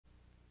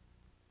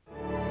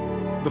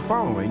The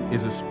following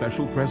is a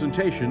special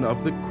presentation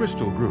of the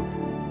Crystle Group.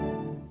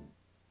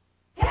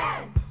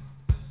 10,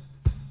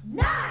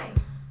 9,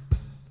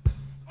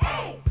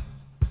 8,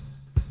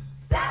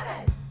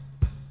 7,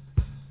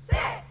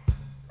 6,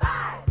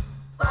 5,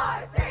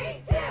 4,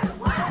 3, 2,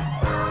 1.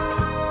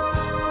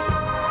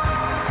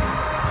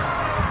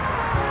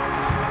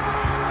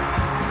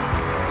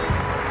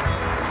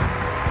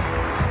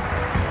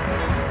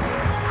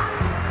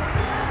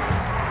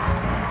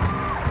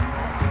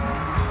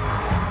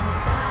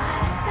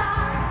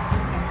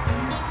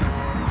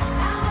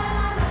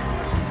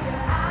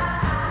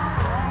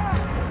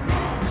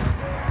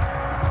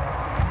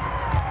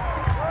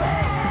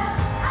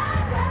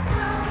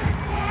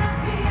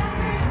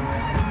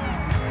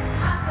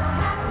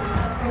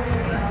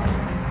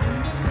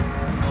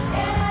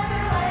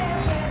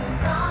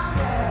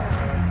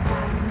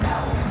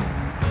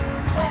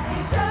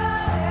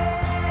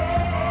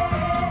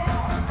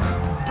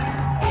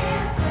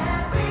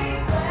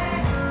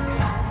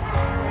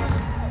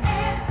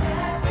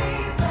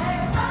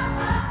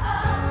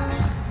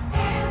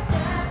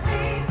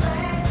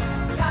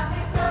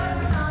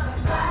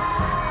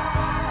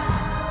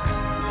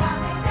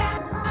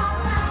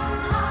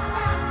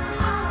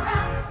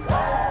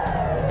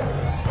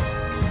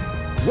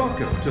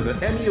 Welcome to the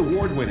Emmy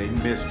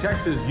Award-winning Miss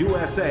Texas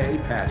USA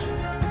pageant.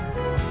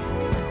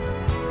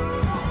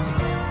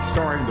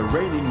 Starring the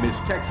reigning Miss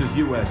Texas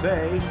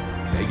USA,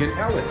 Megan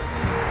Ellis.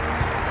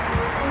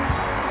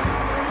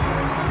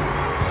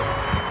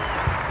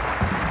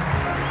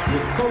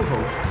 With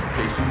co-host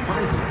Jason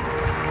Feinberg.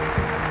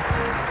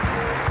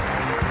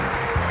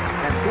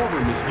 And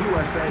former Miss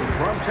USA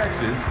from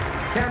Texas,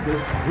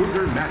 Candace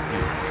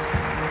Ruger-Matthews.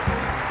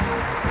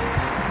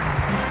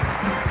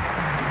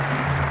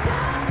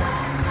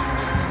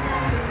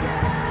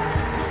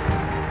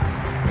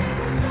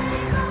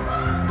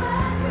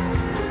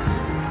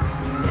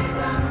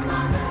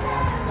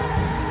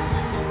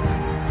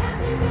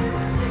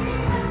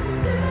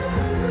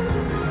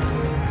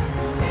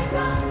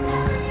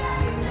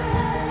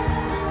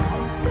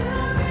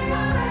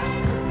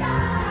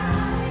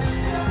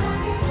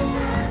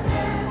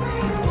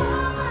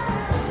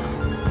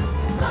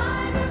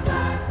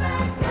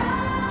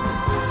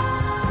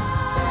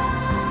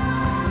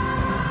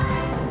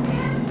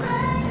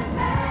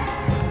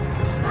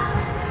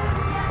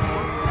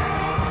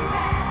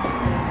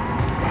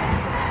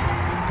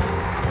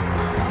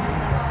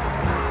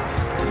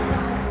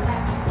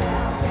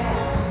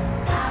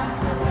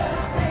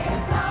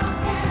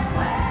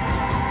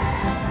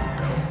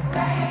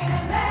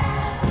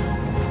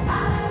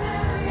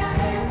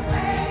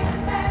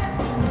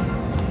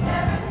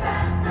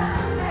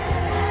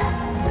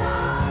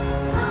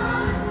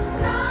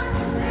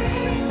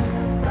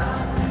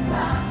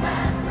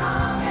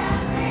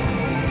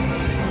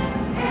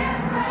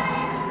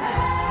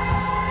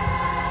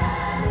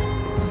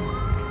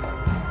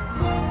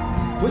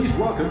 Please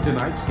welcome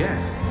tonight's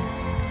guests,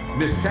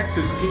 Miss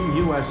Texas Team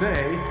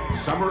USA,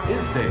 Summer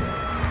Isdale,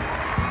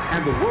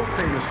 and the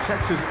world-famous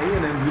Texas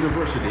A&M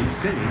University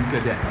Singing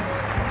Cadets.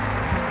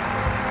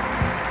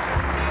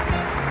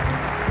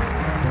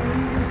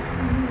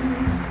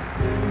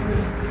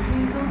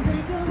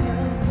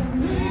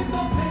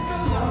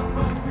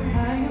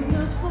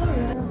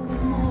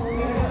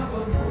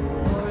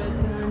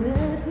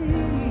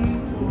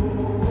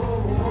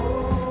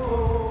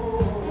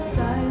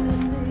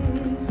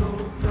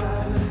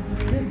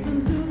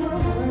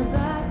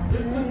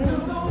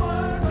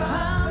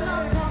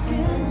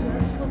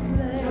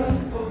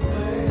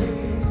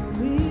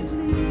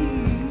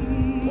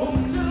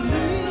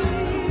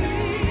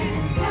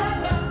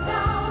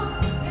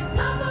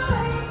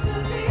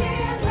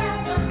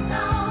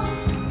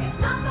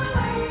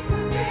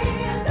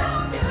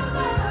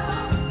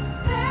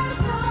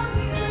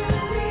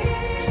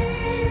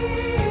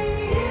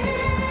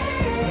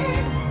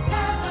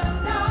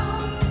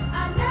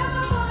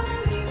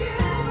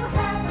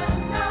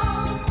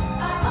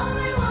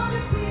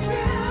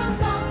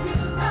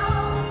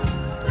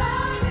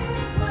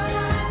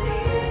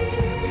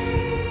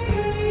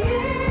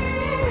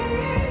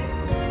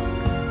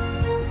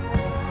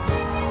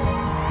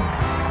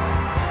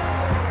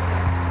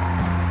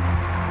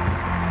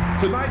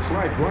 Tonight's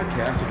live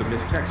broadcast of the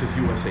Miss Texas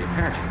USA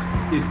pageant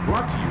is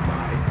brought to you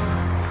by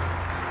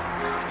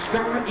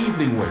Stella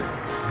Evening Wear.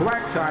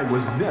 Black tie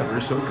was never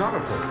so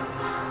colorful.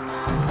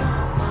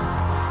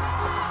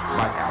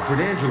 By Alfred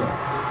Angelo,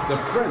 the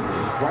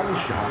friendliest bridal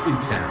shop in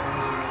town.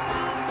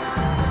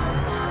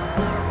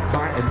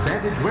 By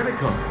Advantage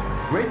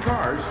Rent-A-Car. Great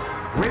cars,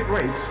 great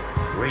rates,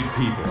 great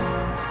people.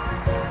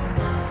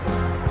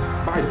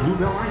 By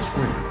Bluebell Ice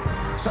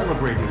Cream,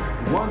 celebrating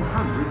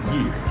 100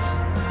 years.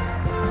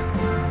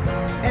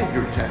 And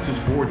your Texas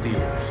Ford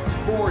dealers.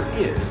 Ford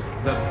is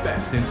the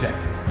best in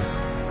Texas.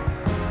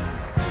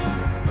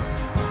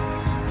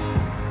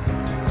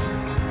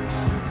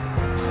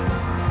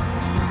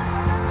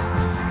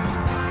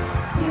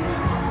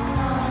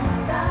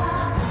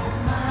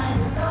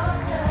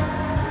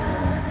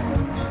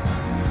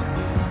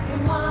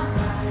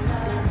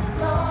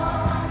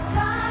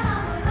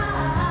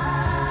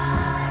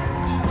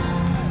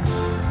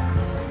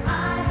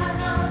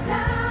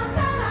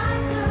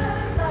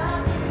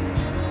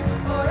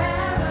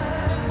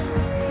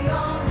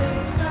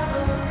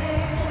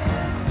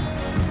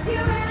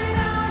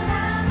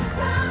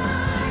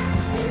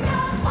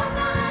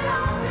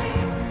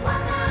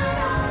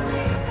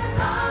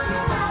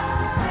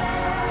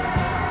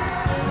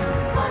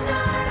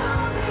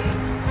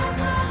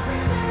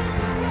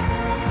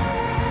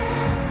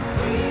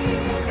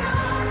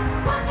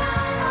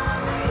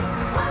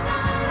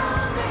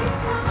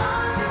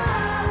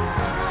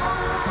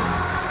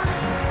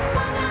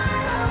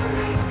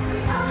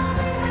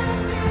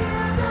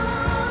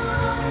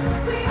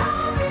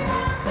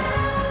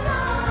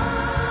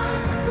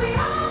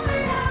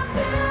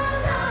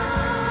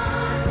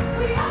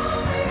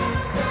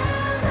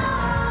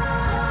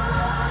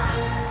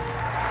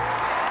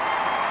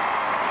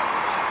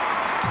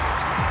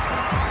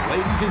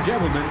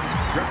 gentlemen,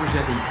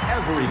 representing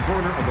every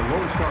corner of the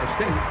Lone Star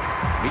State,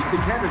 meet the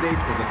candidates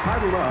for the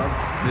title of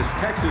Miss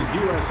Texas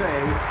USA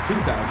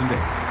 2008.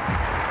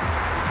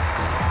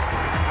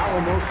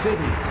 Alamo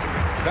City,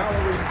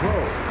 Valerie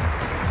Crow.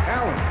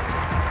 Allen,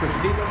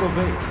 Christina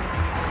LeVay.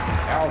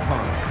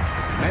 Alpine,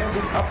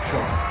 Mandy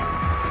Upshaw.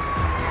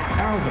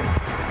 Alvin,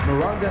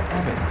 Miranda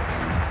Evans.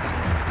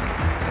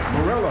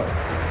 Morello,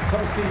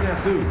 Chelsi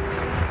Smith.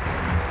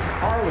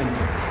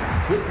 Arlington,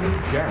 Whitney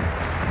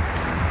Jarrett.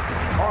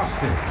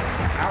 Austin,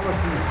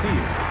 Allison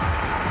Sear.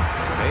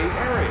 Bay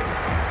Area,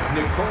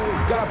 Nicole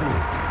Godley.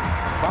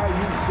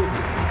 Bayou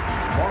City,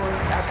 Lauren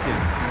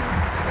Atkins.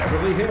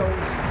 Beverly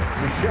Hills,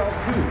 Michelle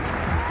Koo.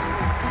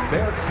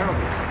 Bexar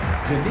County,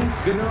 Denise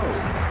Gano.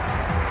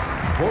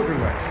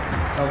 Borderland,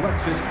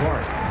 Alexis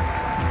Clark.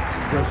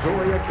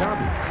 Brazoria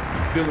County,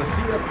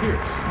 Delacia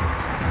Pierce.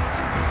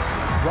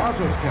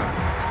 Brazos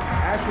County,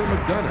 Ashley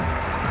McDonough.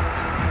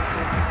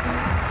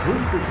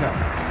 Brewster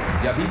County,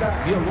 Yadira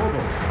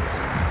Villalobos.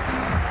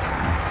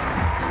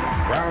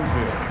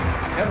 Brownsville,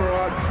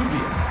 Everard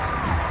Cubia.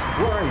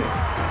 Bryan,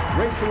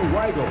 Rachel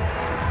Weigel.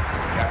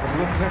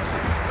 Capital of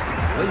Texas,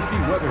 Lacey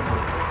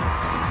Weatherford.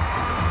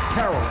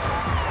 Carrollton,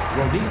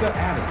 Ronita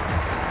Adams.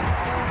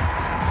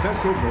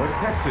 Central North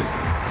Texas,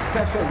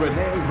 Tessa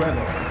Renee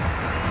Reynolds.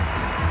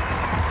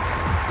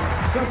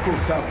 Central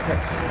South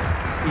Texas,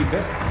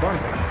 Yvette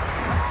Vargas.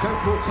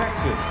 Central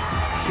Texas,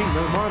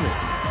 Sheena Monet.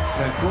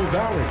 Central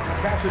Valley,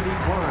 Cassidy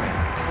Klein.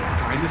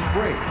 China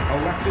Spring,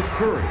 Alexis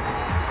Curry.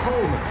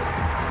 Coleman,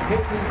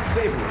 Caitlin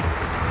Sabers.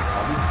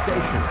 College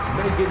Station,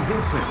 Megan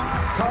Hinson.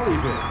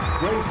 Colleyville,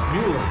 Grace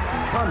Mueller.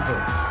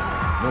 Converse,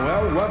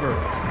 Noelle Weber.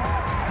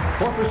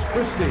 Corpus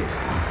Christi,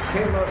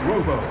 Kayla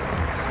Robo.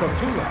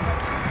 Cotula,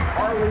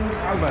 Arlene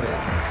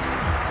Alvarez.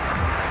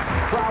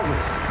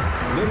 Crowley,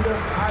 Linda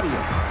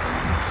Arias.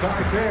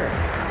 Santa Fe,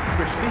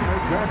 Christina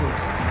Dragon.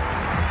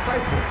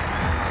 Cypress,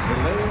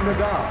 Elaine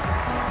Nadal.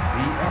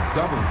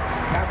 DFW,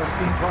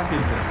 Tavisty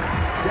Parkinson.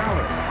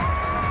 Dallas,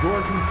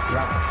 Jordan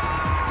Strauss.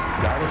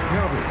 Dallas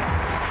County,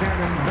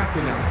 Shannon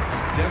McInerney.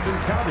 Devin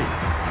County,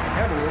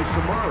 Emily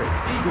Samari.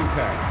 Eagle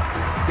Pass,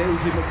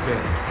 Daisy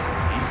McVeigh.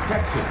 East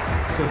Texas,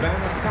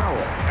 Savannah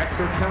Sowell.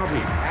 Ector County,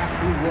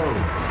 Ashley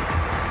Rose.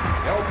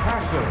 El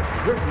Paso,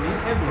 Brittany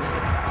Emily.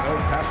 El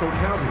Paso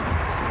County,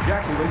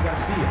 Jacqueline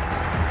Garcia.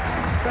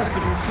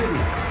 Festival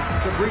City,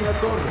 Sabrina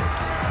Torres.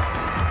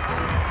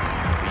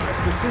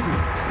 Fiesta City,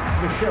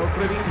 Michelle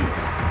Trevino.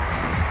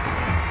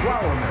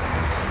 Flowerman,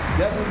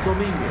 Devin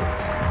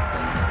Dominguez.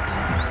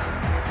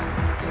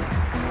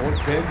 Fort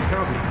Bend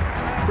County,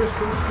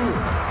 Crystle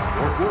Stewart.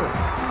 Fort Worth,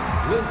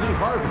 Lindsay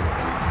Harvey.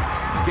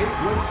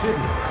 Gateway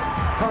City,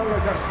 Carla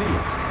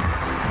Garcia.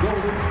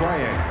 Golden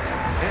Triangle,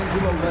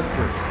 Angela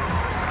Ledford.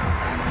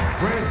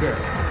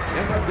 Granbury,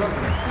 Emma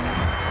Douglas.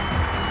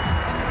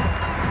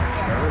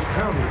 Harris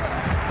County,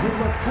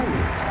 Ruma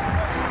Cooley.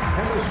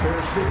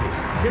 Hemisphere City,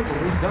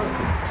 Kimberly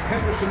Duncan.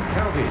 Henderson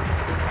County,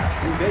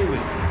 Ashley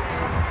Bailey.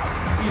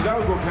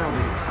 Hidalgo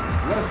County,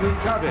 Leslie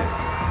Chavez.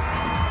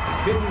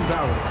 Hidden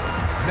Valley,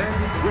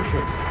 Mandy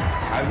Grisham.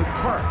 Highland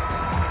Park,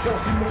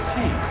 Chelsea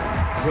McKee.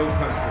 Hill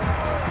Country,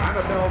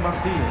 Annabelle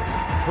Martinez.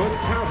 Hood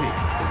County,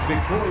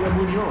 Victoria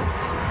Munoz.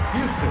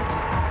 Houston,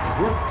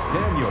 Brooke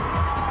Daniel.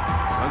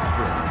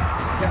 Huntsville,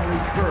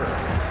 Callie Kerr.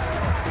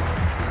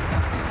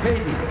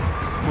 Katy,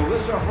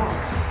 Melissa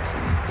Hawks.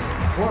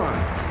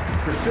 Klein,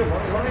 Priscilla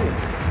Ryan.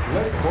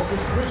 Lake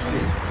Corpus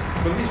Christi,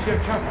 Felicia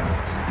Chapa.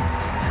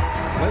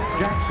 Lake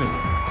Jackson,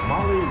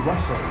 Molly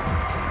Russell.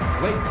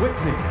 Lake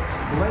Whitney,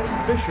 Blaine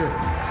Fisher.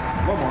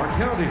 Lamar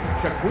County,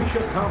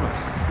 Shaquisha Thomas.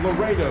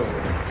 Laredo,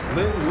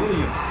 Lynn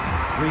Williams.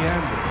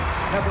 Leander,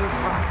 Heather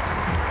Fox.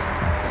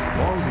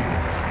 Longview,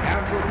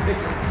 Amber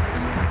Pickett.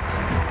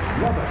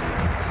 Lubbock,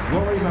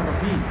 Lori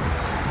Marapin.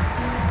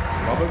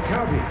 Lubbock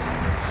County,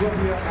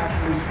 Sylvia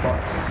Ashley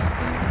Sparks.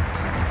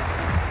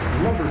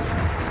 Lumberton,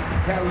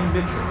 Callie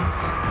Mitchell.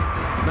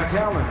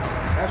 McAllen,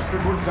 Esther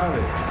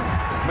Gonzalez.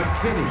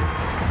 McKinney,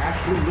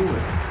 Ashley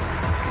Lewis.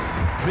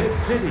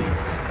 Mid-City,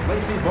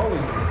 Lacey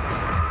Bollinger.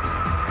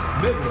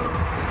 Midland,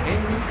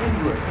 Amy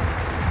Ingram.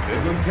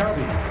 Midland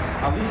County,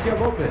 Alicia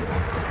Lopez.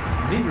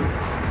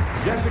 Nederland,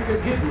 Jessica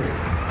Gidley.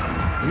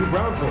 New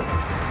Braunfels,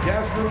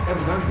 Jasmine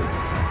Hernandez.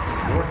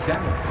 North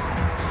Dallas,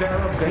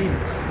 Sarah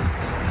Boehner.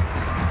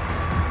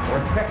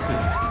 North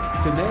Texas,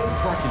 Tanae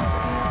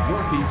Parkinson.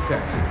 Northeast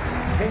Texas,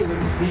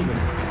 Kaylin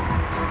Stevens.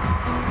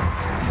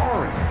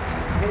 Orange,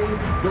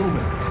 Paige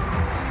Doman.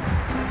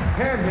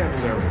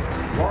 Panhandle area,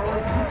 Laura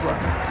Cooper.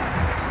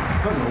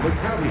 Panola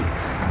County,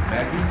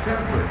 Maggie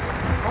Sanford.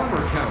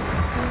 Palmer County,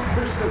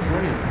 Krista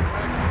Graham.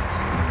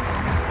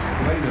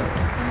 Plano,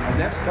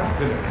 Annette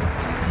Falconer.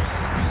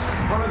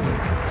 Condon,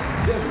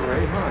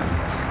 Desiree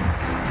Hines.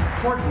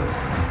 Portland,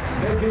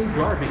 Megan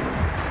Garvey.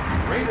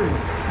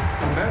 Raiderland,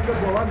 Amanda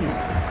Bolaños.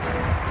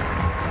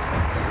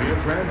 Rio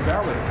Grande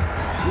Valley,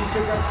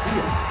 Lisa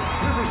Garcia.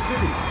 River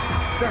City,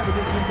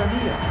 Stephanie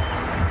Quintanilla.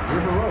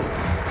 River Oaks,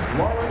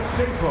 Lauren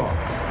Saintlaw.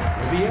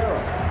 Riviera,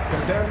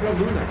 Cassandra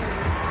Lunas.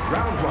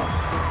 Round Rock,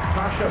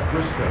 Natasha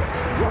Briscoe,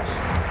 Rust,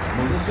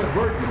 Melissa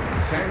Bergman,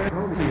 San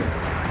Antonio,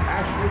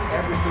 Ashley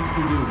Everson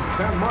Toulouse,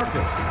 San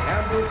Marcos,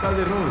 Amber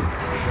Calderon,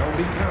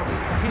 Shelby County,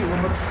 Keela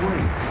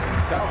McSwain,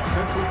 South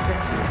Central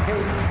Texas,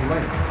 Paige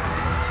Lane,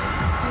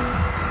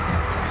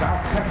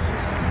 South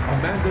Texas,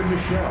 Amanda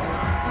Michelle,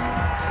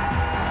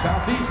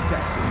 Southeast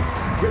Texas,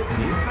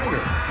 Brittany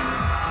Tyler,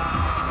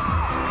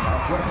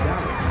 Southwest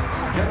Dallas,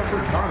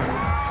 Jennifer Connor,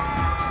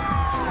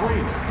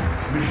 Spring,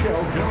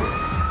 Michelle Jones,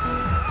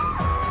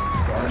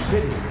 Star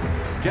City,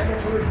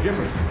 Jennifer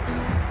Jimerson,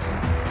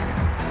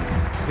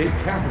 Cape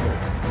Capital,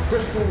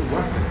 Crystal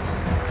Wesson,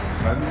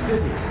 Sun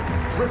City,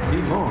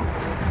 Brittany Long,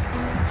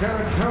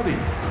 Tarrant County,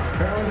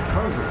 Baron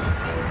Congress,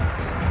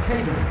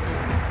 Tatum,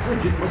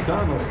 Bridget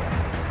McDonald,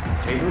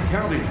 Taylor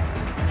County,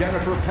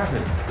 Jennifer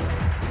Pepin,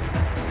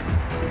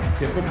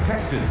 Tip of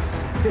Texas,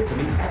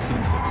 Tiffany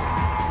Atkinson,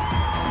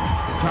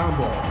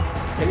 Tomball,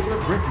 Taylor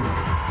Brickman,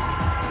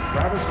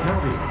 Travis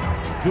County,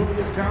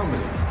 Julia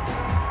Salmon,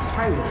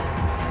 Tyler,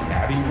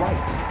 Abby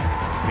White,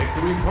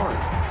 Victory Park,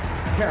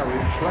 Carrie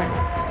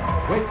Schlegel,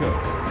 Waco,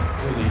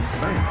 Elise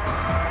Banks,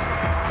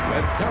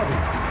 Webb County,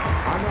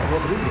 Ana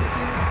Rodriguez,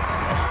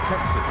 West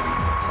Texas,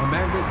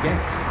 Amanda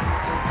Gantz,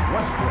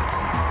 Westbrook,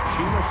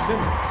 Sheena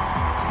Simmons,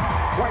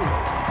 White,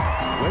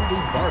 Wendy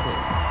Barber,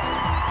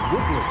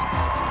 Woodland,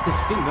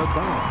 Christina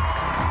Dawn.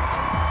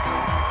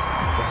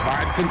 The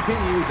fight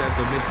continues as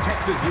the Miss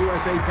Texas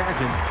USA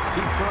pageant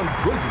keeps on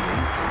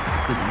boogieing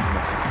to these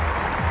messages.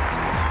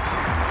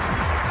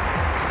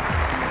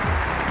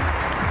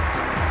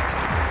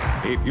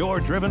 If you're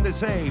driven to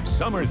save,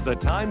 summer's the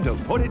time to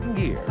put it in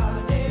gear.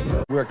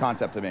 Weird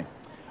concept to me.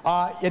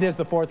 It is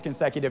the 4th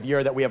consecutive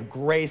year that we have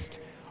graced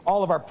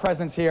all of our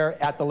presence here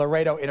at the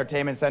Laredo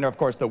Entertainment Center, of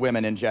course, the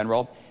women in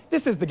general.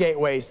 This is the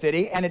Gateway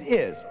City, and it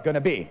is going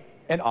to be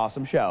an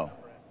awesome show.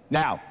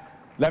 Now,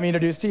 let me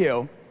introduce to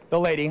you the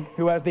lady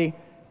who has the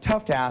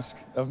tough task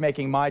of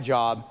making my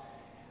job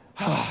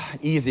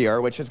easier,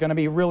 which is going to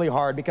be really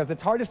hard because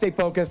it's hard to stay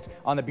focused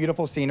on the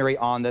beautiful scenery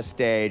on the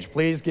stage.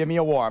 Please give me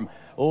a warm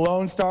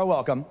Lone Star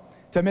welcome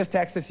to Miss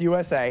Texas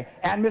USA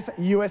and Miss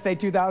USA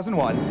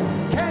 2001,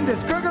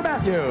 Candace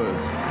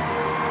Kruger-Matthews.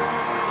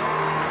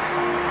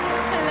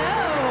 Hello.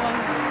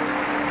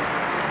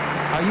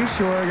 Are you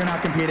sure you're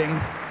not competing?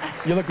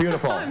 You look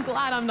beautiful. I'm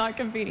glad I'm not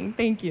competing.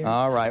 Thank you.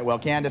 All right. Well,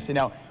 Candace, you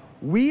know,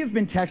 we've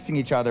been texting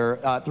each other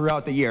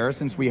throughout the year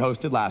since we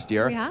hosted last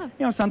year. We have.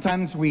 You know,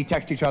 sometimes we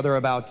text each other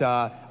about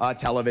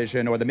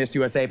television or the Miss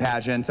USA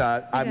pageant.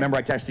 I remember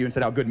I texted you and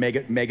said how good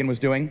Megan was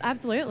doing.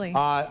 Absolutely.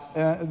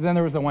 Then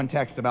there was the one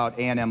text about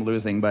A&M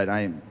losing, but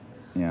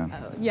yeah.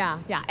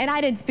 Yeah. And I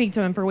didn't speak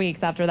to him for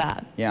weeks after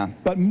that. Yeah.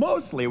 But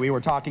mostly we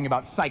were talking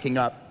about psyching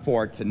up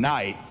for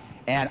tonight.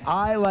 And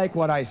I like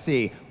what I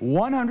see.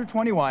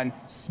 121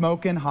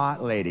 smoking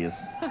hot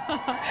ladies.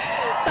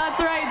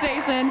 That's right,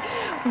 Jason.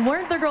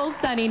 Weren't the girls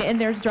stunning in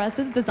their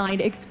dresses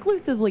designed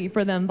exclusively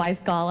for them by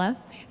Scala?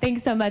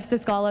 Thanks so much to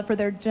Scala for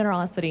their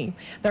generosity.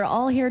 They're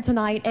all here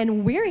tonight,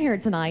 and we're here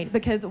tonight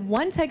because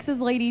one Texas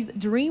lady's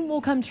dream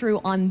will come true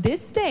on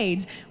this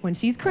stage when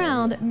she's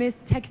crowned Miss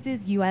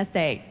Texas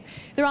USA.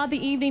 Throughout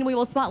the evening, we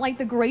will spotlight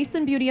the grace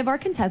and beauty of our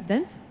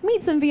contestants,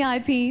 meet some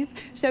VIPs,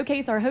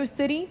 showcase our host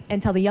city,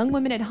 and tell the young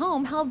women at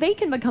home how they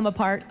can become a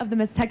part of the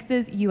Miss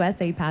Texas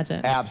USA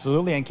pageant.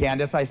 Absolutely, and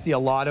Candace, I see a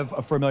lot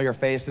of familiar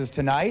faces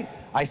tonight.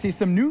 I see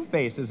some new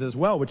faces as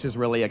well, which is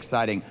really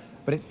exciting.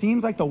 But it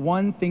seems like the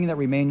one thing that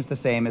remains the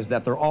same is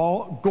that they're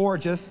all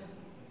gorgeous,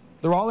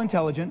 they're all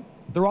intelligent,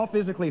 they're all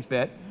physically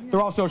fit,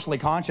 they're all socially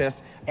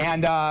conscious,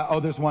 and oh,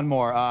 there's one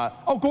more.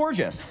 Oh,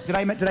 gorgeous. Did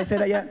I say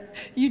that yet?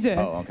 You did.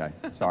 Oh, okay.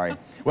 Sorry.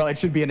 Well, it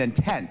should be an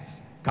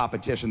intense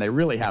competition. They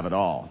really have it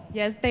all.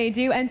 Yes, they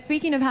do. And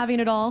speaking of having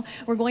it all,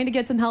 we're going to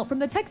get some help from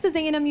the Texas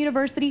A&M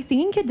University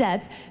Singing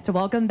Cadets to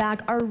welcome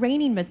back our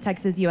reigning Miss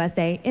Texas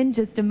USA in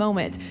just a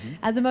moment.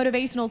 As a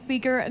motivational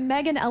speaker,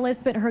 Megan Ellis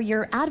spent her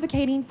year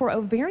advocating for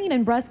ovarian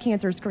and breast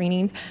cancer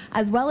screenings,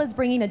 as well as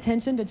bringing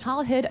attention to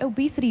childhood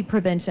obesity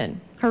prevention.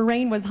 Her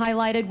reign was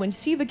highlighted when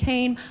she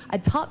became a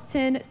top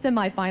 10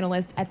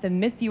 semifinalist at the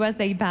Miss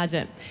USA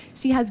pageant.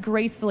 She has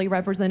gracefully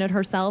represented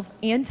herself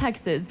and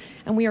Texas,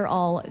 and we are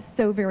all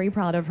so very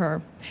proud of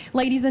her.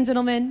 Ladies and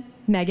gentlemen,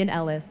 Megan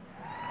Ellis.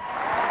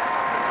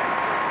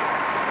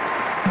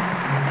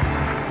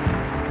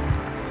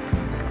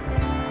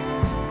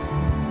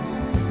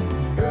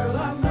 Girl,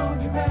 I've known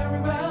you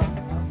very well.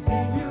 I've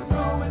seen you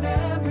growing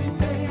every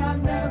day. I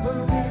never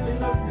really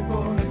looked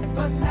before,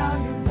 but now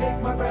you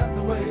take my breath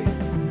away.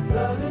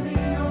 Suddenly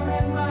you're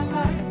in my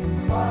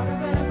life, part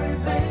of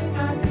everything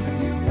I do.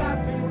 You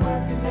got me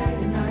working day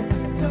and night,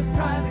 just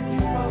trying to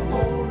keep a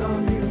hold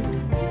on you.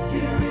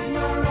 Here in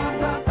your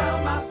arms I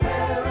found my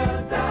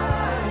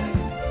paradise,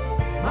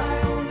 my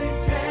only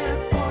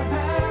chance for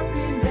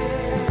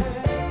happiness.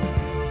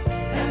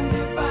 And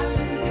if I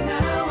lose you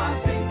now, I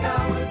think I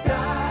would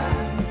die.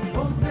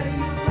 Oh, say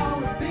you'll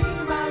always be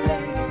my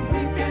lady,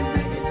 we can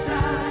make it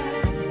shine.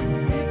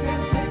 We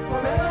can take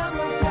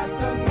forever, just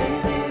a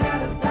minute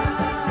at a time.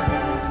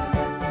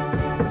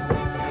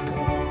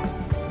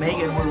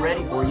 Megan, we're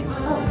ready for you.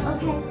 Oh,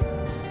 okay.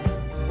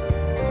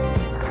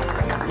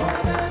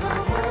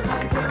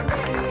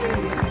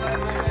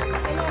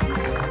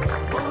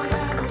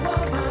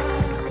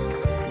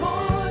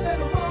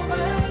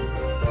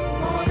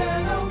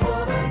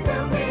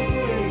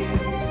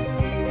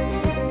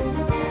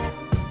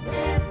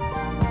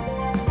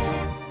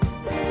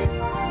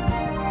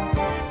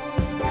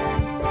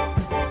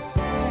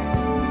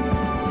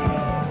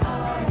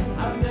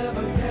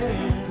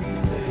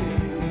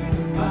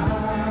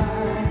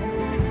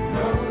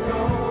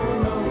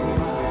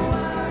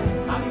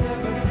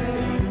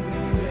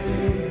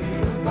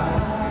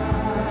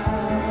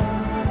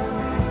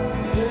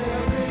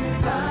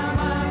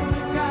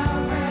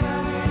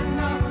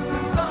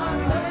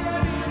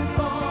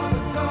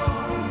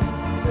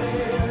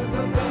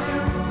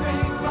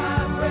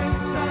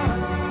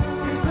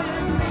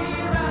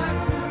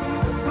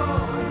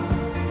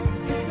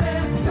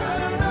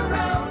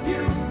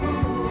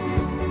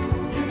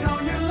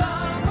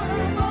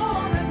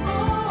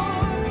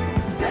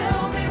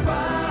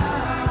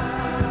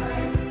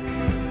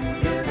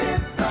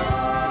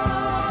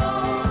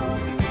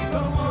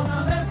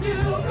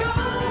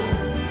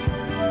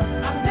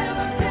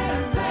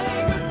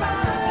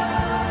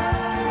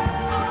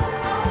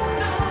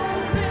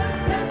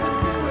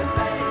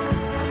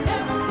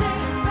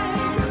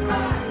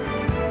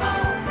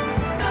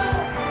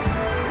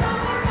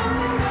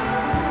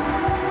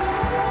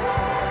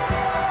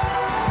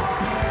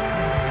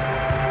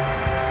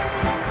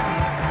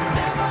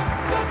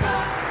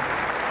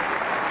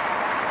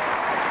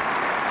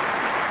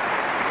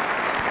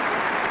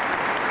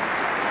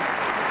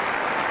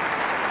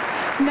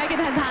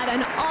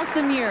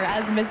 awesome year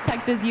as Miss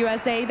Texas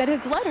USA that has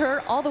led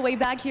her all the way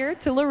back here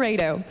to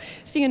Laredo.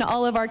 She and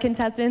all of our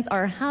contestants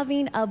are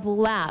having a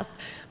blast.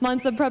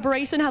 Months of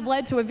preparation have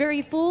led to a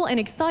very full and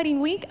exciting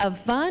week of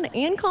fun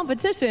and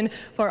competition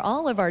for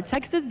all of our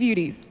Texas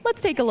beauties.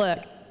 Let's take a look.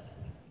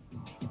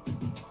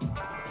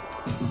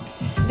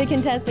 The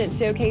contestants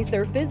showcased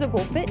their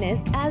physical fitness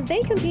as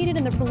they competed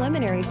in the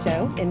preliminary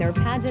show in their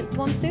pageant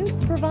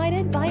swimsuits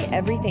provided by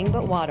Everything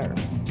But Water.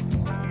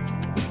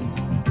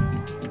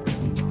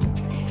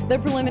 The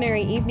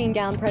preliminary evening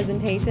gown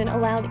presentation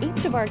allowed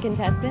each of our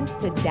contestants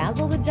to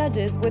dazzle the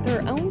judges with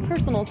her own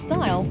personal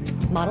style,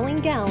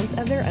 modeling gowns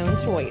of their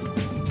own choice.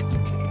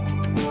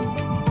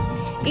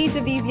 Each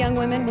of these young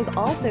women was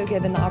also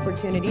given the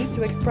opportunity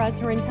to express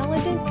her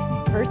intelligence,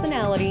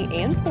 personality,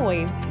 and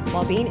poise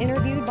while being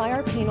interviewed by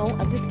our panel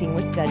of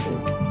distinguished judges.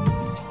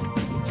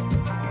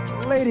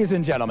 Ladies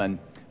and gentlemen,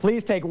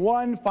 please take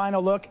one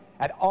final look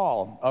at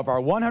all of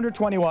our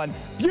 121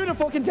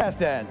 beautiful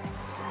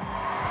contestants.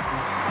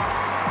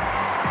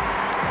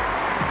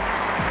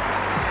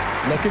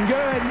 Looking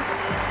good.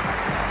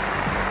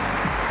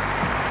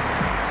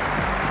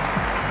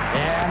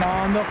 And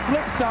on the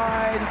flip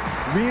side,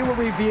 we will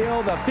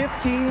reveal the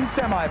 15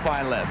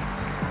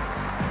 semifinalists.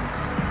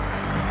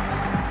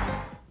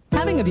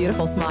 Having a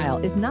beautiful smile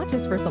is not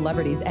just for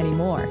celebrities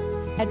anymore.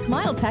 At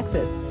Smile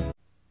Texas,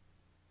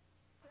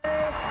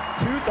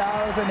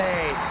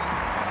 2008.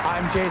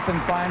 I'm Jason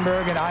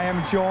Feinberg, and I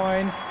am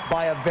joined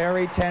by a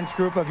very tense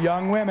group of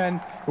young women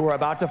who are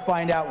about to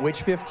find out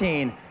which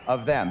 15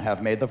 of them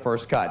have made the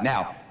first cut.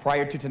 Now,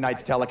 prior to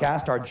tonight's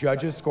telecast, our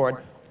judges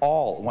scored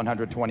all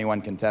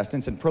 121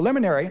 contestants in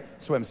preliminary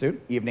swimsuit,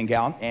 evening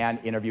gown, and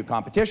interview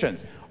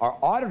competitions. Our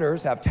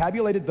auditors have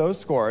tabulated those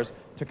scores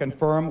to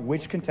confirm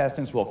which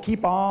contestants will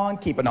keep on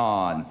keeping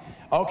on.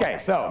 Okay,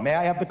 so may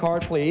I have the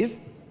card, please?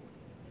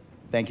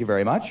 Thank you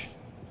very much.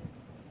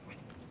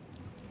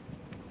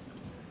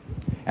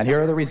 And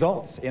here are the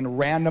results in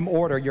random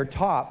order, your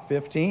top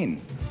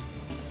 15.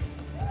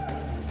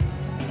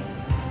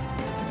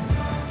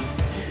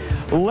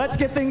 Let's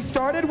get things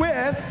started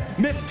with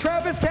Miss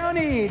Travis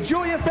County,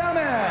 Julia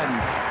Salmon.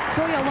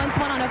 Julia once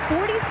went on a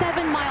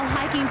 47-mile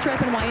hiking trip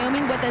in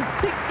Wyoming with a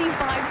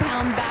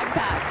 65-pound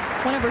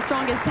backpack. One of her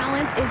strongest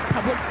talents is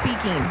public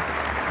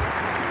speaking.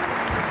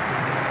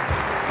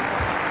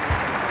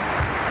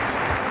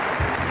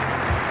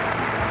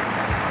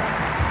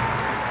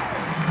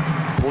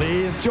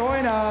 Please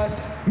join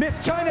us, Miss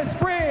China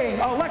Spring,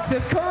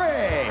 Alexis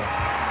Curry.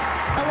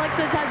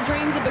 Alexis has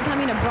dreams of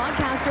becoming a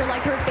broadcaster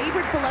like her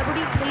favorite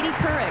celebrity, Katie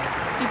Couric.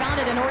 She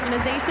founded an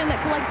organization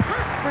that collects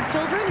hats for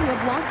children who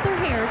have lost their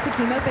hair to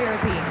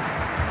chemotherapy.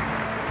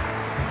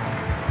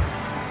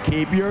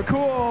 Keep your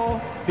cool,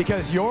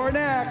 because you're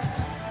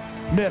next,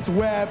 Miss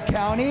Webb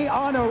County,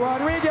 Ana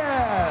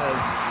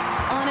Rodriguez.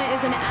 Ana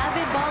is an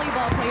avid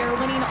volleyball player,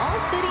 winning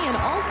All-City and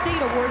All-State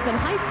awards in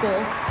high school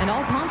and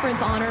all-conference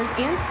honors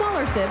and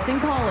scholarships in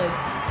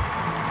college.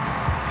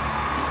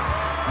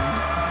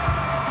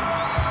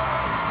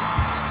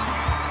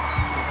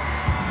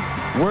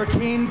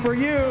 Working for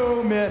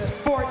you, Miss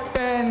Fort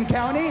Bend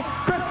County,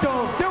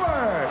 Crystle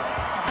Stewart.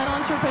 An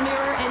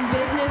entrepreneur and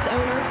business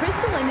owner,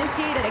 Crystle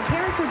initiated a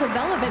character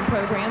development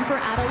program for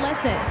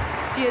adolescents.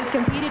 She has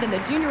competed in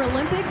the Junior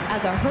Olympics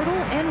as a hurdle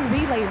and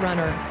relay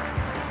runner.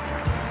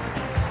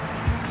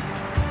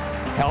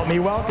 Help me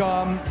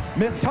welcome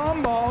Miss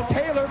Tomball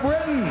Taylor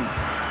Britton.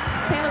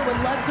 Taylor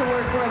would love to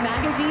work for a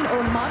magazine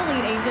or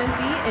modeling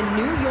agency in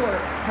New York.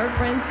 Her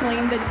friends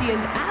claim that she is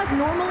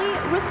abnormally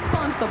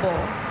responsible.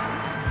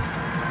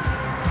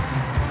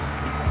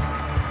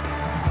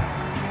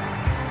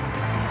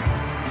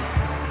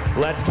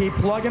 Let's keep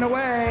plugging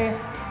away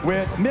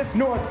with Miss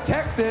North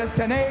Texas,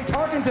 Tanae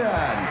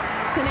Tarkenton.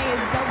 Tanae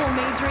is double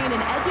majoring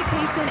in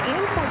education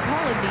and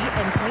psychology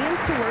and plans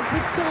to work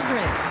with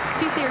children.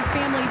 She shares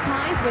family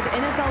ties with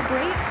NFL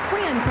great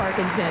Fran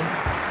Tarkenton.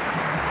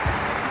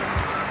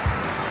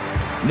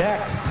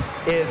 Next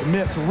is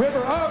Miss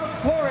River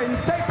Oaks, Lauren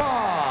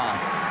Sapah.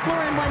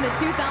 Lauren won the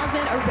 2000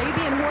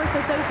 Arabian Horse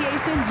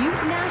Association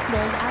Youth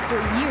Nationals after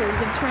years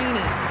of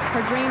training.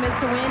 Her dream is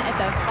to win at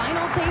the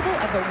final table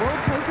of the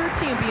World Poker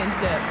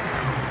Championship.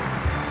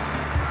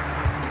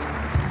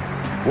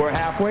 We're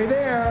halfway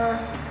there.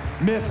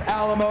 Miss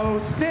Alamo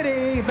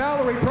City,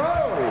 Valerie Pro.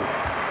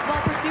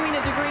 While pursuing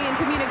a degree in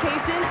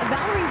communication,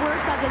 Valerie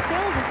works as a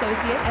sales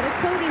associate at a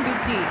clothing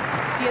boutique.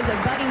 She is a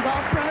budding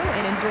golf pro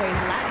and enjoys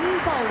Latin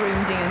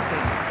ballroom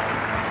dancing.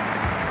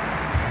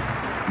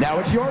 Now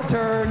it's your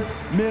turn,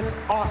 Miss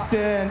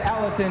Austin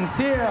Allison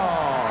Seal.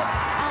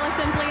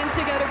 Allison plans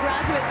to go to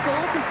graduate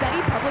school to study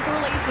public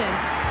relations.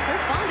 Her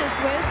fondest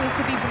wish is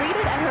to be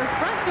greeted at her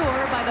front door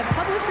by the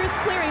Publishers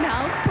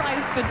Clearinghouse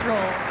Prize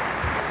Patrol.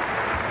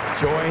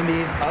 Join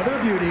these other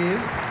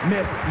beauties,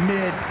 Miss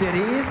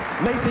Mid-Cities,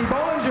 Lacey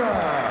Bollinger.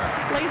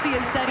 Lacey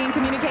is studying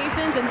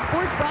communications and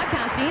sports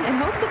broadcasting in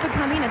hopes of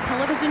becoming a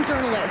television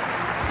journalist.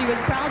 She was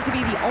proud to be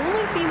the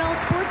only female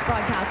sports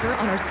broadcaster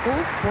on her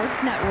school's sports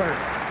network.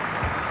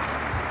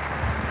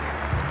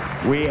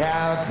 We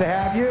have to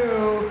have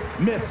you,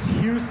 Miss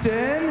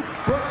Houston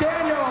Brooke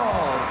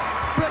Daniels.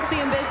 Brooke's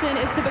ambition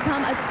is to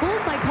become a school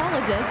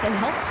psychologist and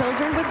help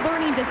children with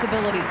learning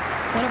disabilities.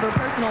 One of her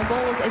personal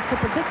goals is to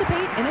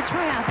participate in a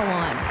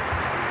triathlon.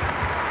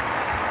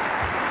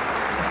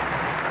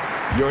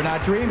 You're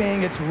not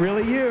dreaming, it's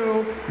really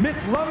you, Miss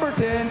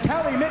Lumberton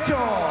Callie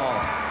Mitchell.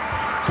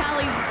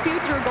 Callie's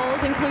future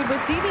goals include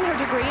receiving her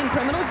degree in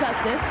criminal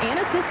justice and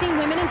assisting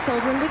women and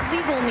children with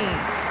legal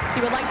needs. She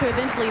would like to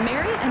eventually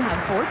marry and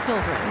have 4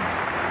 children.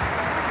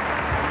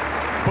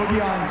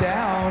 Boogie on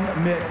down,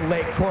 Miss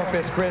Lake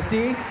Corpus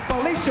Christi,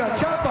 Felicia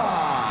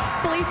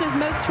Chapa. Felicia's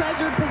most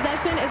treasured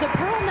possession is a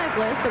pearl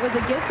necklace that was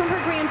a gift from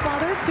her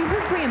grandfather to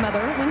her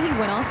grandmother when he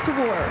went off to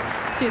war.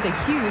 She is a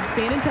huge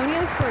San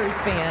Antonio Spurs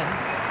fan.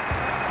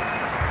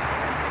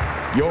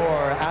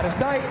 You're out of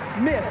sight,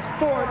 Miss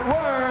Fort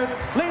Worth,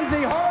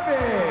 Lindsay Harvey.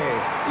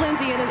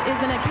 Lindsay is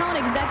an account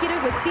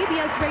executive with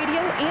CBS Radio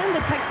and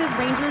the Texas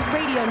Rangers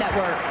Radio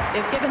Network.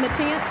 If given the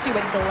chance, she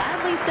would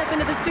gladly step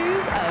into the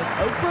shoes of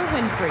Oprah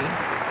Winfrey.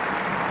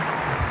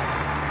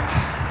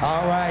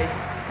 All right,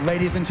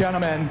 ladies and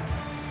gentlemen,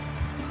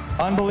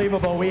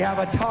 unbelievable. We have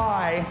a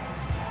tie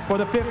for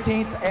the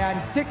 15th and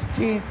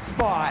 16th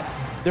spot.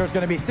 There's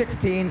going to be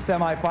 16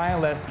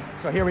 semifinalists,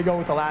 so here we go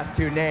with the last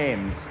 2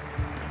 names.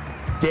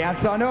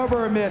 Dance on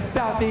over, Miss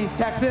Southeast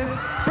Texas,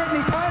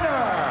 Brittany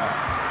Tyner.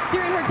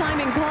 During her time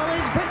in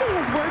college, Brittany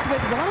has worked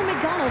with Ronald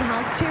McDonald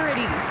House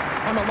Charities.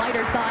 On the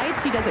lighter side,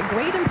 she does a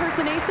great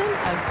impersonation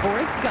of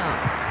Forrest Gump.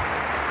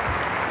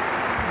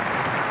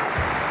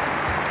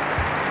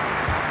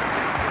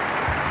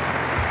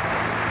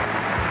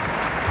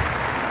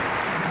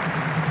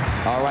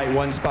 All right,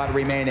 1 spot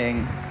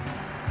remaining.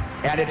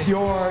 And it's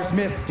yours,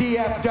 Miss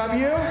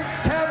DFW,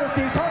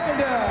 Tavesty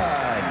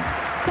Tarkington.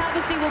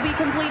 Tavesty will be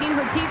completing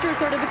her teacher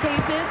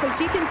certification so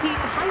she can teach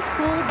high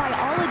school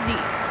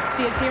biology.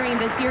 She is sharing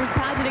this year's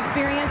pageant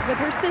experience with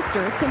her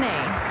sister,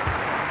 Tanae.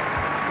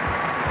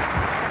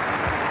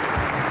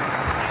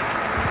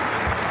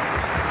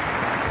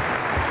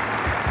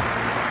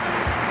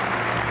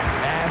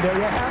 And there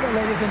you have it,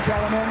 ladies and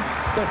gentlemen,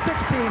 the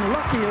 16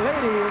 lucky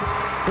ladies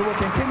who will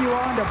continue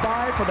on to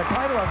vie for the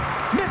title of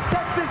Miss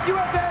Texas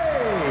USA.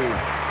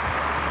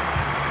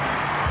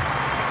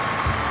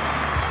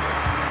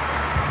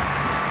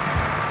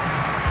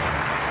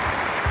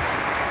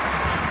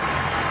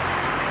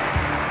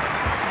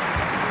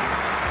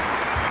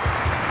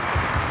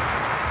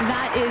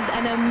 That is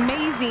an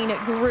amazing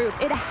group.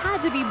 It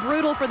had to be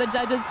brutal for the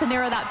judges to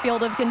narrow that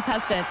field of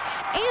contestants.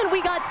 And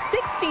we got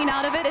 16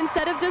 out of it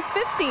instead of just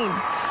 15.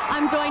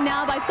 I'm joined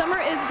now by Summer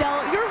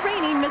Isdell, your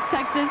reigning Miss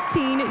Texas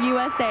Teen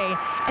USA.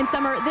 And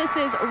Summer, this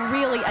is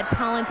really a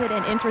talented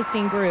and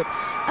interesting group.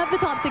 Of the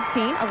top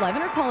 16,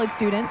 11 are college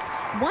students,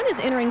 1 is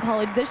entering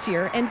college this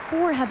year, and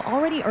 4 have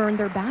already earned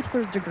their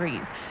bachelor's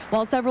degrees.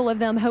 While several of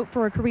them hope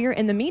for a career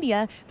in the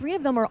media, 3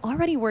 of them are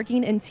already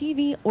working in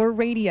TV or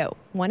radio.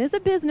 1 is a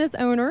business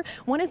owner,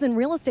 1 is in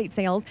real estate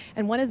sales,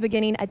 and 1 is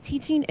beginning a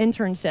teaching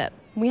internship.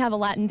 We have a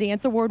Latin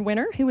Dance Award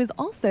winner who is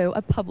also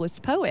a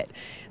published poet.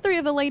 3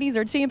 of the ladies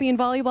are champion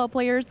volleyball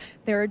players.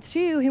 There are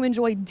 2 who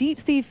enjoy deep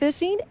sea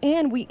fishing,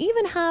 and we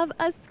even have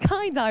a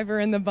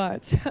skydiver in the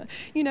bunch.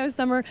 You know,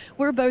 Summer,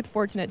 we're both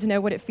fortunate to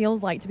know what it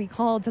feels like to be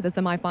called to the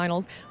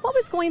semifinals. What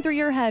was going through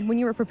your head when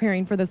you were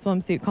preparing for the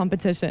swimsuit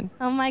competition?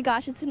 Oh my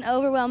gosh, it's an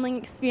overwhelming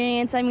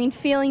experience. I mean,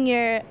 feeling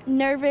you're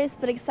nervous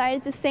but excited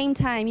at the same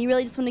time. You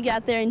really just want to get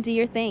out there and do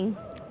your thing.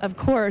 Of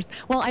course.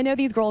 Well, I know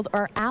these girls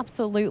are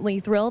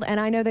absolutely thrilled, and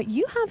I know that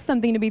you have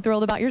something to be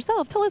thrilled about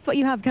yourself. Tell us what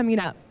you have coming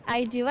up.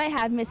 I do. I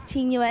have Miss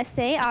Teen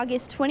USA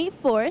August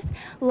 24th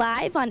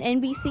live on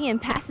NBC in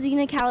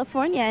Pasadena,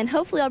 California, and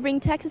hopefully I'll bring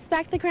Texas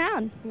back the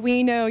crown.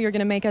 We know you're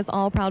going to make us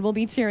all proud. We'll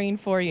be cheering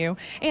for you.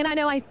 And I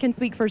know I can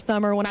speak for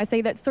Summer when I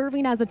say that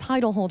serving as a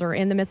title holder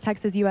in the Miss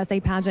Texas USA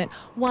pageant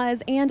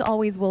was and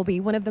always will be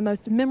one of the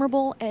most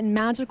memorable and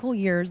magical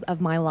years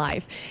of my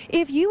life.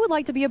 If you would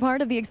like to be a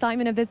part of the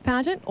excitement of this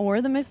pageant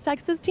or the Miss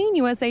Texas Teen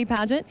USA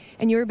pageant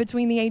and you're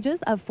between the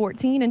ages of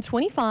 14 and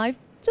 25,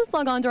 just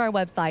log on to our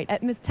website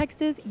at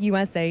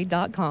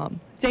MissTexasUSA.com.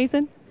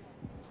 Jason?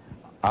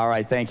 All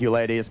right, thank you,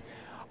 ladies.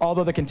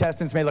 Although the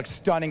contestants may look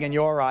stunning in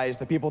your eyes,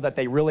 the people that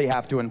they really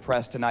have to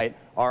impress tonight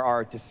are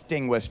our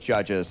distinguished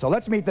judges. So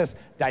let's meet this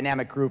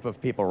dynamic group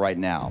of people right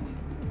now.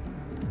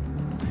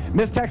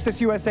 Miss Texas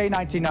USA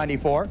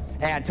 1994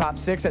 and top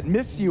 6 at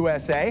Miss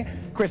USA,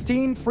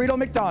 Christine Friedel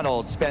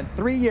McDonald spent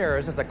 3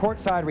 years as a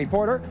courtside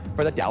reporter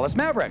for the Dallas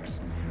Mavericks.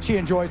 She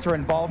enjoys her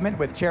involvement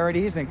with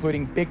charities,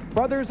 including Big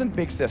Brothers and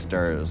Big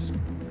Sisters.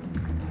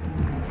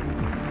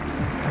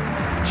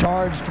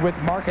 Charged with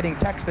marketing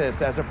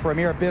Texas as a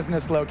premier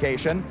business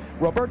location,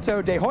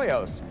 Roberto De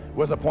Hoyos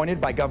was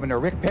appointed by Governor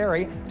Rick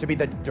Perry to be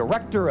the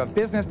Director of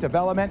Business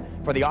Development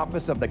for the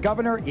Office of the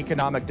Governor,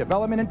 Economic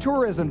Development and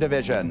Tourism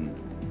Division.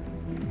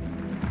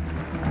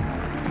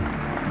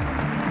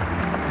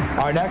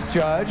 Our next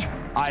judge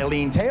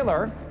Eileen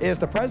Taylor is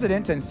the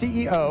president and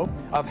CEO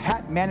of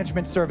Hat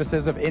Management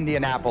Services of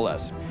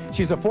Indianapolis.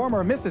 She's a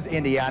former Mrs.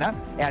 Indiana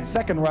and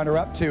second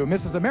runner-up to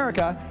Mrs.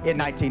 America in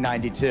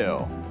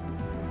 1992.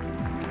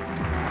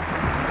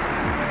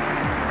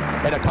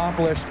 An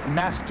accomplished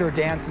master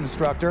dance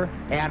instructor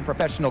and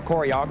professional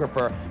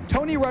choreographer,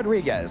 Tony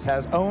Rodriguez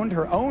has owned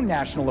her own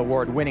national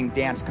award-winning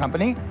dance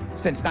company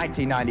since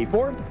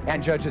 1994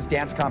 and judges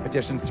dance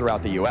competitions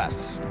throughout the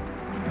U.S.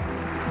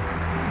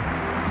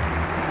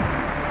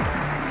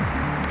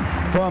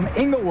 From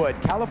Inglewood,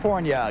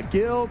 California,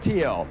 Gil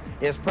Teal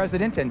is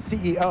president and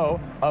CEO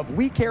of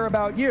We Care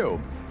About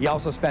You. He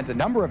also spent a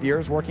number of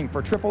years working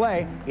for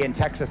AAA in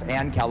Texas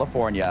and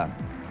California.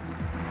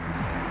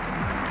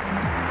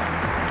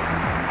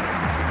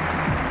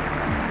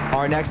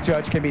 Our next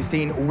judge can be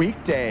seen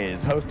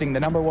weekdays hosting the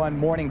 #1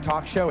 morning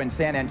talk show in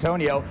San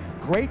Antonio,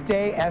 Great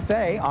Day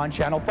SA on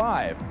Channel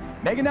 5.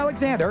 Megan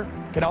Alexander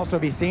can also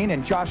be seen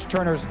in Josh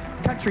Turner's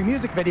country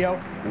music video,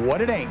 What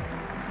It Ain't.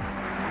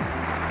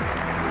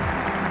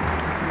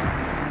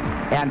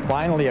 And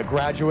finally, a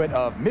graduate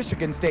of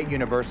Michigan State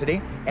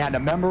University and a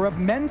member of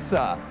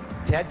Mensa,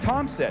 Ted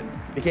Thompson,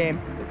 became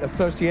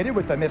associated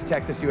with the Miss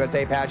Texas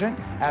USA pageant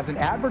as an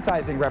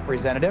advertising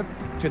representative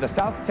to the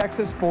South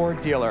Texas Ford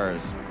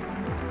dealers.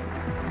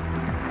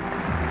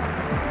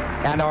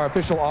 And our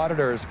official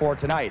auditors for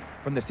tonight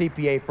from the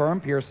CPA firm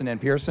Pearson &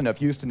 Pearson of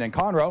Houston and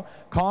Conroe,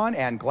 Con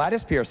and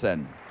Gladys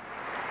Pearson.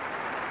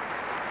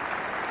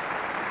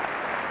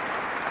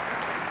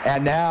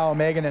 And now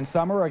Megan and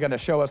Summer are going to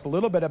show us a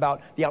little bit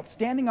about the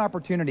outstanding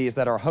opportunities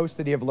that our host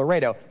city of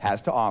Laredo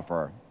has to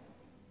offer.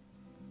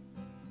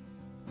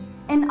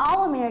 An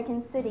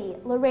all-American city,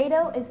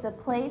 Laredo is the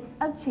place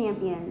of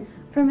champions.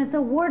 From its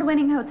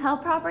award-winning hotel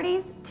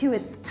properties to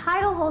its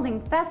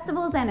title-holding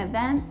festivals and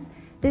events,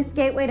 this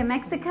gateway to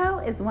Mexico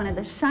is one of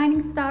the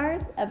shining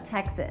stars of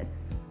Texas.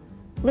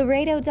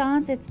 Laredo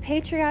dons its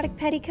patriotic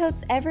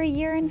petticoats every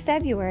year in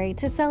February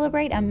to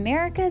celebrate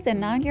America's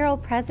inaugural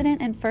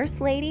President and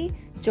First Lady,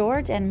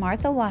 George and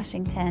Martha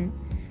Washington.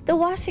 The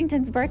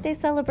Washington's Birthday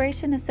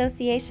Celebration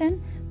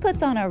Association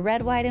puts on a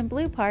red, white, and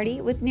blue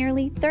party with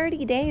nearly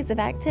 30 days of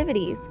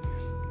activities.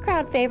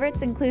 Crowd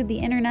favorites include the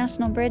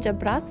International Bridge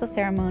Abrazo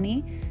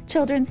Ceremony,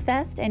 Children's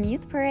Fest and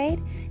Youth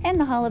Parade, and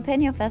the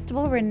Jalapeno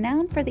Festival,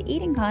 renowned for the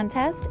eating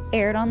contest,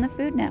 aired on the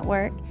Food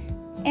Network,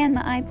 and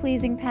the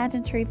eye-pleasing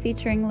pageantry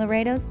featuring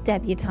Laredo's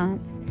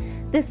debutantes.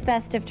 This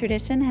festive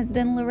tradition has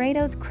been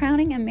Laredo's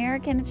crowning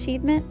American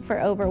achievement for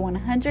over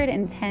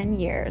 110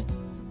 years.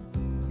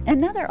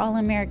 Another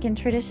all-American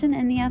tradition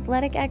in the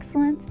athletic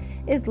excellence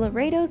is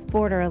Laredo's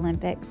Border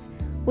Olympics.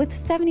 With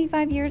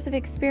 75 years of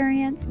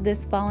experience, this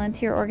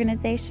volunteer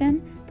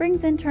organization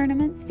brings in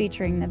tournaments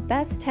featuring the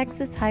best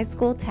Texas high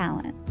school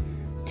talent.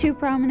 Two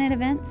prominent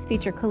events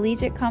feature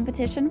collegiate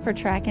competition for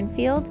track and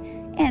field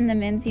and the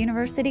Men's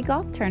University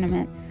Golf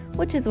Tournament,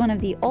 which is one of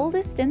the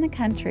oldest in the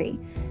country,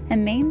 a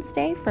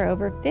mainstay for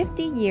over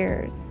 50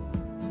 years.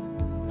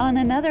 On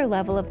another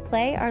level of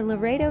play are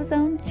Laredo's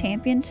own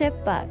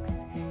Championship Bucks,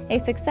 a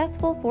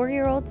successful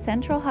 4-year-old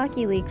Central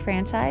Hockey League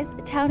franchise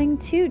touting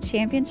 2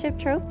 championship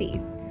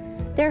trophies.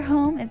 Their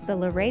home is the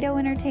Laredo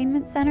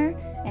Entertainment Center,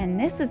 and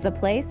this is the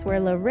place where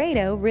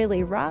Laredo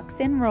really rocks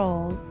and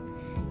rolls.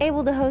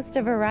 Able to host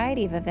a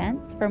variety of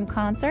events from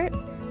concerts,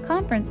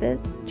 conferences,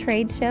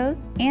 trade shows,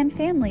 and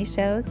family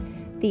shows,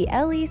 the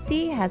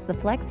LEC has the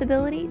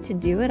flexibility to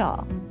do it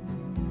all.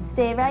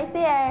 Stay right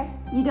there.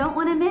 You don't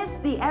want to miss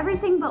the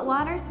Everything But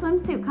Water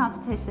swimsuit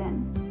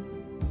competition.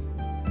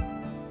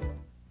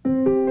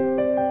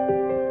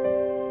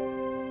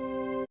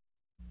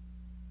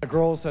 The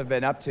girls have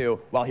been up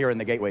to while here in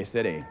the Gateway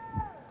City.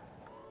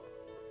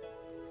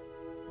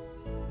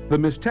 The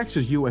Miss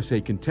Texas USA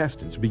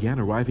contestants began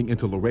arriving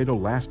into Laredo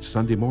last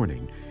Sunday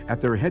morning at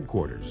their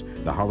headquarters,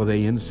 the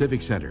Holiday Inn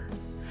Civic Center.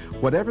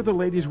 Whatever the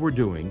ladies were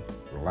doing,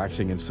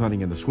 relaxing and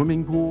sunning in the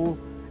swimming pool,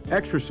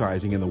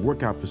 exercising in the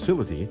workout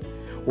facility,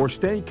 or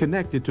staying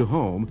connected to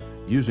home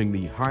using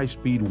the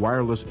high-speed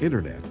wireless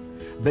internet,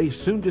 they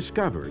soon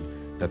discovered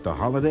that the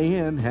Holiday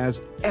Inn has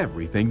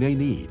everything they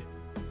need.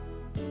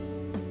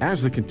 As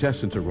the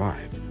contestants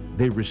arrived,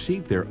 they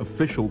received their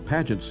official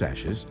pageant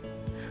sashes,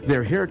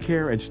 their hair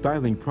care and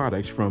styling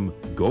products from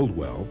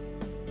Goldwell,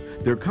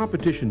 their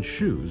competition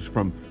shoes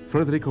from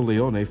Federico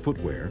Leone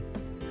Footwear,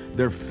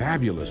 their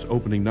fabulous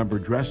opening number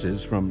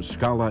dresses from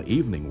Scala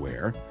Evening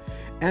Wear,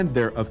 and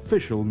their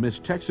official Miss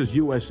Texas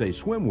USA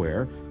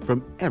swimwear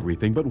from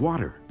Everything But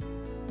Water.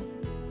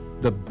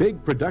 The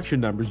big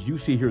production numbers you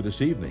see here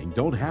this evening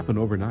don't happen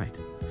overnight.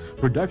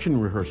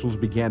 Production rehearsals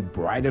began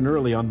bright and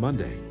early on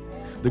Monday.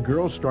 The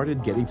girls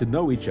started getting to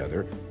know each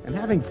other and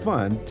having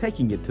fun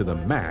taking it to the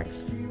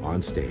max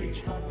on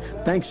stage.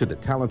 Thanks to the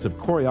talents of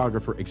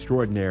choreographer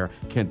extraordinaire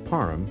Kent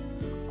Parham,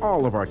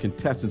 all of our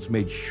contestants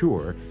made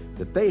sure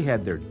that they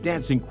had their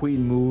dancing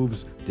queen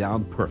moves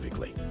down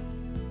perfectly.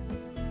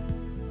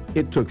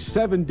 It took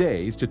 7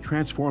 days to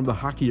transform the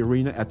hockey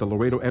arena at the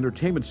Laredo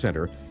Entertainment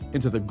Center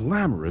into the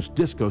glamorous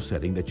disco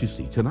setting that you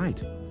see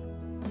tonight.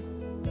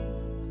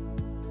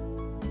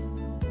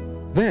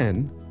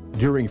 Then,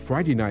 During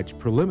Friday night's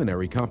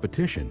preliminary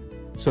competition,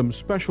 some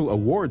special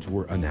awards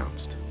were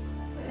announced.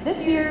 This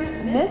year's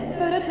Miss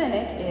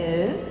Photogenic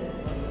is,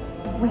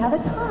 we have a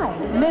tie.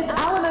 Miss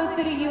Alamo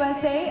City,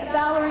 USA,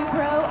 Valerie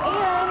Pro,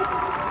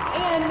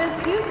 and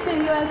Miss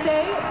Houston,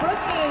 USA, Brooke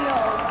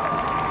Daniels.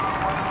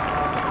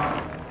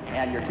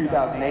 And your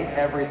 2008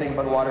 Everything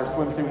But Water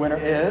swimsuit winner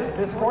is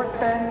Miss Fort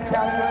Bend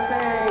County,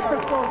 USA,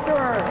 Crystle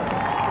Stewart.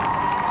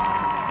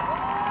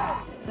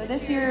 So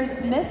this year's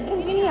Miss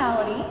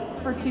Congeniality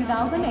for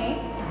 2008,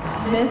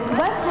 Miss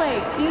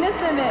Westlake, Gina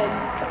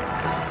Simmons.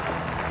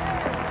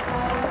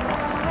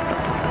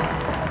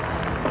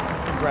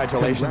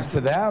 Congratulations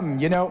to them.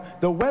 You know,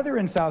 the weather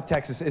in South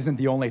Texas isn't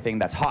the only thing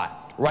that's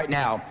hot. Right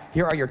now,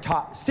 here are your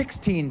top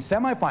 16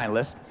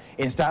 semifinalists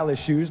in stylish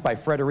shoes by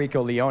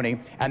Federico Leone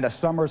and the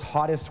summer's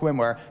hottest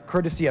swimwear,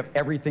 courtesy of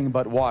Everything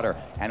But Water.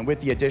 And with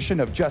the addition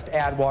of Just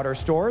Add Water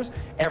stores,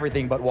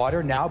 Everything But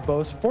Water now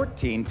boasts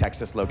 14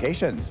 Texas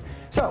locations.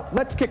 So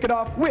let's kick it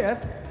off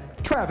with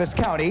Travis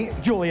County,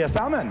 Julia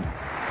Salmon.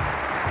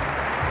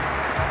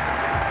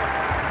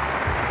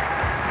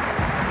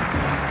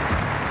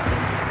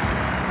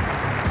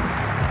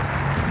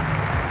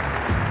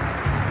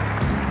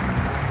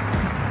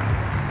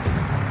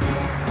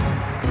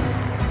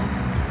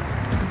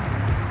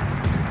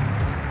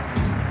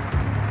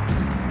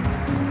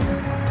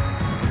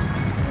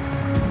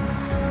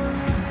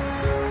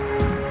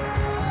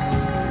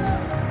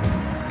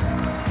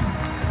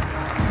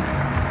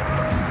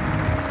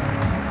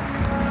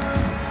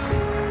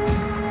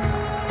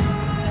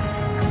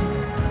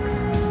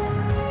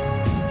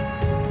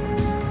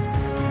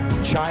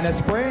 China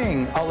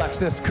Spring,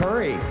 Alexis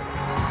Curry.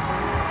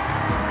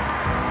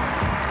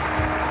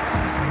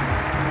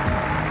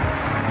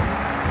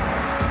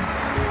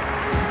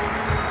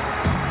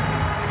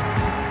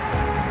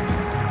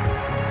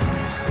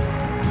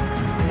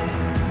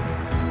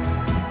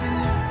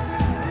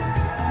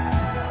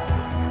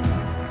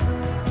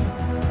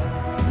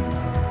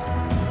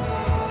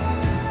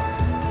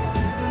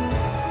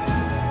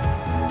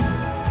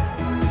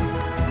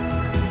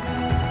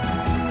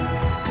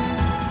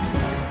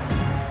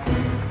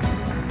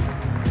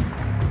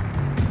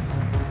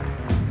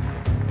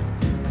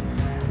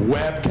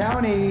 Webb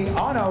County,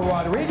 Ana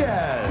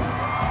Rodriguez.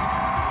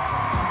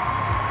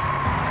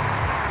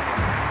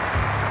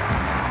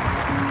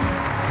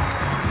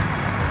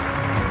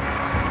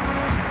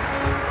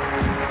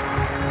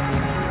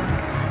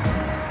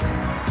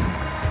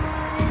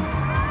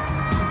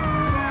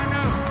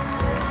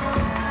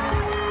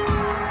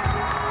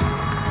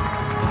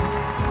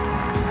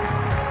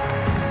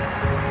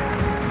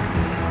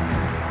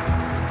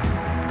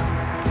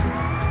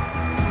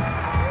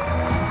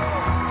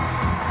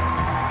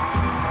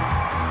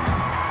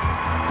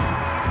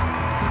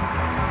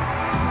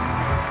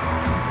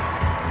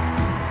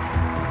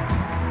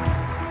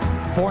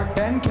 Fort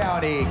Bend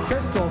County,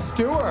 Crystle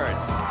Stewart.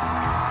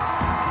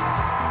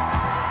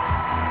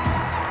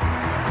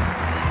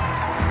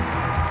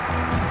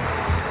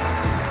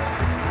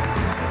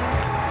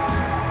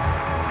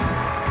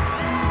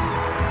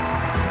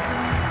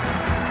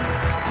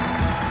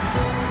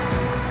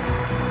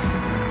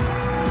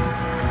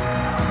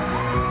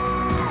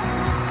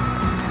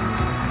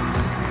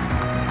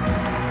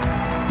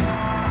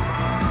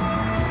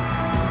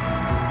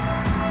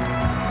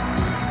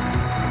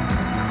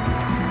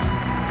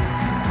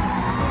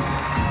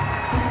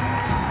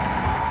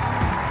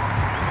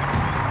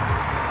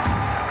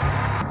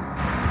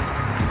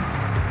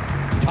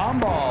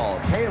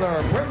 Tomball,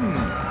 Taylor Britton.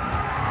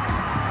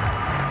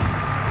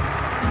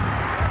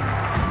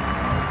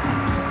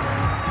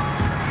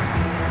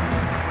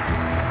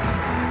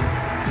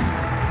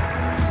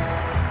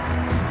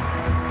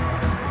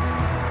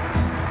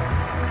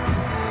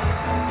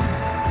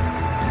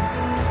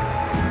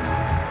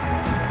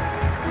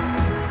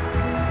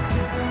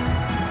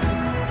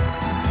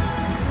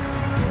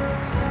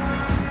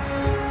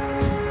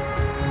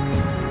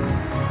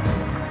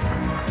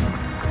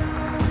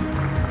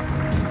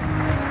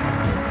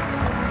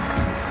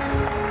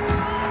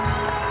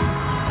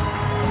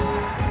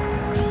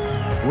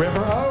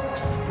 River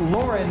Oaks,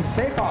 Lauren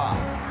Sapa.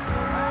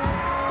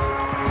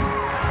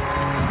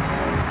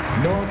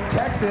 North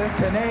Texas,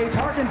 Tanae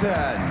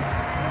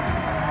Tarkenton.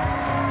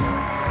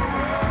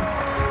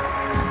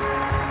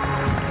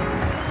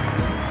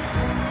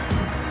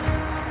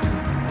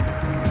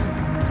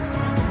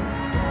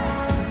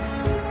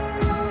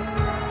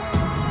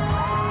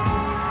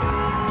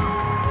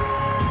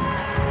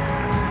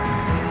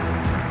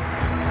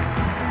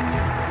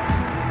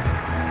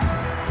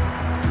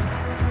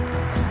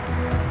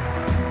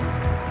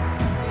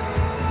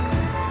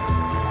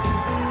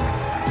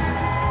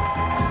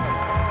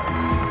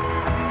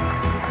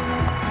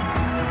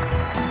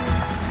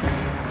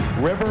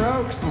 River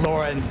Oaks,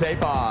 Lauren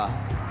Sapa.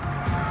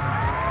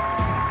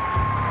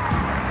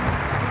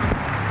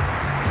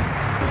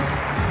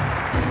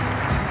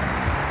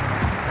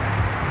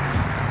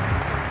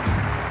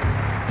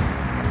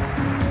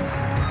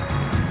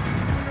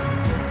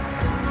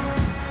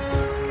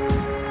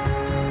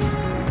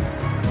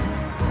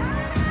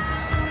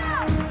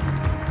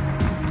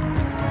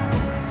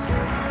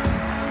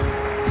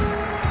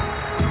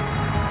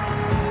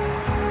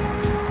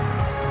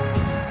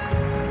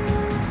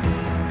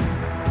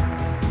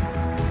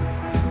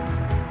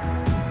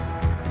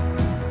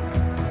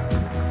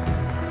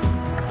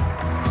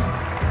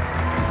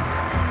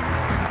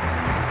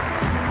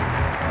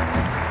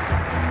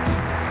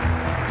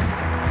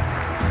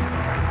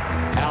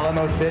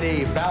 Imo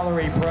City,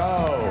 Valerie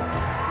Pro.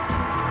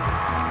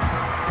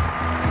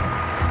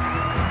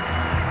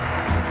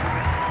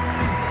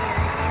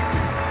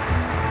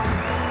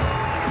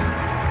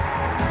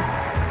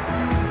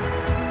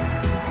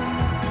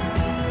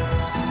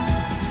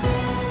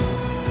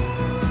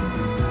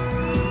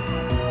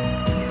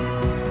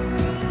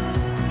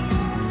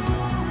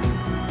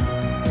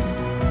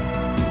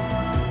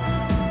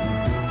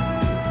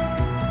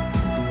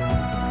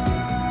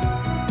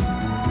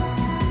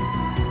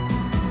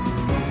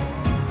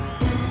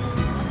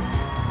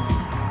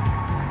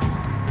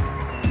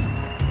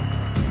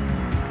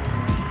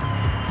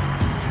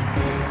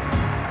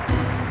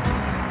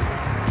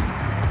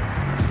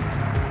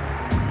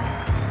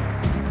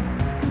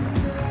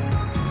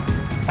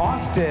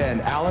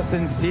 Austin,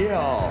 Allison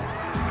Seal.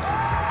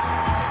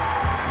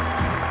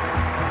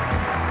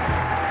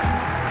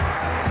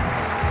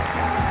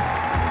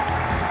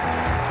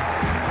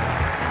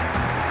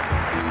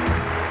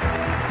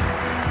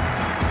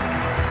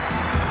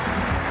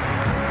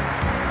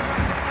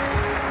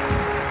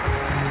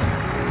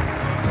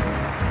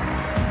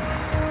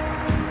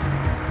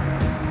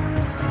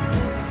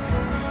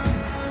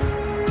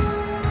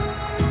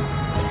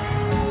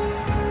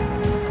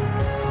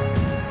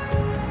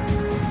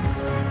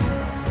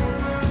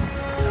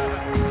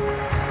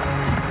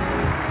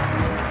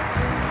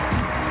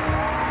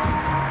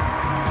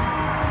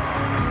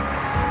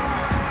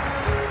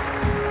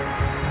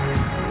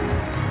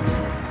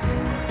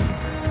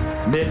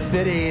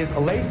 Mid-Cities,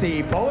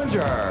 Lacey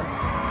Bollinger.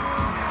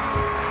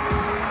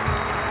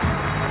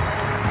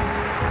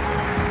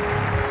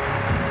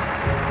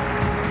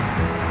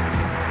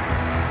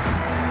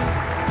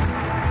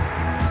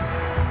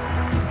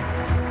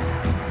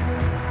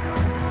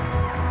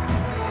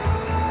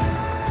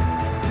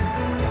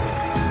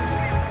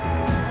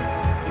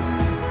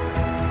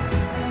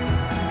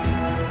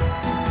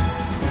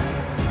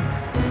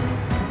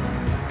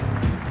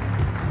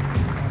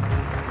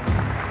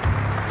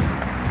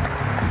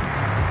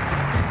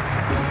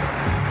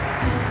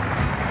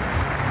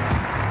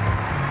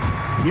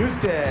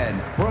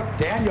 Houston, Brooke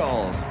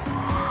Daniels.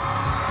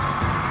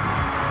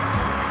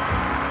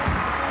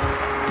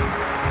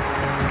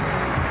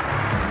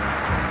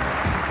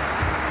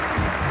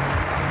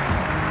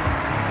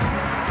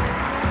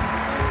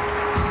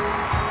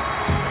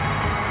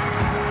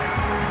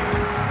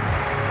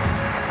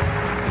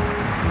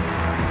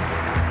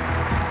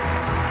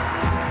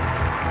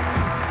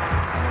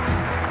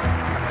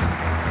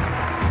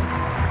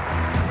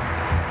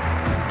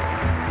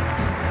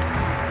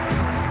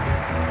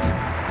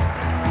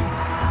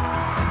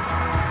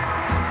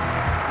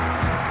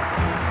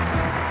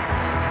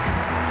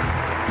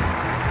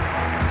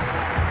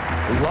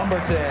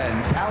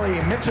 Lumberton,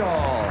 Callie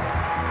Mitchell.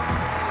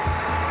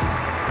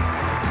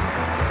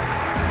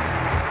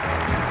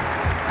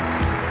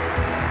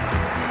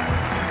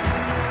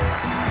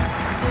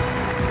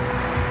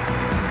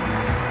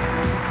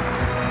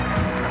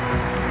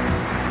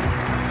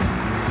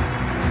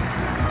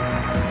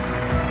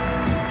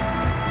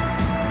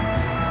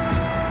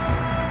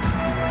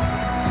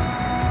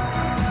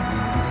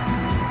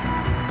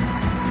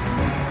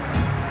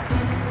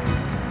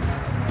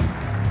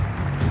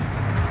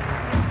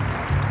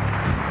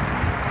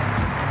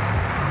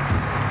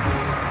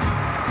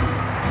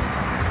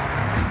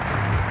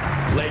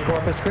 Lake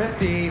Corpus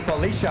Christi,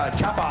 Felicia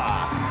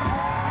Chapa.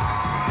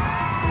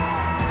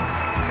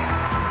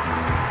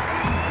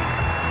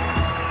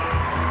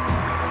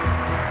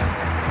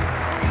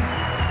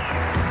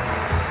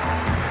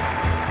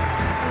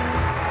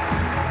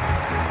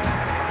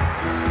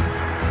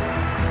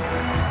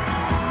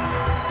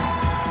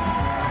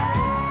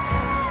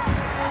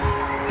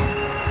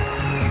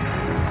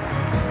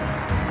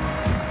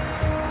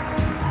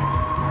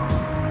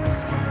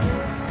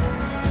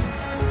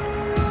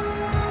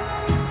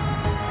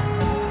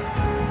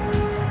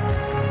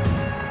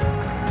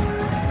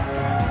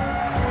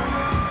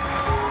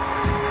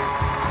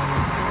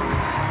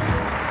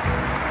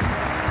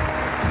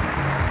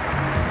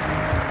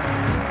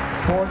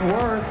 Fort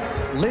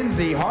Worth,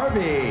 Lindsay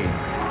Harvey.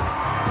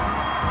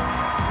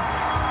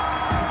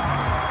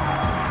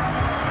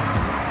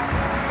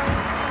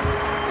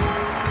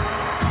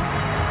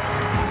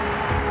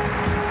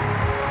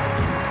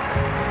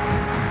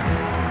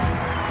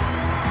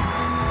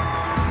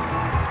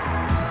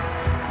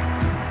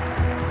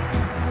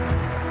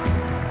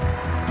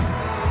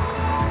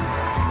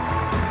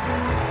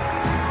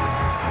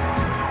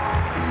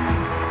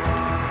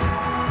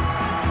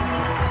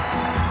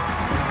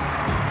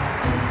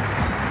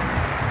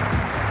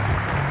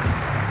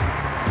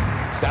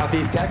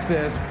 Southeast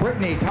Texas,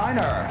 Brittany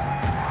Tyner.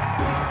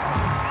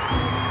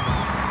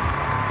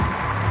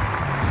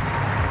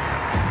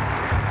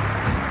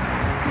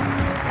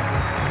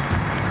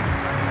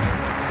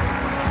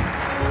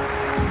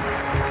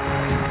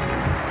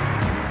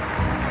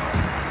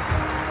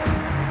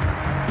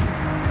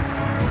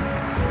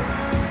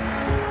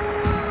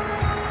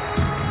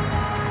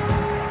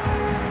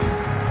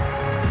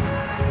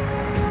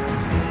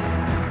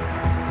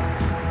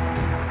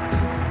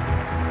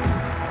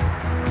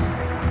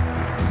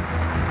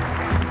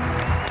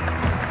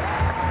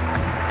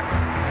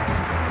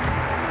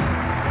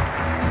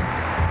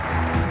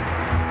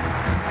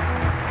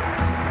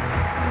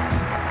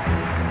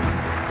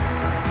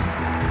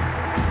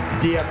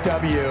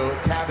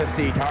 DFW,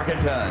 Tavesty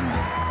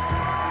Tarkenton.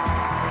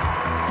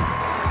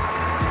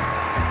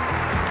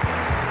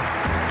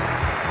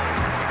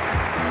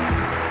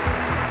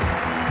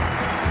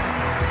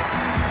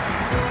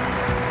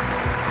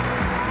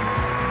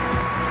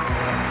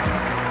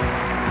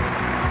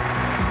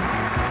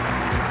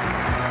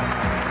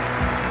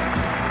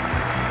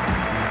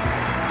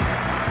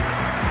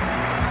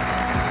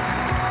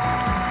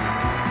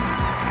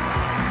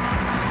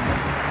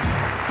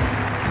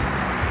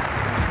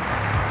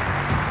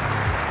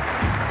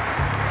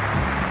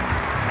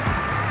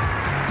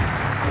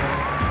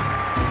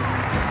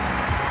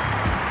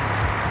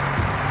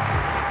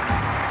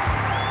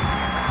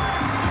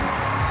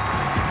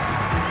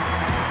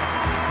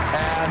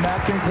 And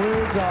that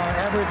concludes our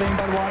Everything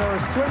But Water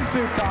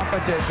swimsuit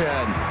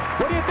competition.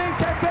 What do you think,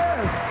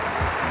 Texas?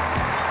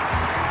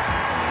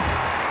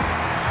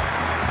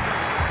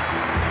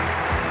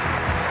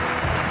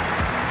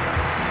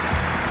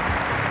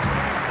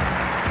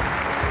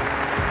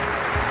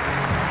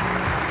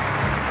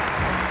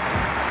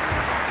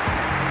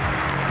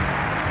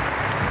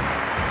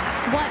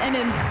 What an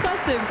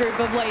impressive group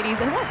of ladies,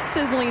 and what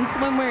sizzling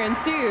swimwear and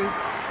shoes.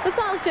 The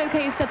styles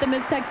showcased at the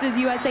Miss Texas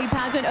USA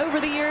pageant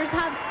over the years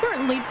have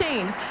certainly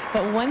changed,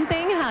 but one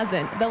thing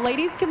hasn't: the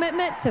ladies'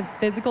 commitment to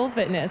physical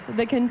fitness.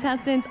 The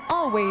contestants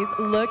always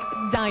look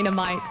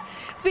dynamite.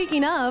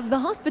 Speaking of, the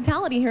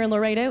hospitality here in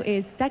Laredo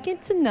is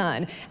second to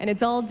none, and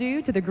it's all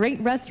due to the great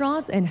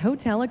restaurants and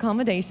hotel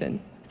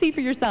accommodations. See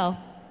for yourself.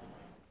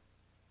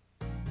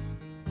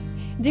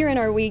 During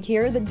our week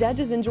here, the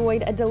judges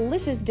enjoyed a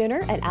delicious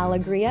dinner at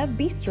Alegria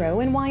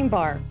Bistro and Wine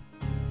Bar,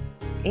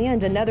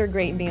 and another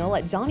great meal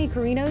at Johnny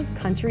Carino's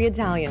Country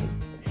Italian.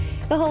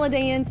 The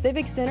Holiday Inn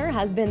Civic Center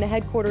has been the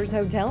headquarters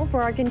hotel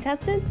for our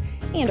contestants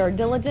and our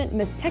diligent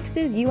Miss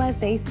Texas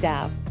USA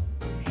staff.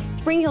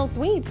 Spring Hill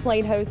Suites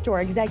played host to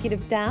our executive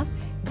staff,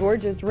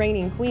 gorgeous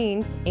reigning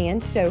queens,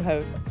 and show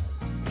hosts.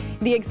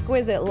 The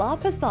exquisite La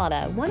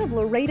Posada, one of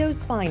Laredo's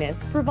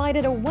finest,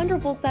 provided a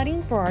wonderful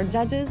setting for our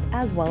judges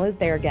as well as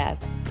their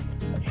guests.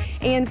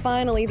 And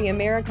finally, the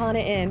Americana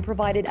Inn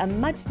provided a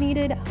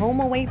much-needed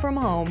home away from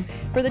home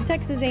for the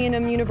Texas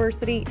A&M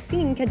University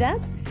senior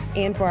cadets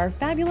and for our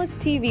fabulous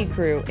TV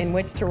crew in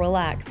which to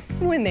relax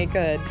when they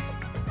could.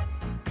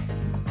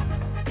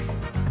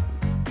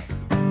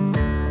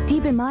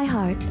 Deep in my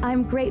heart,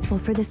 I'm grateful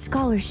for the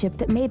scholarship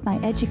that made my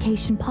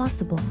education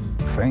possible.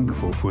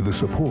 Thankful for the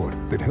support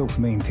that helps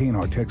maintain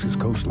our Texas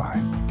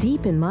coastline.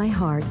 Deep in my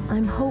heart,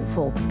 I'm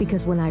hopeful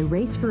because when I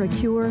race for a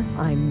cure,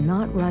 I'm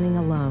not running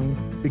alone.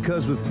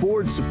 Because with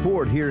Ford's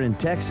support here in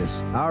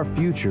Texas, our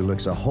future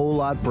looks a whole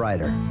lot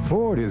brighter.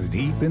 Ford is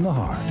deep in the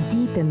heart.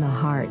 Deep in the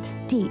heart.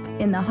 Deep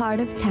in the heart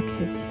of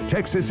Texas.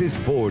 Texas is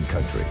Ford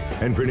country,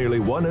 and for nearly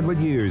 100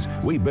 years,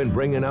 we've been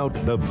bringing out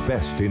the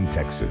best in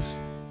Texas.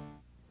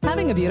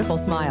 Having a beautiful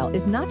smile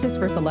is not just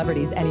for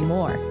celebrities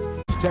anymore.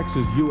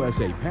 Texas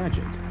USA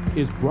pageant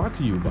is brought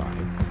to you by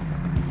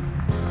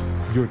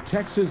your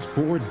Texas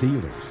Ford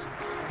dealers.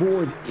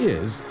 Ford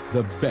is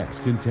the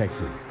best in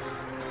Texas.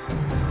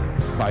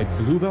 By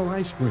Bluebell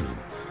Ice Cream,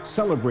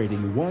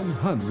 celebrating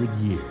 100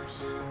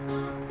 years.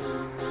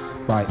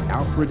 By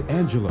Alfred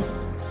Angelo,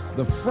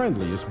 the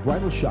friendliest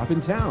bridal shop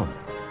in town.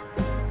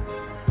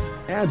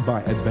 And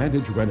by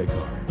Advantage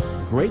Rent-A-Car.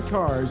 Great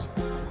cars,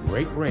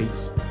 great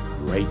rates,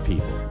 great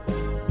people.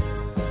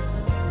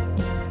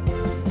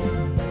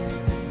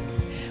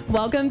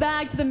 Welcome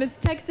back to the Miss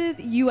Texas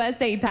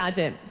USA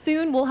pageant.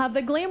 Soon we'll have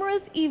the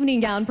glamorous evening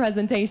gown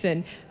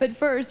presentation. But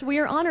first, we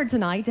are honored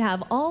tonight to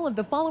have all of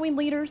the following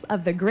leaders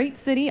of the great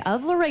city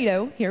of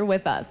Laredo here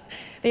with us.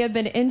 They have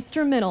been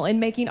instrumental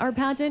in making our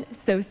pageant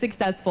so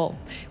successful.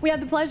 We have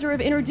the pleasure of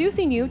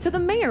introducing you to the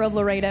mayor of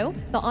Laredo,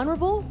 the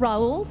Honorable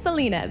Raul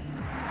Salinas.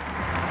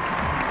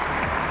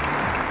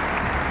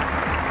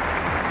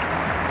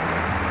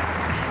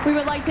 We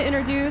would like to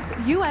introduce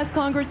U.S.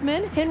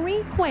 Congressman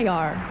Henry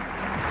Cuellar.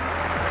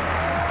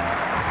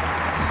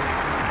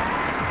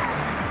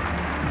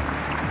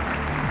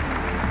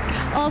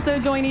 Also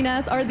joining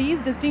us are these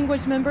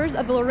distinguished members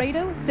of the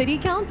Laredo City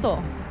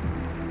Council.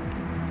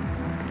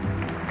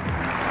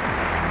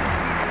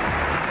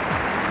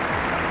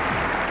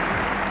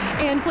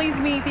 And please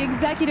meet the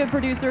executive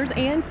producers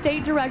and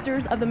state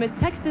directors of the Miss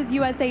Texas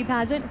USA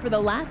pageant for the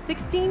last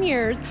 16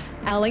 years,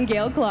 Alan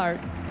Gale Clark.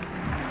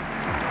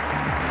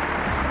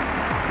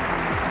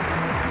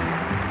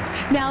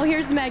 Now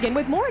here's Megan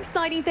with more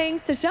exciting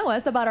things to show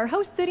us about our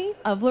host city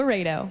of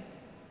Laredo.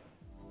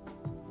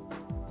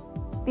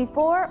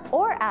 Before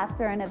or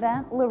after an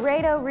event,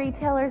 Laredo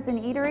retailers and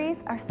eateries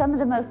are some of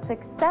the most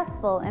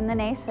successful in the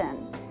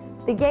nation.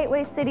 The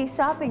Gateway City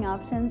shopping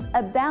options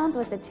abound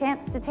with the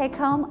chance to take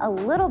home a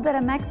little bit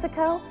of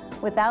Mexico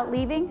without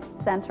leaving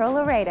Central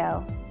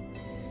Laredo.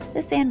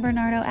 The San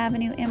Bernardo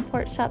Avenue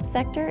Import Shop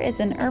sector is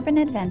an urban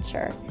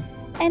adventure,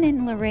 and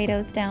in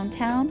Laredo's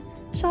downtown,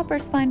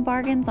 shoppers find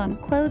bargains on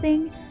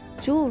clothing,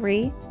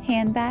 jewelry,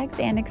 handbags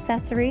and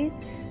accessories,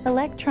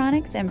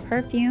 electronics and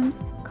perfumes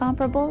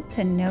comparable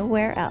to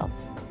nowhere else.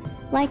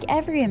 Like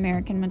every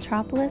American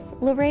metropolis,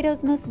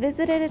 Laredo's most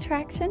visited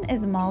attraction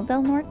is Mall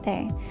del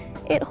Norte.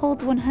 It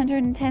holds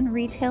 110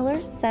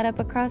 retailers set up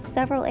across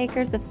several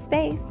acres of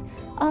space,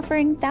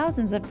 offering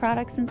thousands of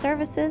products and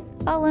services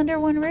all under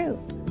one roof.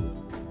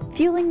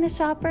 Fueling the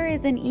shopper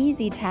is an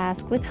easy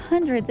task with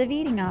hundreds of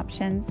eating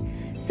options.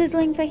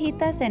 Sizzling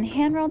fajitas and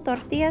hand-rolled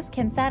tortillas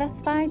can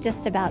satisfy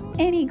just about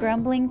any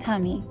grumbling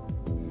tummy.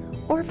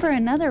 Or for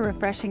another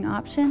refreshing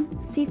option,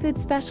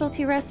 seafood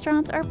specialty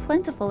restaurants are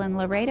plentiful in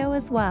Laredo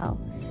as well.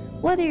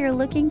 Whether you're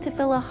looking to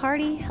fill a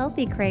hearty,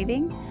 healthy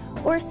craving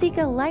or seek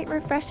a light,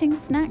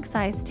 refreshing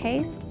snack-sized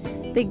taste,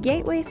 the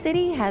Gateway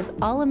City has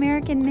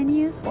all-American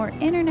menus or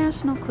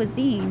international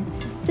cuisine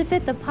to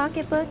fit the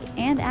pocketbook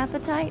and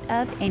appetite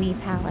of any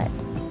palate.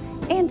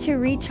 And to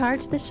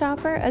recharge the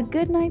shopper, a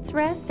good night's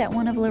rest at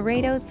one of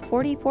Laredo's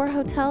 44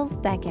 hotels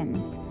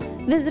beckons.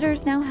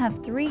 Visitors now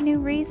have 3 new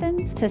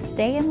reasons to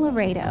stay in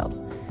Laredo.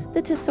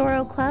 The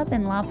Tesoro Club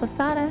in La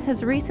Posada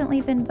has recently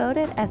been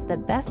voted as the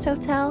best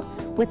hotel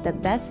with the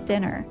best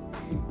dinner.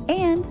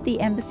 And the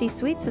Embassy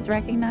Suites was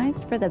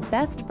recognized for the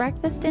best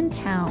breakfast in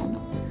town.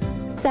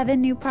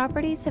 7 new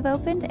properties have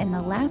opened in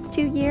the last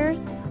 2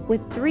 years,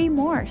 with 3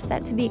 more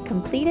set to be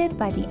completed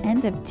by the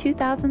end of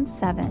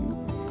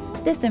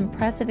 2007. This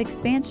impressive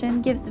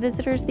expansion gives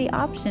visitors the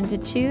option to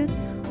choose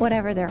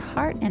whatever their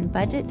heart and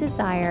budget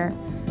desire,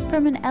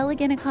 from an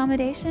elegant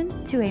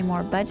accommodation to a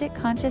more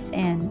budget-conscious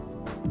inn.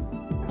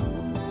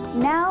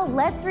 Now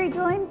let's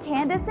rejoin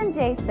Candace and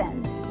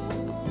Jason.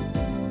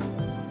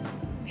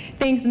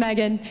 Thanks,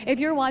 Megan. If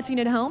you're watching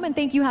at home and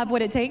think you have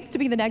what it takes to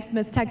be the next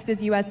Miss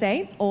Texas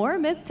USA or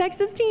Miss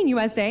Texas Teen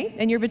USA,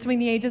 and you're between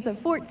the ages of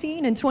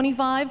 14 and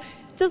 25,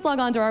 just log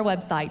on to our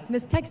website,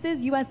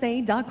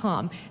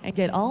 MissTexasUSA.com, and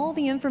get all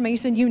the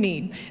information you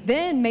need.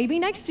 Then maybe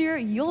next year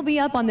you'll be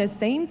up on this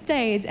same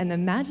stage and the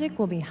magic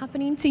will be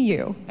happening to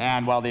you.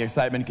 And while the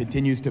excitement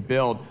continues to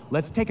build,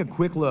 let's take a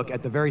quick look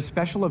at the very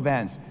special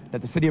events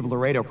that the city of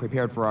Laredo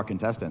prepared for our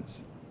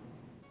contestants.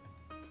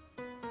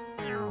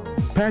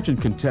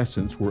 Pageant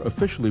contestants were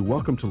officially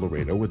welcomed to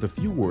Laredo with a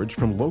few words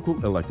from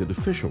local elected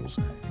officials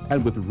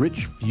and with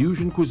rich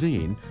fusion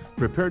cuisine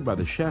prepared by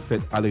the chef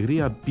at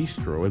Alegria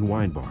Bistro and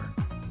Wine Bar.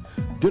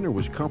 Dinner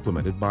was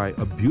complemented by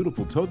a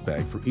beautiful tote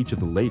bag for each of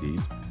the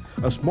ladies,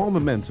 a small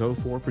memento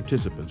for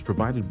participants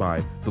provided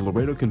by the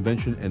Laredo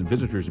Convention and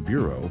Visitors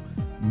Bureau,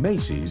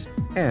 Macy's,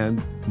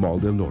 and Mall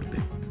del Norte.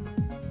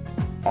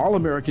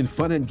 All-American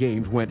fun and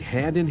games went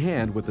hand in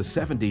hand with the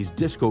 70s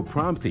disco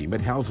prom theme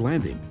at Hal's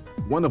Landing,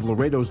 one of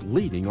Laredo's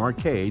leading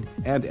arcade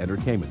and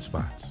entertainment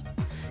spots.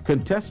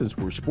 Contestants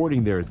were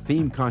sporting their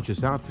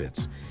theme-conscious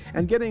outfits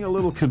and getting a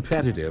little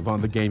competitive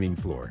on the gaming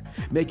floor,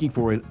 making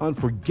for an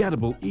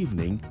unforgettable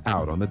evening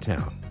out on the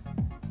town.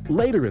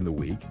 Later in the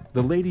week,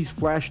 the ladies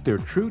flashed their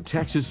true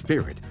Texas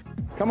spirit.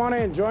 Come on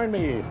in, join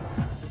me.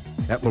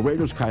 At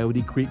Laredo's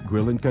Coyote Creek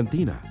Grill and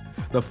Cantina,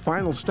 the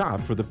final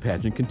stop for the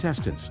pageant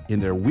contestants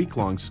in their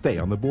week-long stay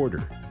on the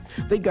border.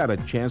 They got a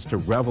chance to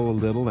revel a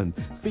little and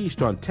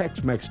feast on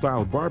Tex-Mex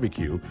style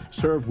barbecue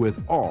served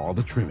with all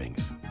the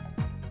trimmings.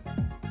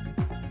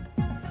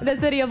 The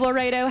city of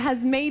Laredo has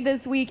made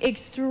this week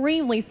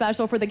extremely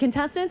special for the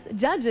contestants,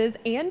 judges,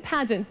 and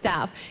pageant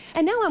staff.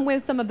 And now I'm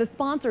with some of the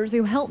sponsors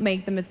who helped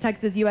make the Miss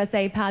Texas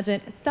USA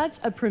pageant such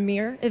a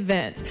premier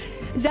event.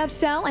 Jeff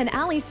Schell and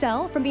Allie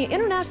Schell from the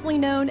internationally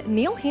known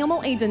Neil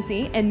Hamill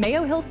Agency and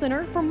Mayo Hill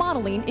Center for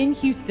Modeling in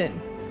Houston.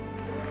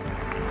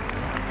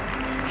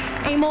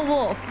 Emil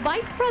Wolf,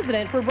 Vice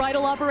President for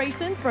Bridal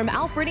Operations from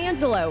Alfred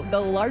Angelo, the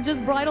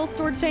largest bridal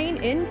store chain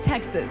in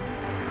Texas.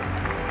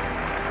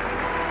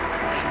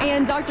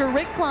 And Dr.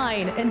 Rick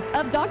Klein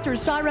of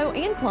Drs. Shiro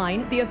and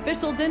Klein, the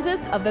official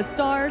dentist of the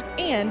Stars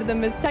and the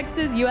Miss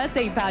Texas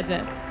USA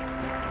pageant.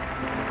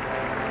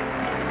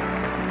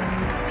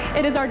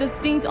 It is our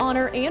distinct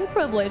honor and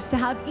privilege to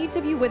have each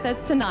of you with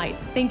us tonight.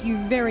 Thank you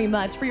very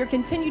much for your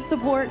continued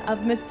support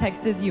of Miss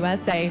Texas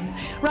USA.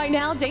 Right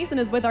now, Jason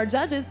is with our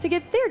judges to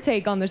get their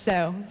take on the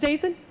show.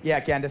 Jason? Yeah,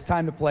 Candace,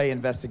 time to play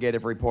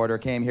investigative reporter.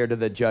 Came here to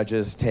the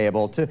judges'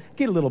 table to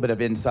get a little bit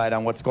of insight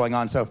on what's going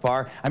on so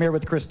far. I'm here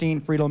with Christine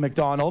Friedel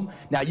McDonald.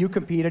 Now, you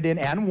competed in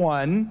and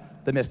won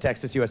the Miss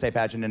Texas USA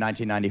pageant in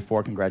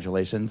 1994.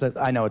 Congratulations.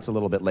 I know it's a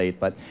little bit late,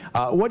 but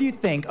what do you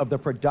think of the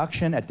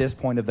production at this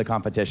point of the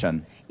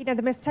competition? You know,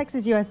 the Miss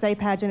Texas USA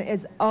pageant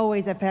is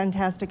always a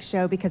fantastic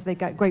show because they've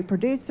got great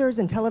producers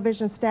and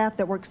television staff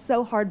that work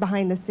so hard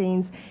behind the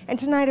scenes, and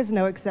tonight is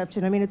no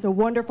exception. I mean, it's a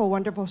wonderful,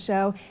 wonderful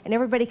show, and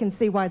everybody can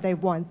see why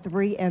they've won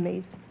 3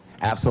 Emmys.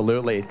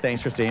 Absolutely.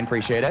 Thanks, Christine.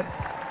 Appreciate it.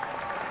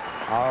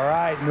 All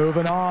right,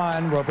 moving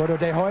on. Roberto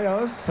de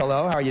Hoyos.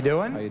 Hello, how are you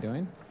doing? How are you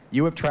doing?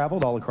 You have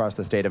traveled all across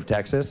the state of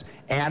Texas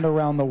and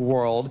around the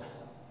world.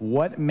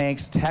 What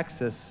makes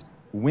Texas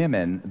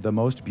women the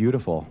most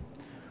beautiful?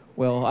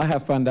 Well, I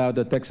have found out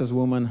that Texas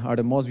women are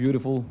the most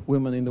beautiful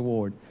women in the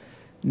world,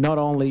 not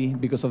only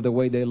because of the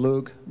way they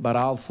look, but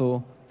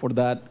also for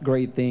that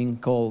great thing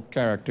called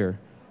character.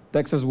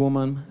 Texas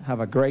women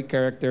have a great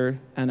character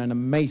and an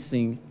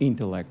amazing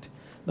intellect.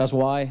 That's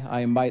why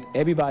I invite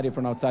everybody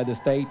from outside the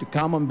state to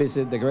come and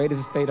visit the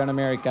greatest state in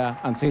America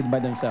and see it by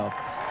themselves.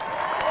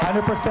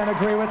 100%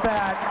 agree with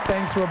that.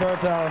 Thanks,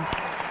 Roberto.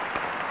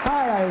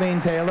 Hi, Eileen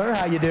Taylor.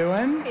 How you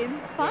doing?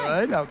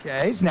 Fine. Good.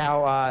 Okay. So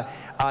now,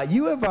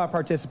 you have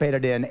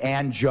participated in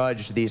and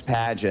judged these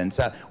pageants.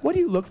 What do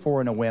you look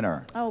for in a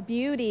winner? Oh,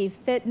 beauty,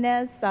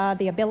 fitness,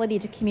 the ability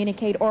to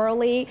communicate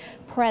orally,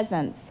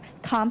 presence,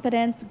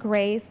 confidence,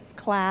 grace,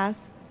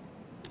 class.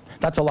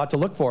 That's a lot to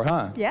look for,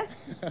 huh? Yes.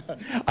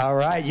 All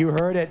right, you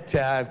heard it,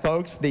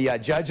 folks. The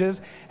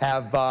judges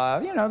have,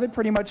 you know, they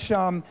pretty much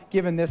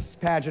given this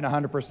pageant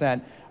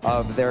 100%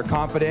 of their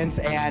confidence.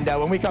 And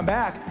when we come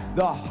back,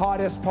 the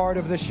hottest part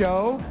of the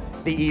show,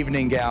 the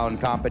evening gown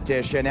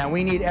competition. And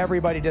we need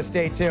everybody to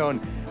stay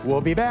tuned.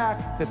 We'll be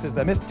back. This is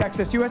the Miss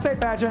Texas USA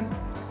pageant.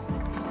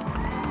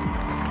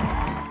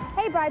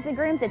 Hey, brides and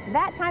grooms, it's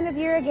that time of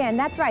year again.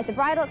 That's right, the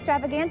bridal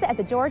extravaganza at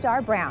the George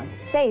R. Brown.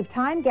 Save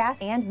time, gas,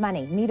 and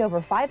money. Meet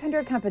over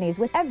 500 companies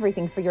with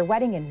everything for your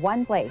wedding in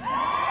one place.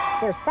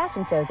 There's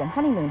fashion shows and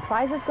honeymoon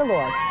prizes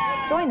galore.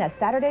 Join us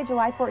Saturday,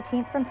 July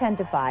 14th from 10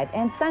 to 5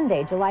 and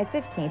Sunday, July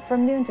 15th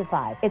from noon to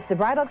 5. It's the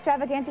Bridal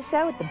Extravaganza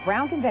Show at the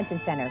Brown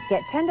Convention Center.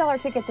 Get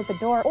 $10 tickets at the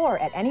door or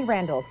at any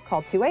Randall's.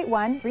 Call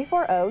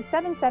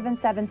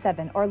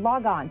 281-340-7777 or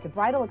log on to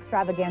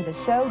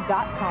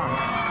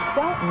bridalextravaganzashow.com.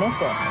 Don't miss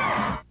it.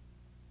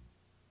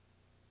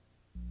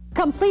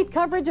 Complete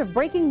coverage of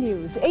breaking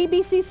news.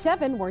 ABC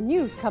 7, where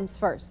news comes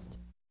first.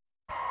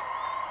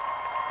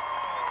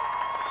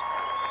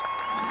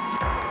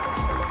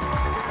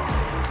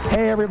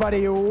 Hey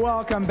everybody,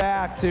 welcome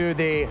back to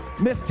the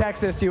Miss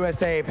Texas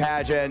USA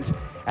pageant.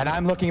 And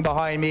I'm looking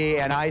behind me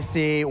and I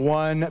see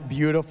one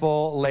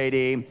beautiful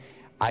lady.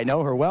 I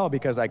know her well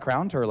because I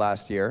crowned her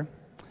last year,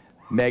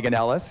 Megan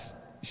Ellis.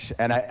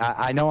 And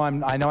I know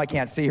I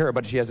can't see her,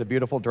 but she has a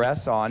beautiful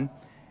dress on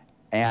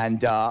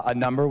and a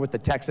number with the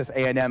Texas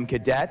A&M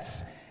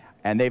Cadets.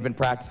 And they've been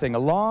practicing a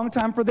long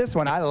time for this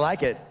one. I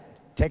like it.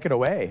 Take it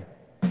away.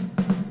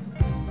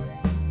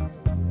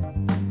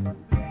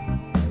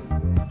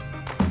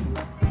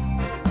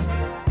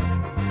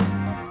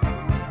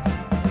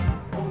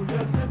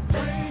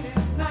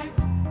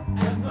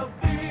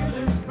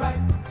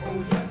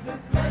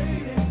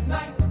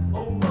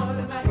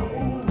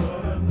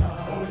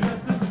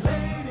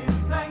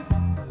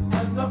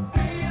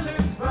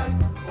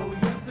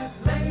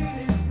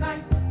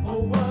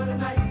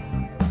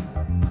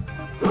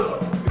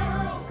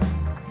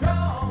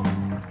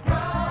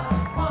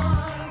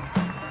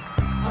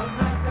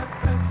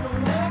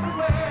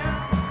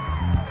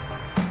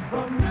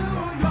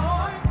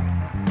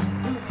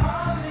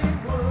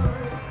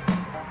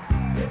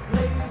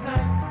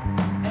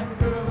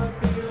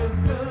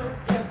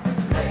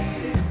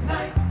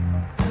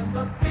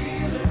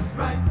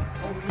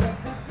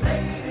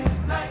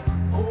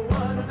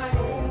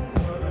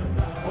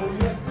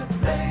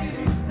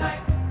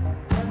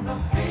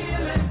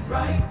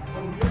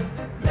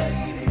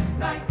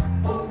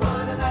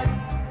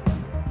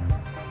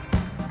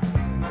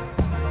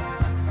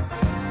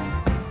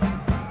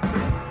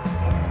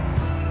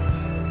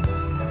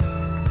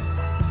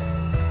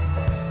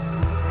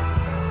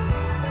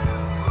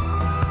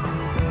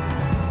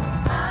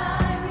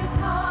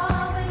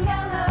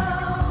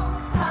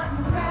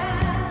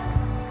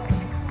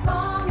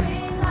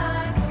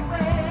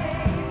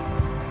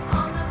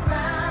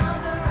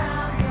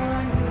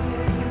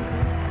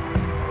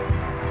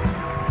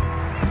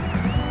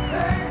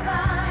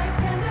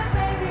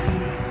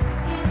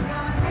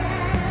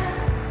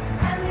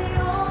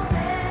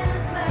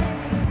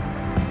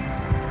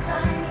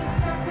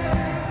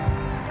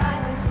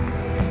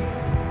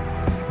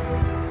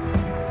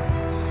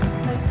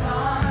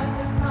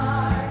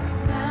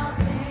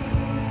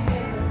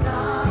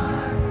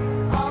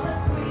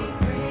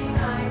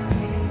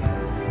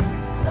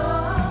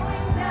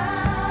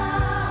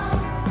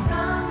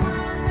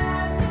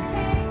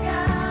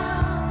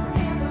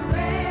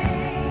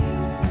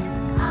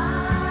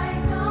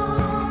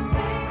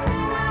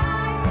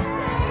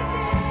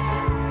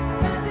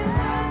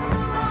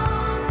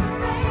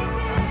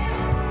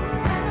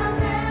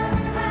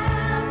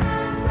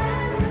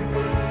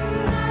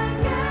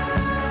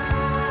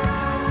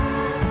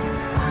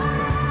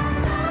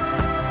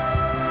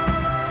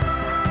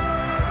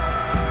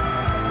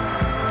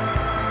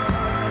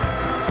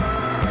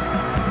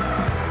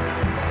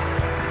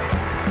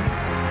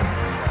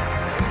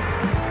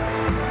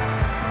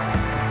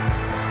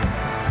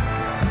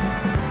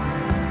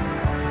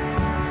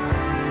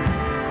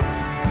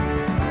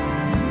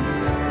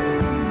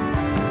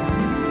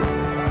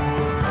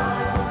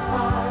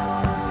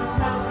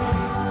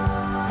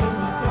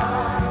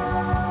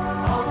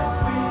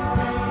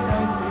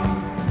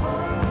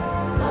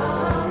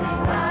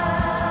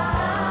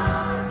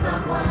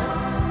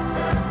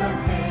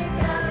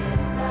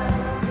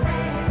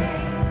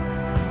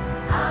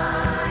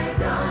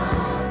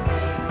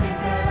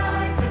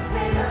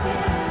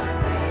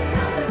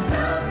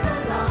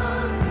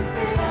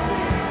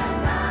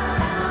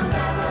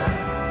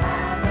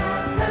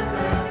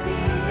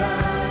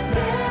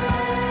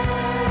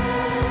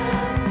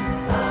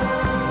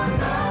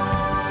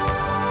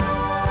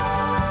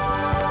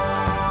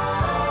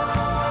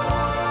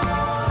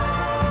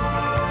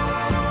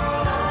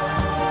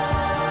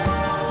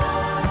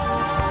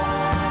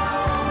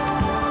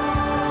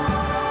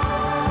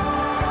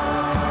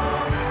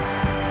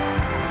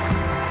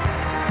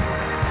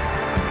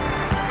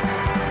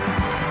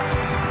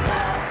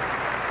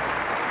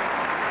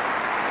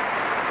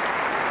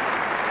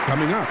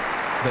 Coming up,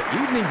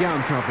 the evening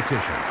gown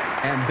competition.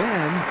 And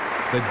then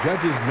the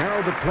judges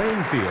narrow the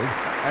playing field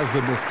as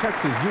the Miss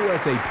Texas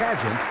USA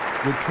pageant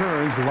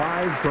returns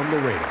live from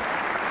Laredo.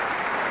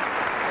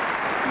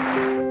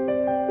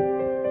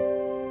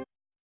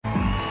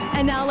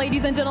 And now,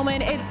 ladies and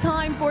gentlemen, it's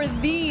time for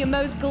the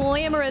most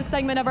glamorous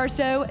segment of our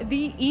show,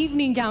 the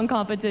evening gown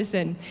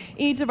competition.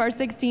 Each of our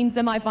 16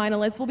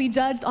 semifinalists will be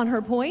judged on her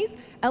poise,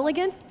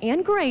 elegance,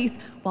 and grace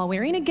while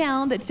wearing a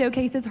gown that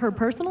showcases her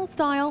personal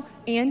style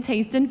and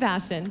taste in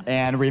fashion.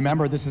 And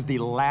remember, this is the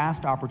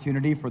last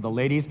opportunity for the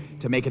ladies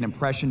to make an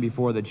impression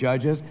before the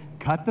judges.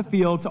 Cut the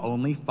field to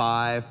only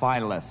 5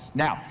 finalists.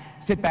 Now,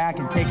 sit back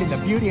and take in the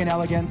beauty and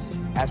elegance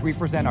as we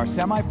present our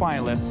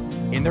semifinalists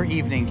in their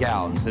evening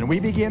gowns. And we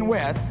begin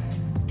with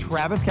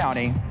Travis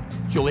County,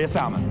 Julia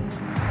Salmon.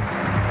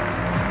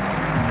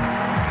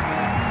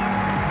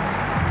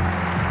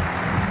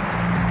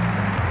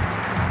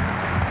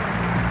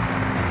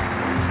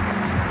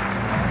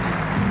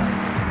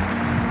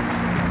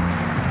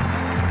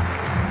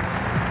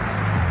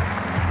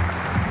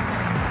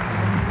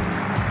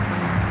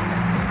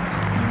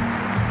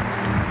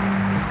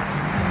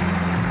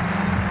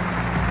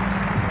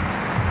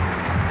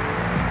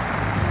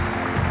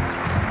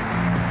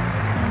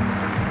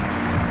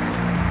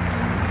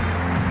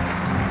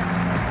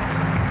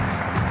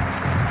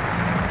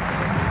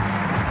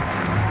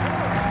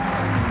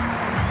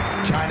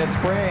 China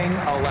Spring,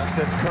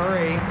 Alexis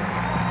Curry.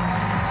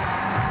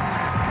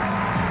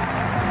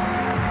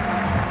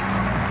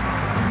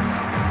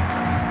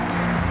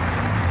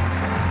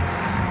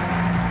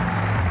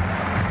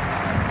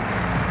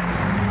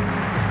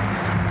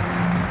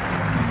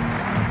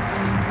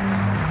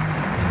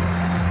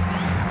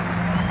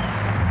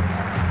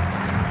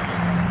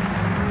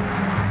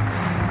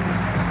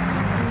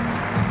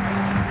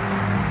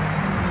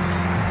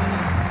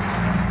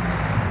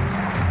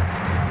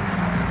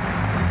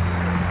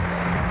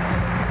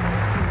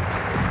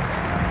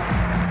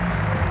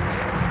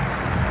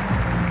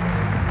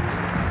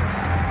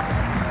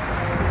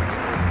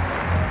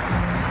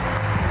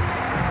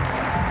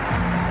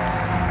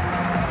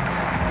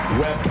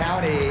 Webb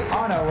County,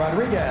 Ana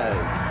Rodriguez.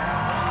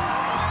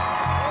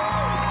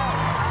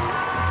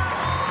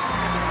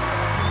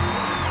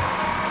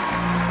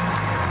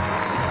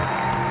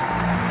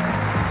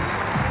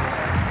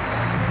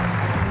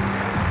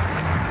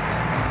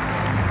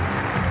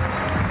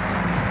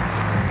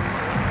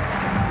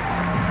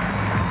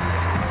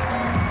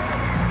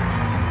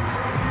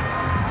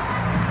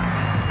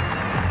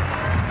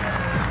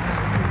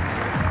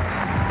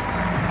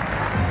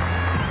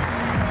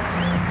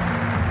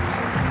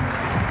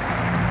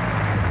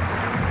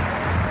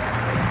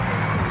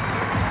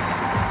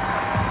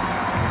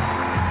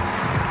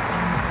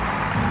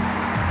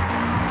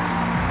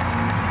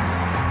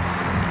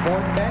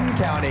 Fort Bend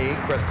County,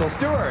 Crystle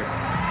Stewart.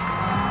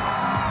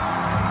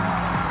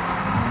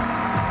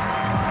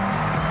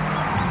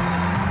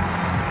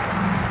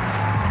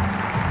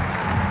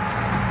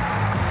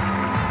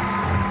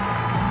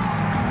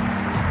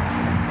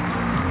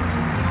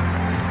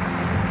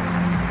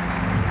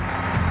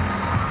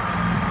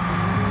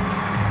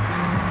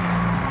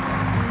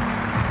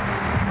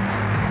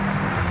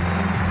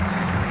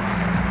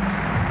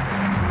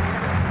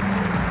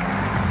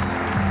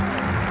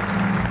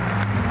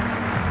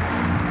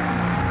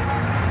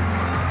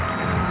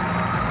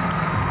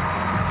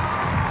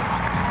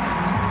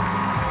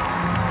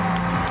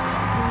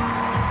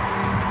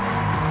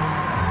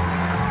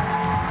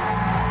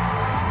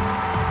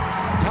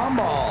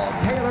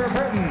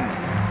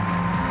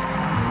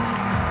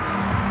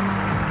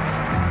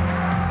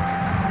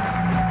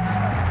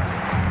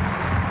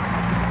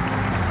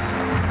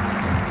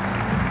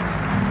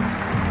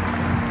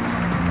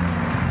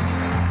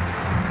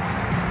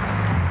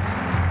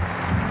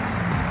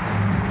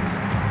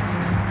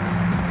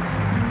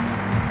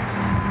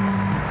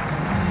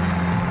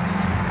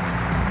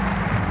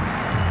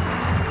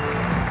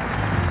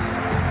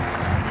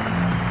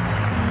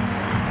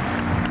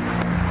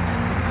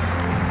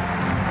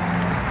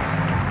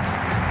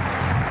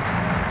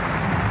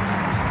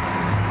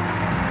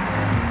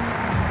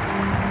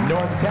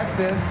 North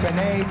Texas,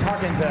 Tanae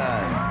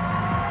Tarkenton.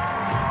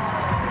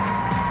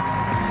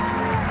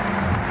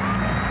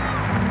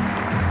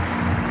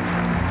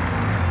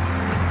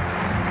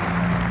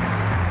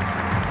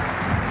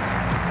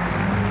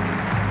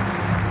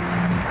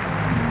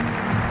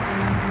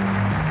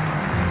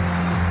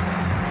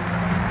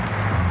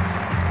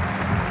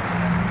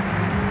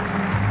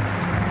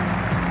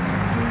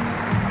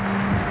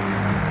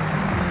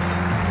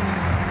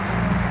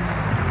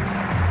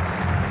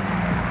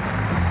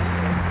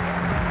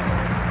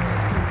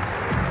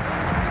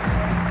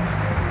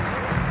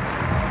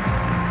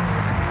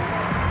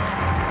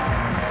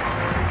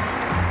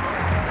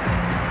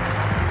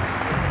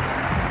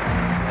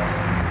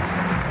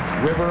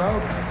 River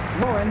Oaks,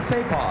 Lauren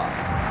Sapah.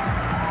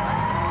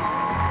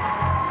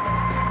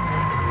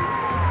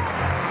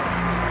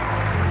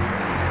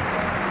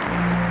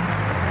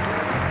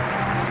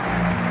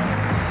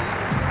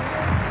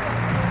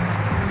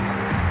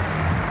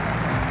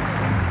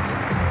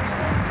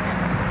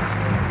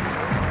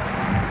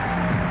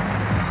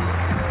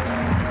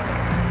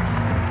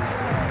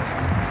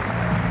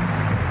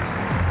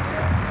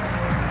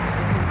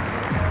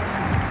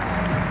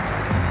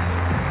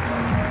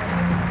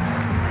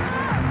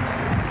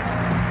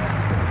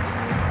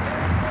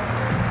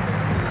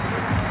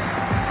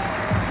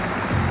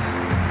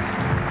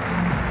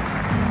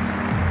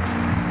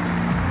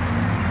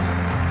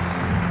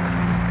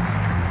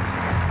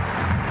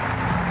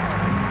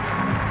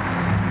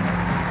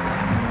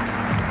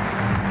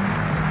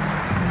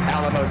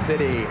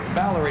 City,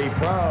 Valerie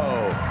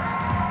Pro.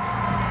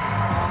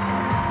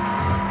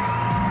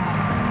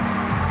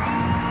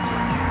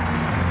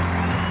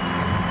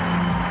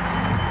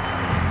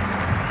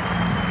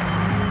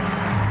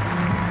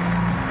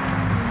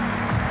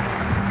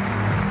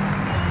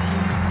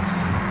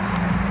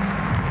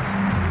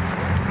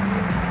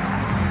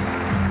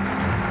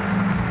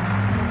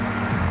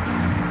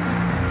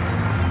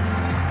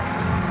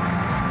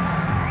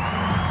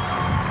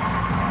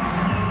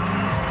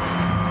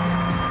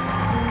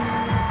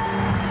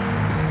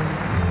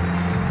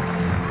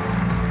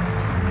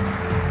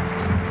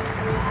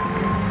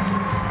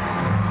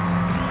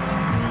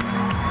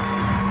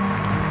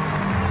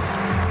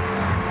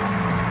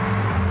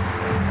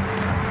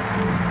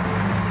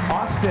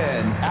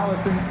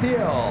 Allison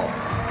Seal.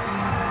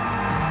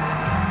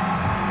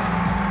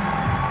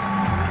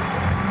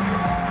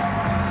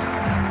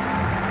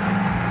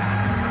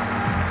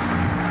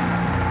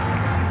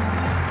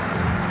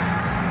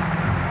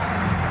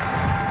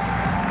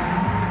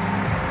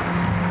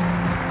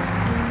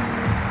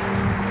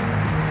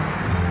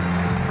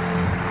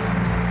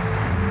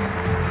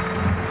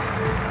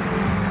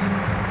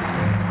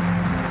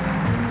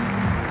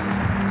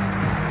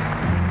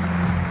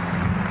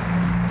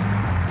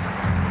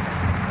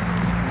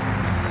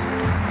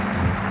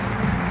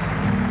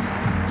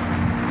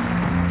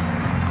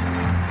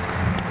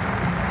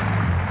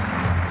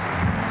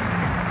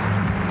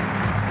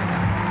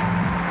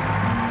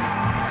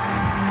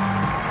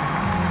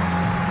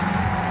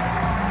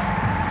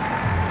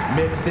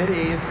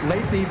 Mid-Cities,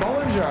 Lacey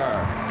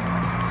Bollinger.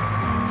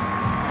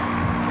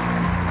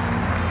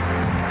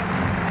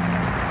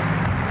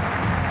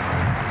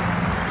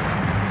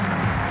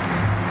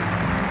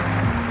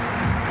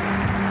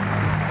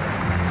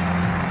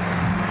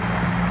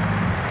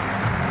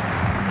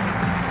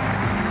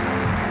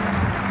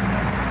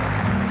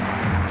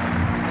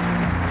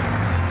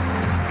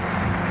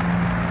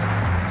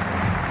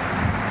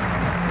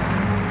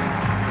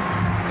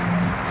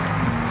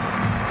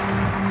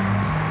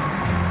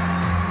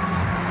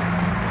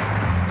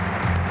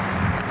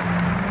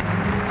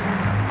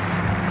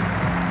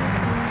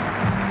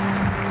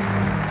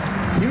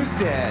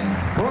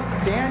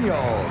 Brooke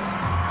Daniels.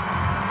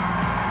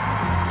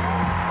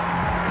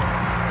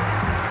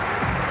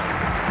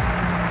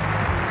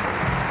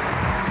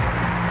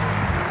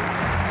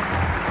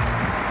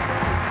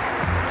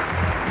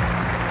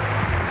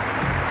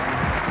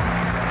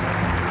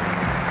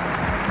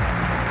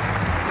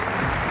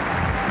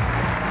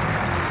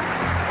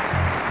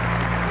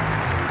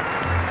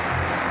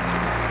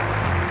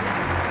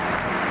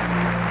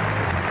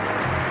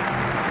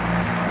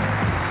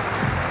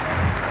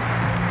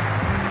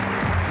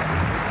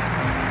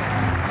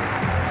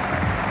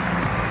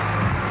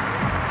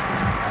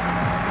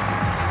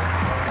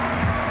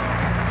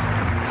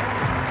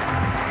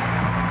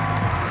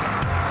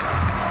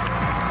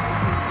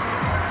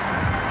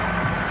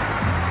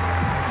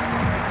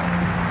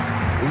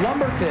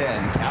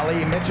 Lumberton,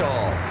 Callie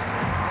Mitchell.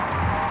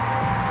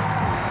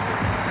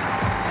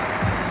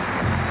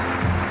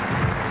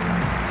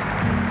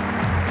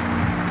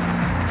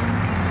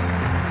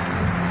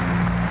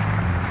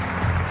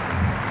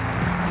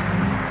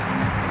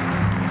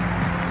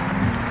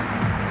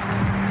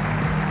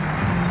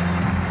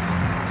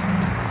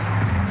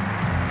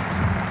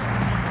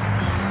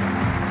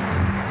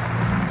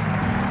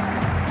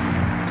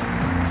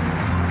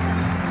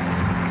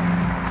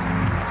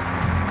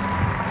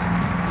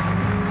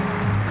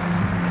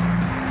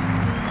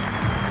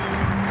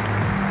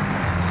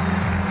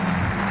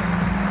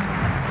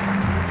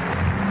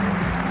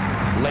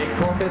 Lake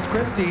Corpus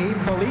Christi,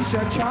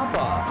 Felicia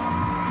Champa.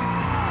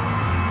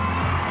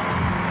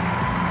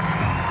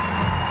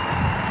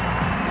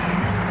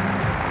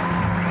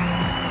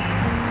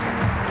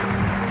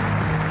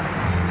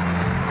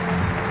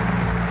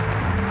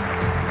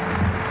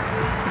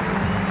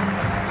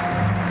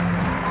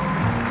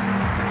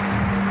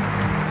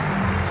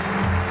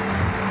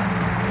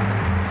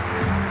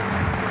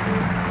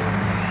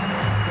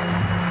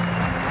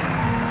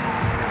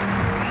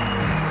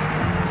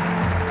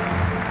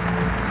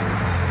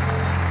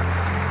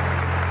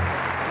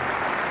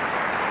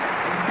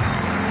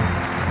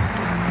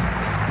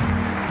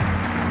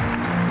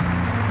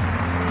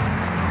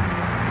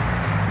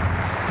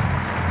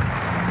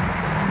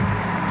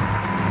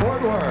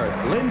 Fort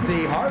Worth,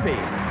 Lindsay Harvey.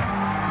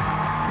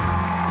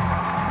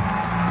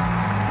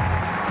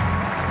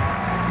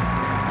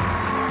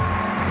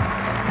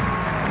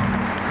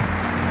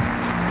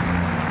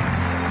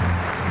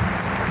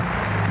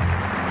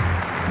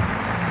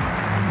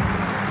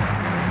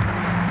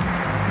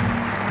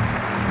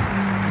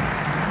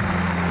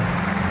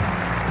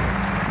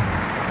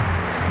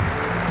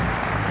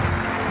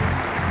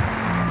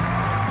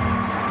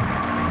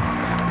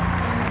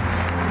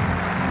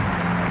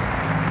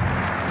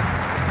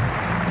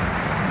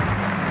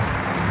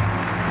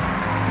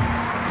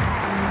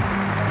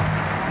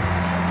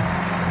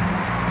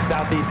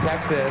 Southeast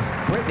Texas,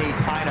 Brittany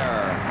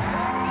Tyner.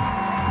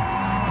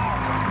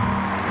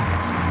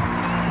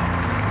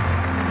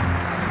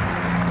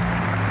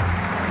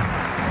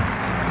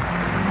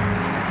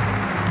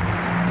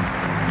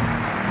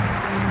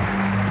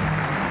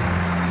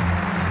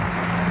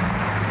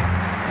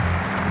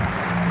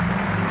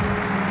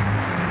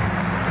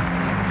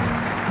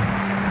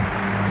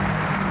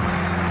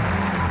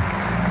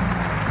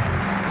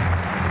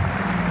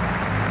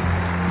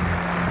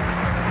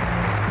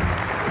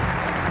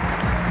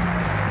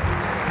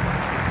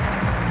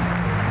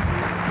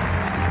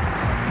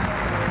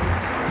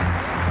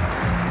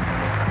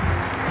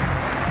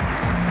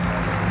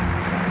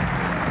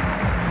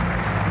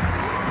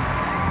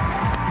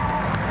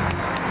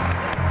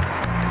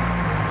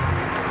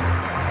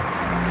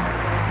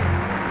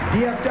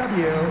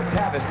 VFW,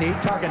 Tavesty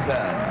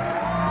Tarkenton.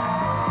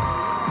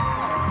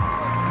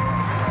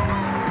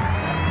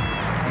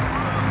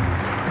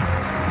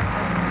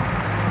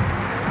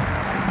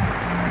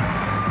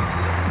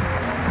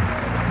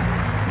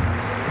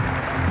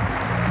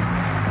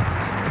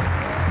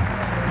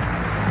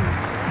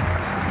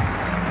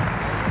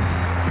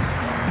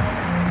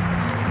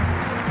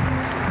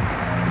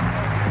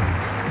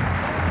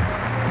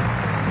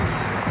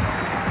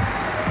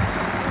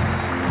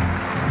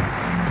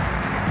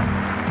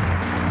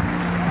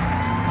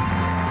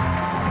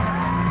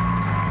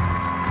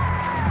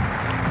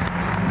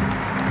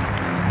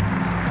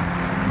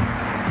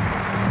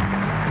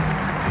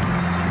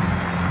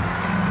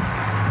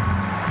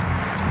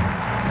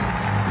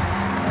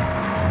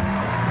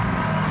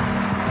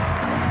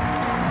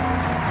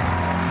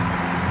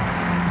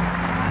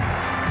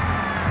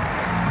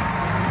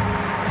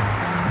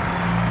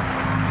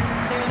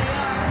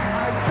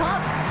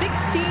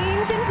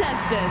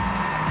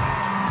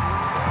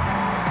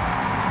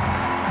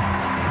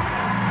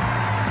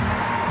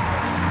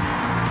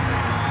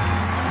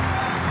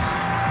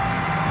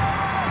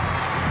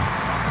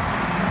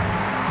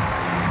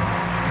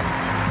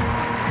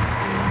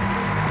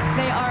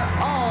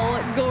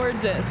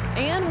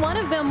 And one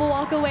of them will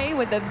walk away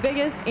with the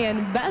biggest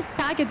and best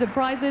package of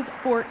prizes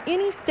for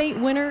any state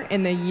winner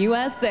in the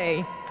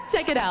USA.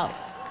 Check it out.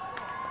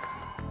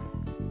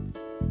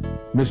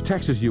 Miss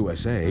Texas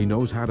USA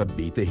knows how to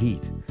beat the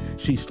heat.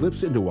 She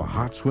slips into a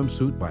hot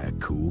swimsuit by a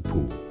cool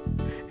pool.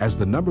 As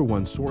the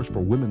 #1 source for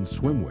women's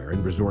swimwear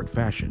and resort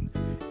fashion,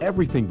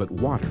 Everything But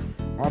Water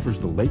offers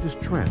the latest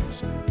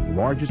trends,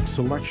 largest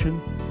selection,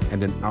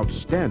 and an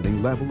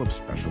outstanding level of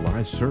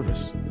specialized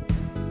service.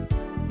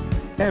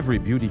 Every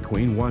beauty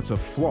queen wants a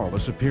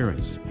flawless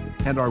appearance,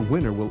 and our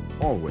winner will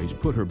always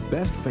put her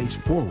best face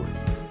forward,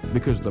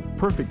 because the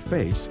perfect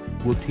face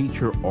will teach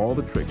her all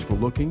the tricks for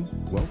looking,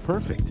 well,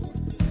 perfect.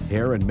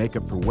 Hair and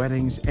makeup for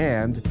weddings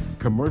and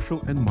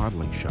commercial and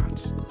modeling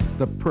shots.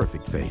 The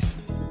perfect face.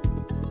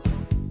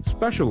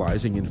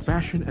 Specializing in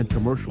fashion and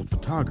commercial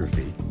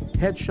photography,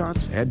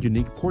 headshots, and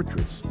unique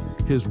portraits,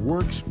 his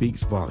work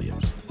speaks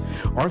volumes.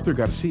 Arthur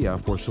Garcia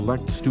for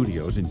Select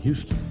Studios in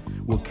Houston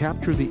will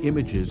capture the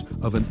images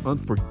of an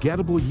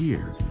unforgettable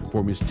year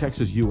for Miss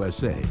Texas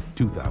USA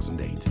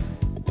 2008.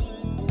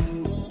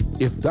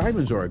 If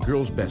diamonds are a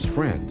girl's best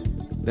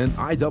friend, then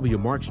I.W.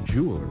 Marks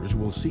Jewelers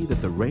will see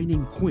that the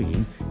reigning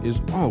queen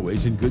is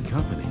always in good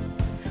company.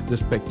 The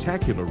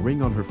spectacular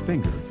ring on her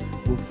finger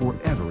will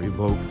forever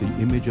evoke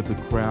the image of the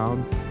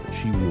crown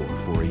she wore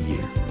for a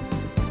year.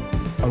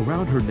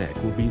 Around her neck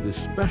will be the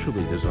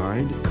specially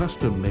designed,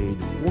 custom-made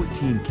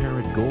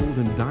 14-karat gold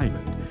and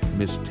diamond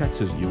Miss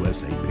Texas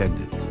USA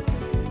pendant.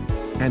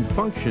 And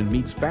function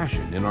meets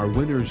fashion in our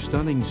winner's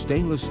stunning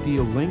stainless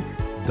steel link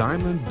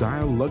diamond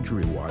dial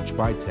luxury watch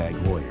by Tag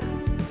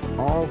Heuer.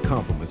 All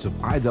compliments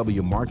of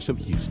I.W. Marks of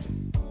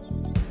Houston.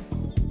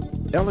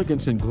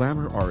 Elegance and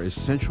glamour are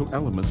essential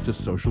elements to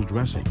social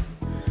dressing.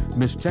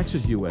 Miss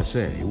Texas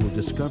USA will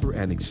discover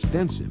an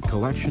extensive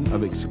collection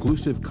of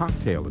exclusive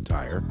cocktail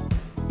attire,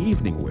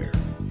 evening wear,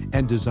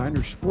 and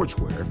designer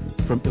sportswear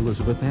from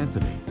Elizabeth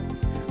Anthony.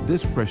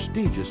 This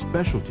prestigious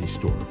specialty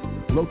store,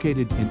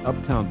 located in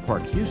Uptown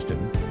Park,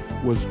 Houston,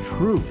 was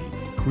truly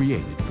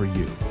created for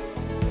you.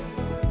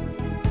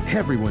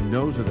 Everyone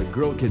knows that a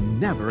girl can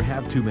never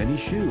have too many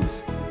shoes.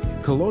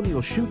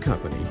 Colonial Shoe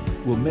Company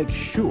will make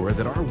sure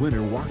that our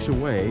winner walks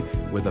away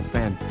with a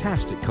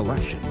fantastic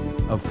collection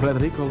of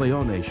Federico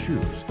Leone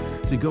shoes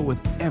to go with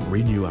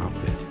every new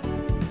outfit.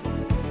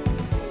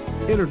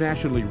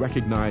 Internationally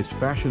recognized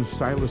fashion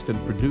stylist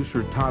and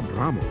producer Todd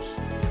Ramos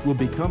will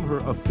become her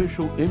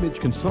official image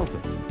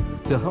consultant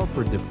to help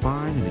her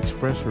define and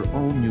express her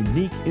own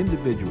unique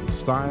individual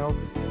style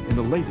in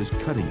the latest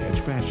cutting-edge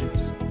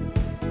fashions.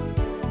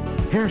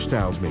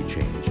 Hairstyles may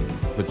change,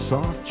 but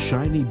soft,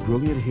 shiny,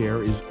 brilliant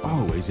hair is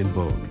always in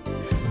vogue.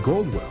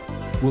 Goldwell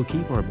will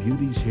keep our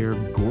beauty's hair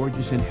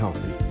gorgeous and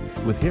healthy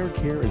with hair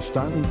care and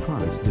styling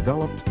products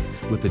developed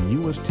with the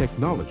newest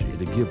technology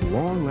to give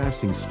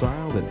long-lasting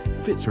style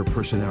that fits her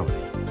personality.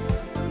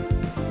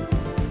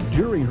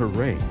 During her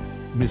reign,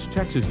 Miss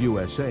Texas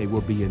USA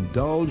will be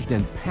indulged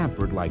and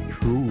pampered like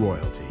true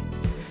royalty,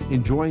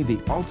 enjoying the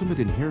ultimate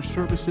in hair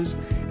services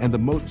and the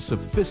most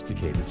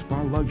sophisticated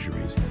spa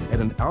luxuries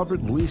at an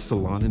Albert Luis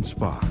Salon and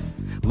Spa,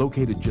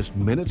 located just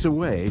minutes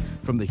away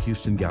from the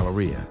Houston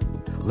Galleria.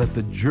 Let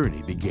the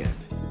journey begin.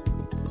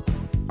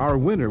 Our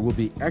winner will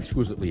be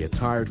exquisitely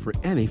attired for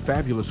any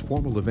fabulous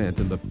formal event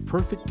in the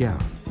perfect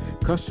gown,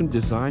 custom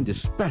designed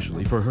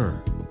especially for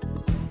her.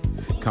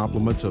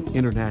 Compliments of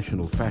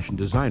international fashion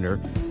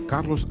designer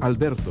Carlos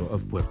Alberto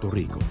of Puerto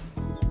Rico.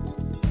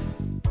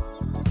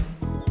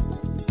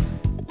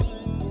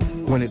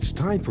 When it's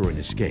time for an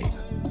escape,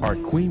 our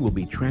queen will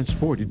be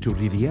transported to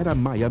Riviera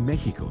Maya,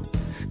 Mexico.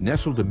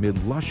 Nestled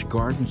amid lush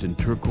gardens and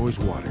turquoise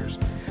waters,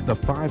 the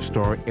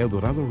 5-star El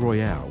Dorado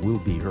Royale will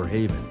be her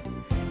haven.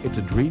 It's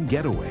a dream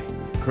getaway,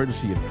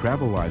 courtesy of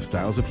Travel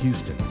Lifestyles of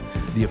Houston,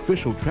 the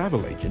official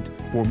travel agent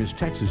for Miss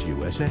Texas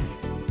USA.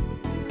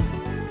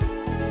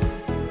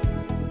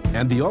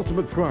 And the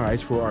ultimate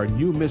prize for our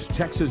new Miss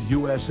Texas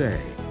USA,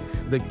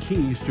 the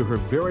keys to her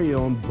very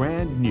own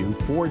brand new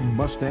Ford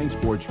Mustang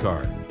sports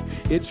car.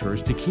 It's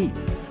hers to keep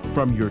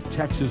from your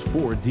Texas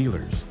Ford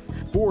dealers.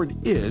 Ford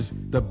is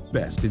the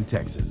best in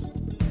Texas.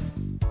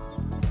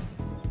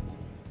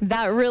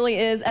 That really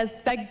is a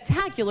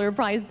spectacular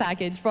prize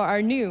package for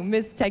our new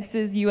Miss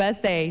Texas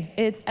USA.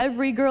 It's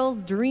every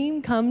girl's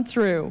dream come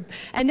true.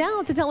 And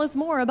now to tell us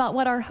more about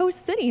what our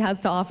host city has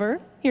to offer,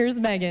 here's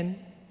Megan.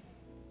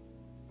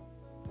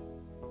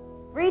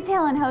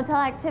 Retail and hotel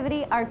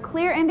activity are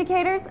clear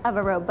indicators of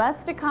a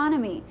robust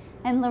economy,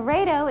 and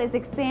Laredo is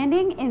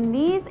expanding in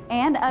these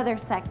and other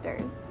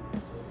sectors.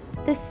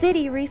 The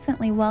city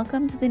recently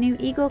welcomed the new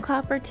Eagle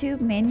Copper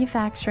Tube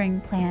manufacturing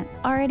plant,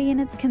 already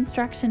in its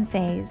construction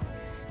phase.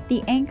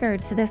 The anchor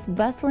to this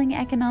bustling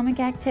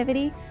economic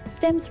activity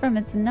stems from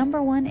its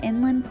 #1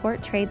 inland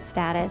port trade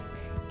status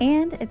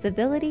and its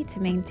ability to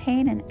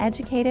maintain an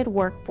educated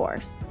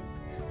workforce.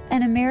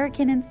 An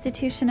American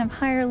institution of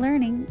higher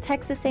learning,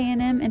 Texas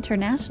A&M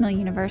International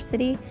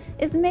University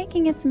is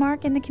making its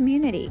mark in the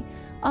community,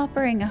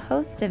 offering a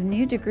host of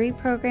new degree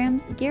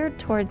programs geared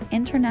towards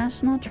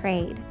international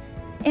trade.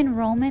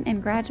 Enrollment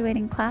and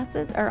graduating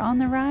classes are on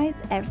the rise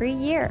every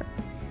year.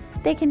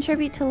 They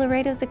contribute to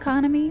Laredo's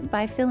economy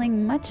by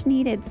filling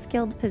much-needed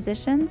skilled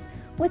positions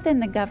within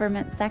the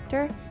government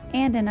sector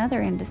and in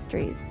other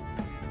industries.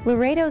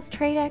 Laredo's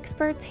trade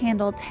experts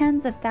handle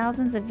tens of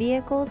thousands of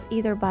vehicles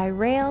either by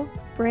rail,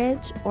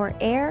 bridge, or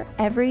air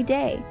every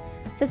day,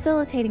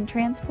 facilitating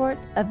transport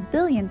of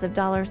billions of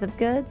dollars of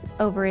goods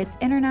over its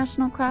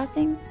international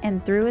crossings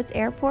and through its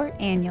airport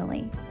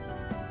annually.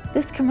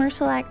 This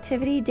commercial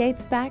activity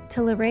dates back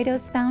to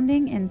Laredo's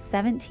founding in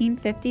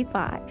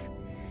 1755.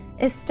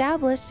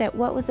 Established at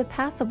what was a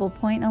passable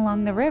point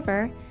along the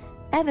river,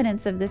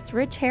 evidence of this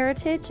rich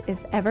heritage is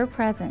ever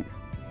present.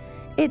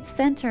 Its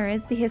center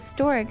is the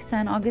historic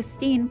San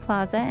Agustin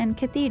Plaza and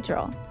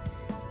Cathedral.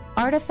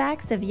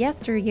 Artifacts of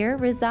yesteryear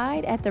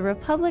reside at the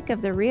Republic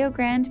of the Rio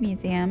Grande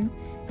Museum,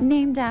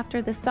 named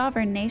after the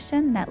sovereign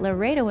nation that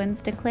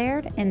Laredoans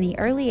declared in the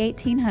early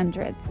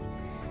 1800s.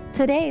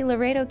 Today,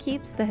 Laredo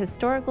keeps the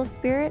historical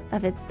spirit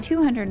of its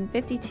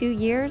 252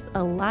 years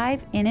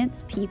alive in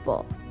its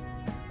people.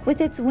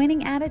 With its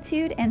winning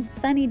attitude and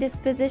sunny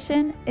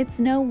disposition, it's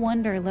no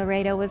wonder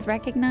Laredo was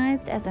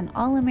recognized as an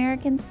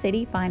All-American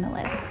City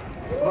finalist.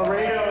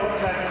 Laredo,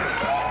 Texas.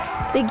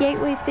 The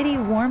Gateway City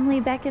warmly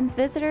beckons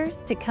visitors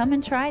to come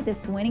and try this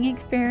winning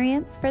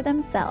experience for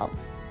themselves.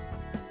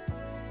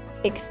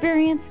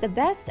 Experience the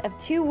best of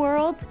two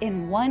worlds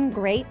in one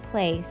great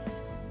place.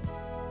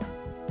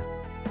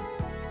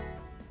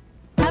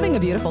 Having a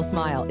beautiful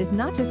smile is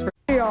not just for...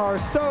 We are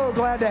so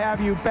glad to have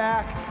you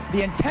back.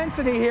 The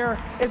intensity here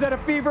is at a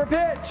fever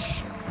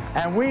pitch.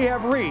 And we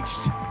have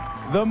reached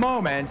the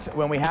moment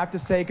when we have to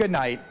say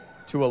goodnight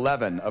to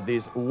 11 of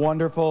these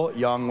wonderful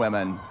young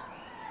women.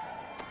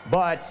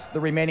 But the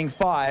remaining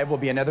 5 will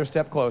be another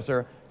step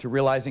closer to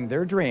realizing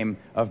their dream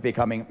of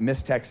becoming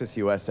Miss Texas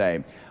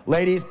USA.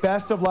 Ladies,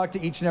 best of luck to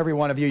each and every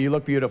one of you. You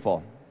look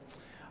beautiful.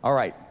 All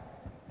right.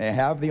 May I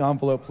have the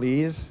envelope,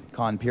 please?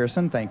 Con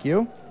Pearson, thank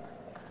you.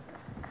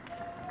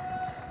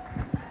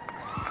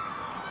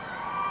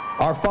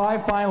 Our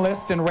 5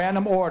 finalists in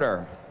random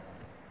order.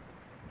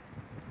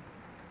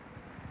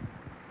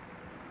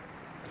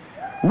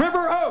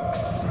 River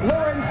Oaks,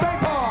 Lauren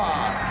Sepa.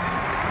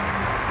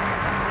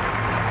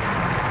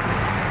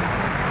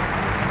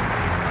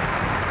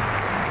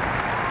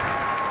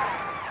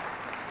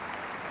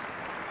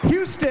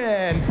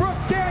 Houston,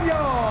 Brooke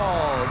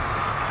Daniels.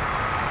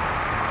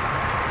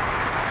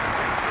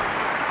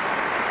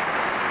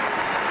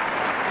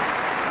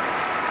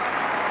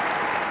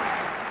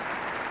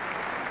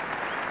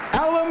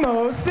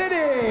 Alamo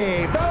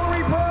City,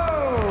 Valerie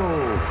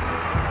Blow.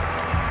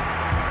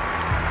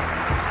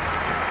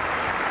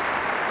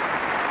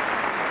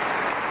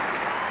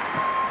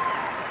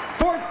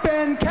 Fort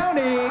Bend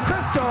County,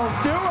 Crystle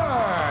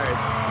Stewart.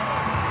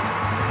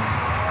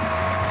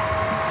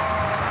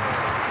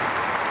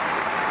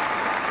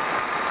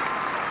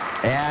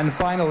 And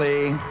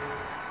finally,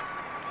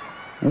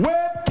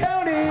 Webb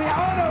County,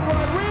 Ana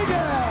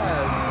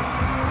Rodriguez.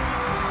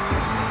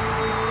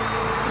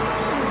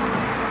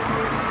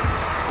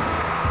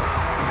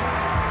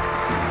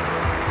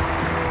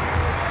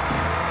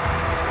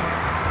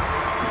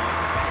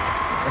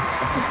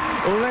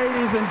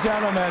 Ladies and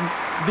gentlemen,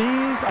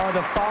 these are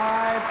the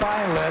 5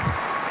 finalists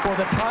for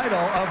the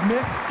title of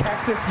Miss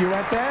Texas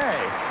USA.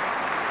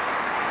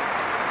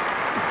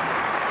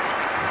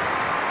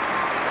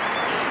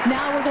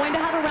 Now we're going to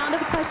have a round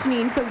of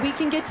questioning so we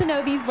can get to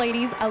know these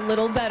ladies a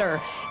little better.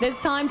 This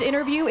timed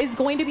interview is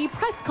going to be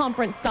press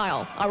conference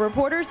style. Our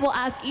reporters will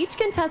ask each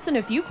contestant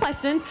a few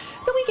questions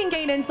so we can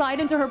gain insight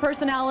into her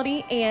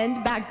personality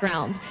and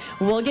background.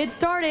 We'll get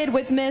started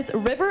with Miss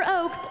River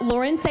Oaks,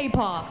 Lauren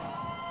Sepa.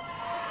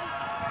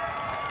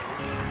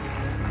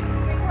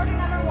 Reporter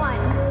number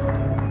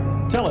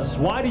 1. Tell us,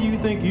 why do you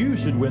think you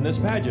should win this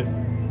pageant?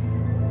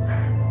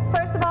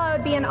 First of all, it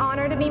would be an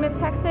honor to be Miss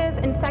Texas,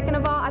 and second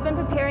of all, I've been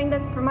preparing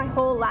this for my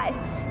whole life.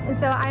 and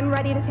so I'm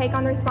ready to take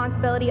on the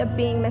responsibility of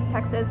being Miss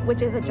Texas,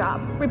 which is a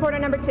job. Reporter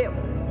number 2.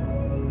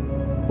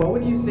 What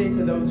would you say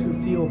to those who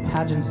feel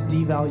pageants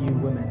devalue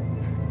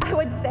women? I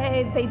would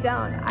say they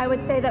don't. I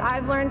would say that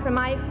I've learned from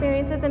my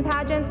experiences in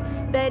pageants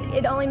that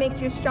it only makes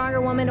you a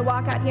stronger woman to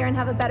walk out here and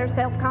have a better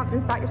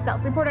self-confidence about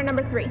yourself. Reporter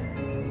number 3.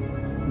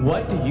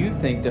 What do you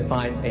think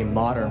defines a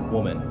modern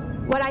woman?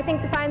 What I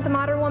think defines a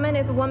modern woman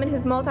is a woman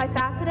who's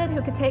multifaceted,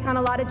 who could take on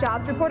a lot of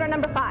jobs. Reporter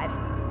number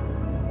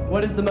 5.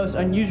 What is the most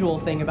unusual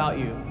thing about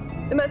you?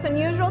 The most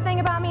unusual thing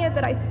about me is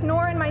that I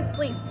snore in my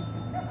sleep.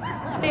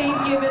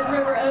 Thank you, Ms.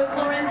 River Oaks,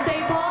 Lauren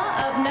St. Paul.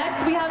 Up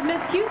next, we have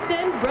Miss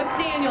Houston, Brooke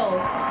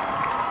Daniels.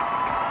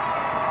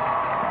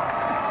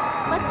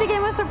 Let's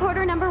begin with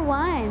reporter number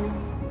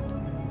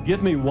 1.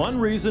 Give me one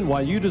reason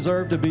why you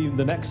deserve to be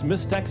the next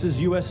Miss Texas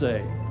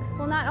USA.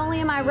 Well, not only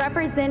am I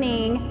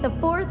representing the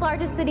 4th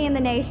largest city in the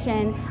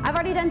nation, I've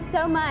already done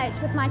so much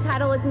with my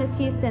title as Miss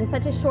Houston,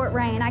 such a short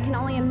reign. I can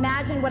only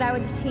imagine what I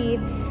would achieve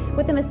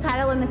with the Miss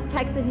title of Miss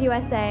Texas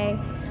USA.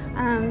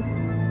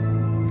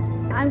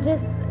 I'm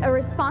just a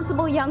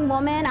responsible young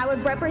woman. I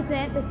would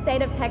represent the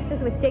state of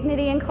Texas with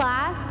dignity and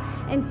class.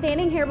 And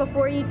standing here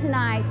before you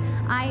tonight,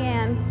 I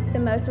am the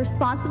most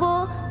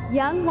responsible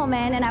young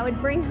woman, and I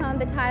would bring home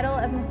the title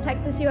of Miss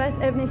Texas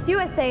Miss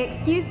USA,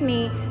 excuse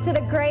me, to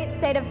the great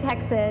state of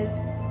Texas.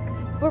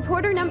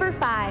 Reporter number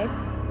 5.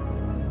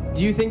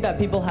 Do you think that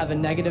people have a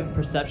negative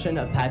perception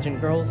of pageant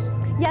girls?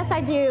 Yes,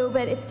 I do,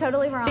 but it's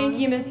totally wrong. Thank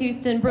you, Miss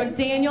Houston, Brooke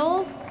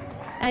Daniels.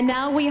 And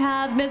now we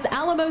have Miss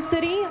Alamo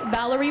City,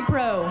 Valerie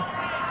Pro.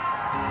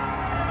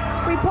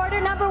 Reporter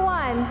number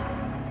 1.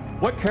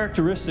 What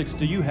characteristics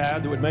do you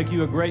have that would make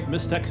you a great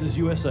Miss Texas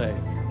USA?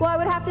 Well, I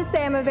would have to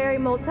say I'm a very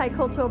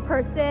multicultural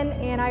person,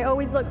 and I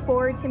always look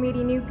forward to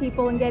meeting new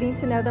people and getting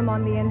to know them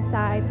on the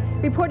inside.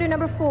 Reporter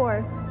number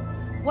 4.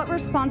 What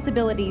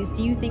responsibilities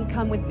do you think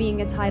come with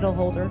being a title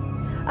holder?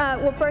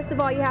 Well, first of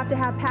all, you have to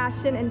have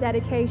passion and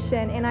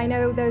dedication, and I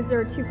know those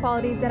are 2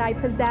 qualities that I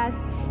possess,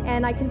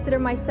 and I consider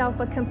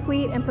myself a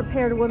complete and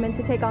prepared woman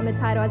to take on the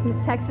title as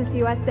Miss Texas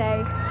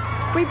USA.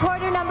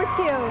 Reporter number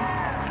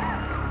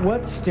 2.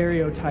 What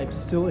stereotypes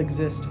still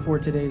exist for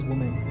today's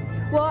women?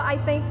 Well, I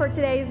think for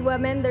today's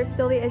women, there's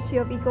still the issue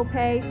of equal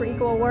pay for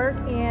equal work,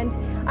 and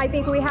I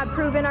think we have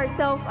proven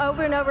ourselves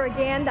over and over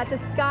again that the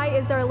sky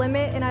is our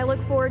limit, and I look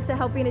forward to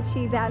helping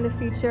achieve that in the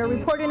future.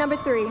 Reporter number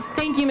 3.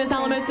 Thank you, Miss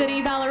Alamo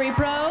City, Valerie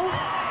Pro.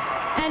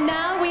 And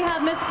now we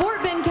have Miss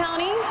Fort Bend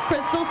County,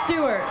 Crystle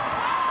Stewart.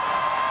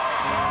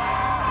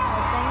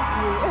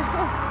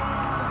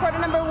 Reporter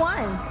number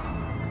 1.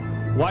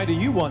 Why do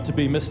you want to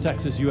be Miss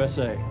Texas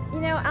USA? You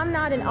know, I'm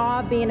not in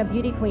awe of being a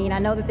beauty queen. I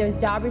know that there's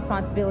job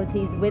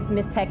responsibilities with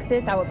Miss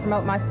Texas. I would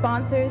promote my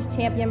sponsors,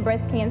 champion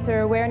breast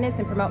cancer awareness,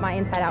 and promote my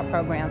Inside Out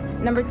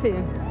program. Number 2.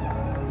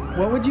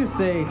 What would you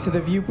say to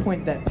the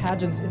viewpoint that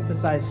pageants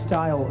emphasize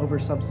style over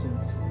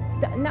substance?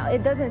 No,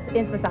 it doesn't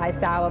emphasize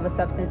style over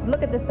substance.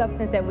 Look at the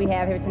substance that we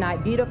have here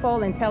tonight.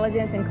 Beautiful,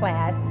 intelligence, and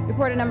class.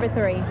 Reporter number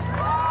 3.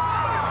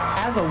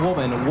 As a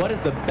woman, what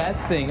is the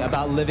best thing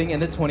about living in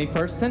the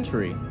 21st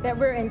century? That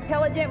we're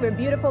intelligent, we're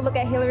beautiful. Look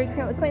at Hillary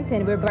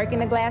Clinton. We're breaking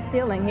the glass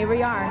ceiling. Here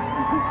we are.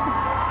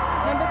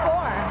 Number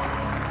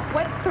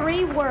 4. What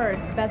 3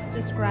 words best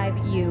describe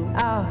you?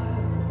 Oh,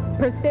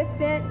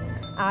 persistent.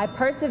 I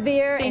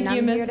persevere. Thank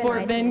you, Miss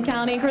Fort Bend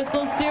County,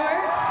 Crystle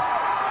Stewart.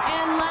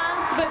 And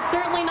last but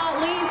certainly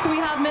not least, we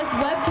have Miss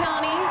Webb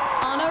County,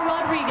 Ana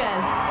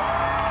Rodriguez.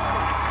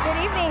 Good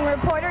evening,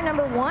 reporter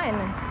number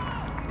 1.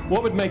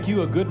 What would make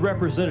you a good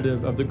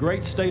representative of the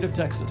great state of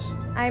Texas?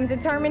 I am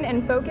determined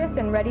and focused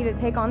and ready to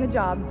take on the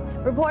job.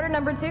 Reporter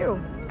number 2.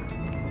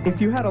 If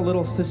you had a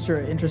little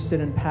sister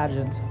interested in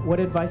pageants, what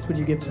advice would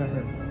you give to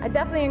her? I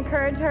definitely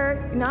encourage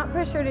her, not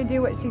push her to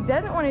do what she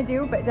doesn't want to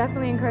do, but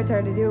definitely encourage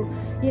her to do,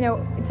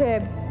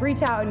 to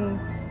reach out and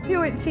do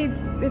what she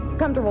is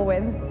comfortable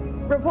with.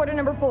 Reporter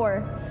number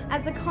 4.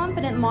 As a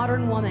confident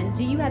modern woman,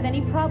 do you have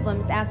any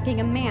problems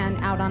asking a man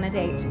out on a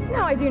date?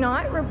 No, I do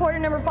not. Reporter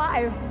number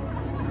 5.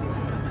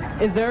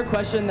 Is there a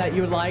question that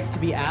you would like to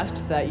be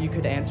asked that you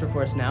could answer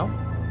for us now?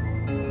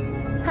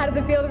 How does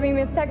it feel to be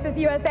Miss Texas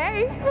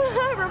USA?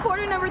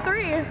 Reporter number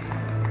 3.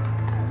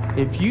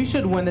 If you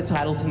should win the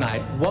title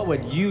tonight, what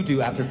would you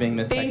do after being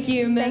Miss Texas? Thank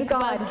you, Miss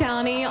Webb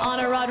County,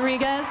 Ana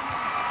Rodriguez.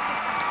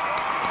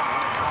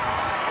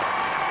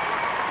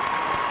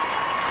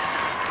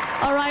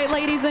 All right,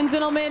 ladies and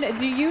gentlemen,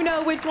 do you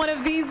know which one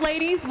of these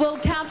ladies will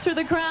capture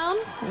the crown?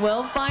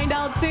 We'll find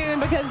out soon,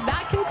 because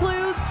that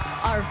concludes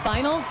our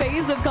final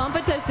phase of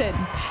competition.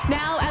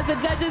 Now, as the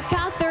judges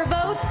cast their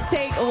votes,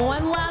 take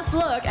one last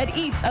look at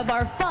each of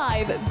our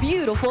 5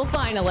 beautiful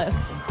finalists.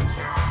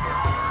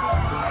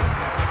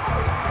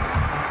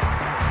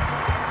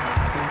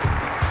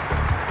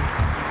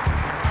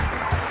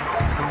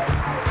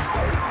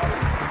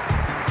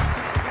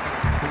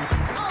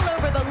 All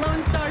over the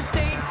Lone Star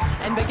State,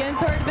 and begins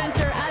her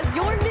adventure as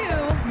your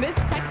new Miss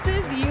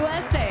Texas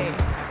USA.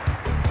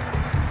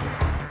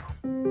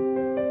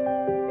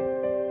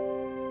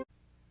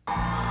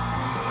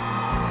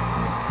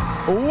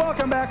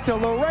 Welcome back to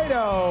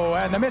Laredo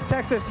and the Miss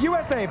Texas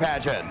USA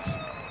pageants.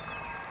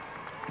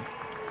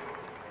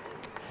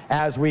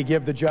 As we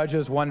give the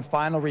judges one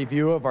final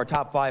review of our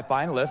top 5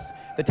 finalists,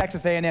 the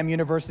Texas A&M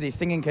University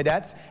Singing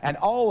Cadets and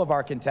all of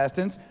our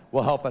contestants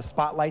will help us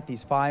spotlight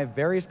these 5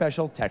 very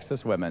special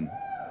Texas women.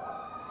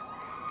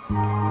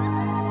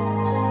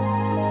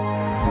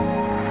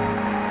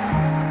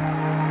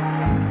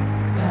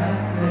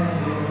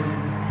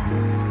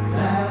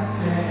 Last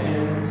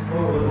chance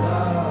for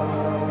love.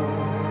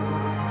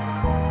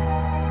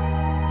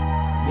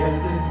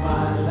 Yes, it's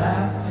my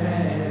last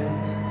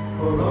chance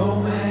for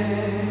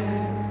romance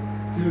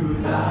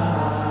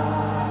tonight.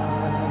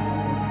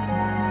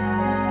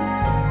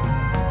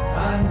 I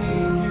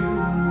need you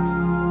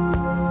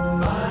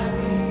by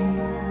me,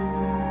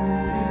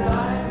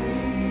 beside me,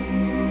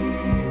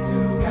 to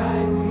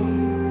guide me,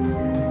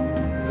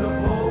 to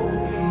hold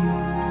me,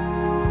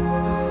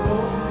 to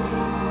scold me.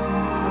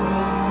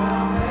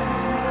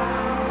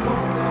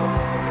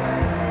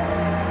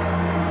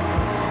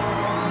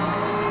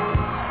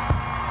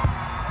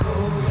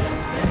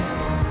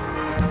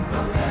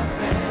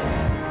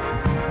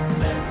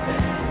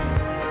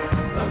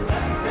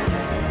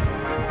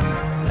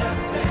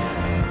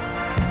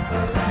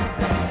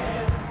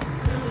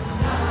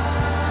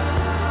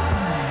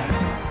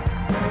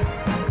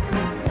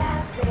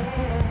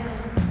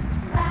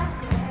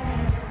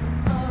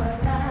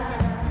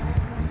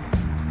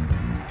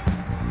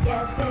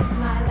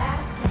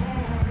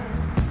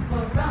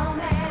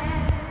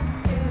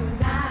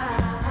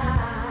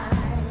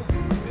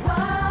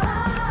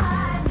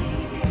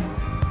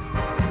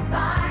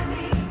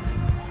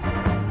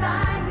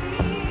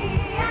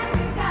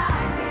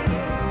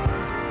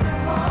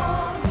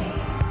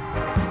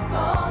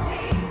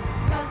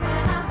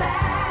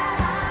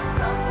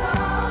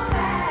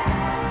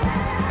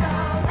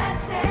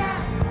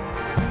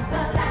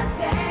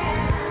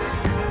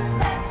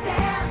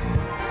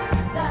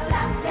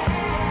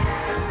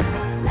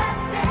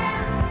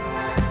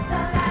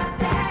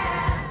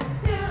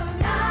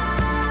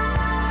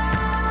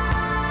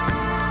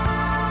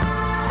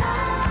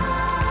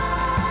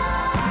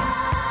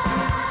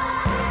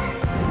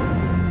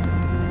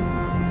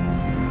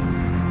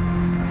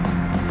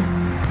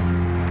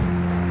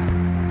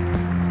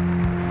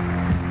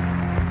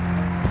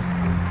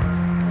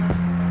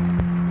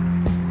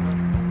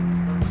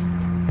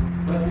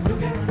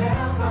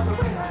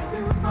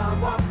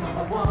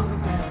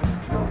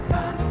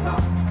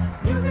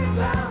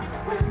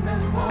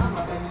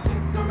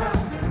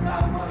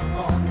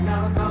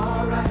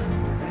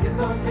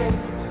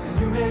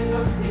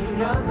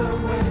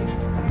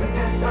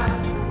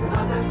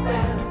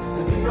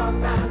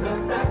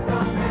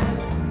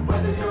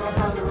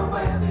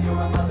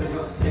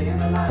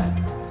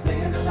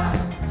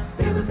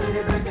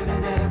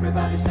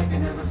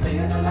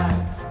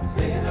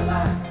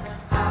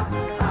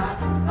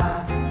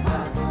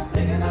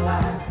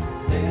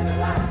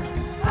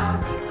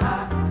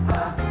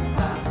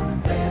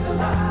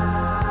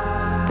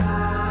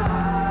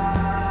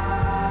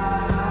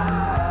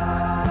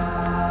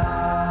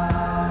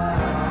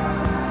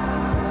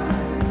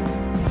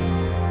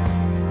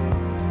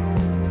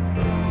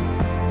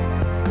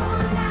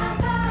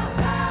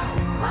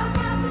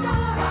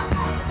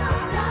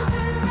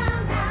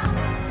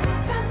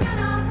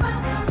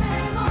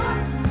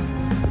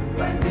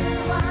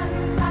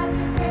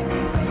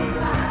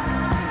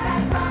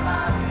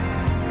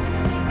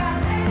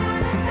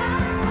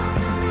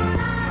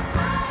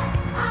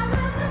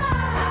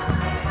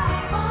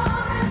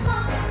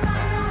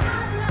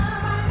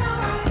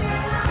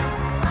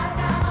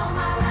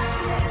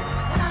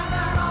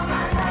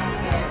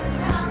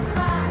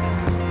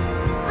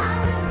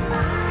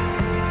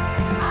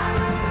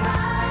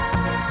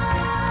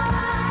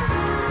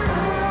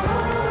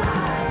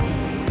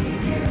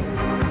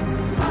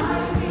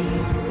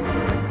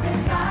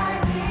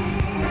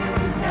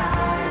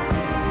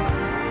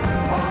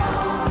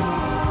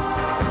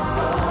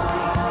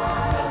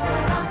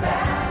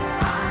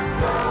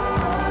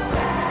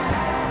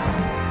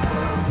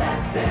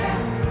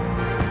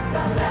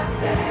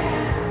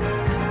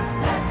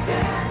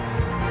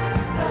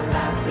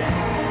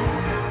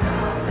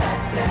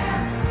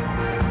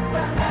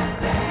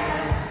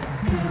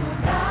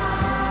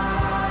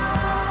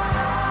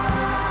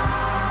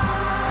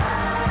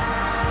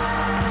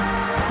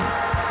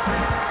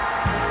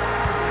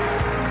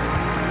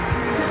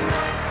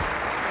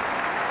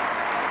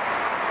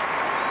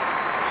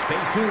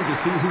 Stay tuned to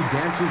see who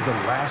dances the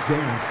last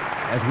dance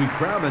as we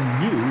crown a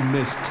new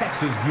Miss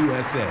Texas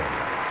USA.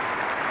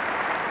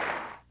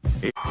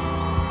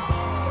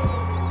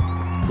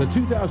 The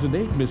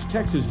 2008 Miss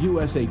Texas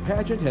USA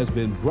pageant has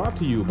been brought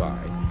to you by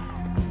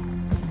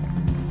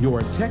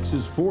your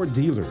Texas Ford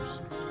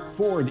dealers.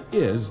 Ford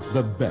is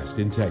the best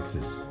in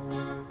Texas.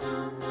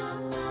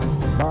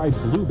 By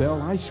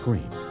Bluebell Ice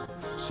Cream,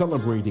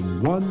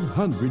 celebrating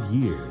 100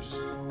 years.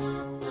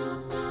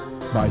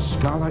 By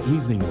Scala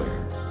Evening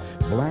Wear,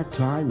 black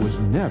tie was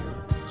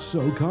never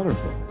so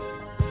colorful.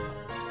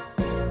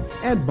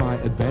 And by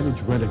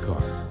Advantage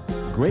Rent-A-Car,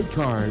 great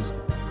cars,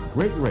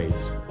 great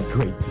rates,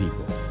 great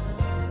people.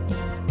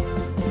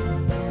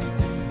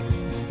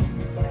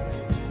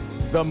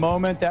 The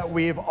moment that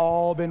we've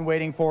all been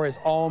waiting for is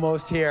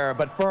almost here.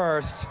 But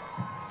first,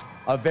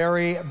 a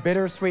very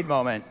bittersweet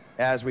moment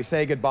as we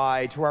say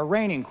goodbye to our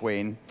reigning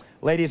queen.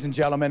 Ladies and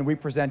gentlemen, we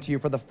present to you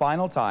for the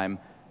final time,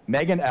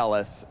 Megan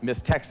Ellis,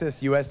 Miss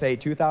Texas USA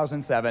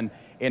 2007,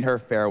 in her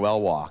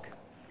farewell walk.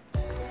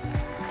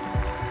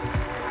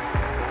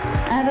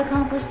 I've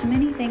accomplished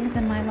many things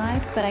in my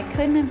life, but I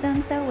couldn't have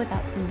done so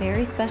without some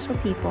very special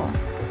people.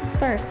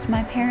 First,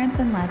 my parents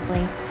and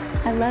Leslie.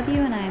 I love you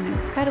and I am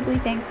incredibly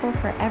thankful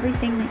for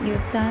everything that you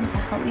have done to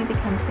help me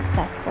become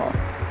successful.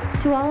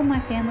 To all of my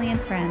family and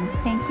friends,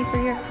 thank you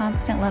for your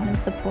constant love and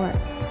support.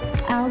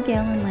 Al,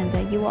 Gail, and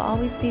Linda, you will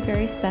always be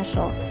very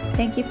special.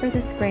 Thank you for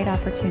this great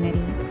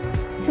opportunity.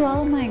 To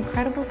all of my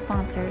incredible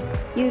sponsors,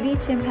 you have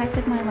each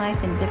impacted my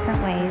life in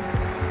different ways.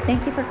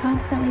 Thank you for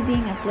constantly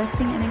being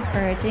uplifting and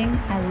encouraging.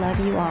 I love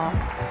you all.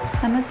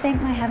 I must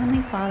thank my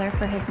Heavenly Father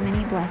for his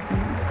many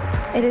blessings.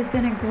 It has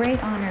been a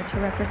great honor to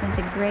represent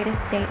the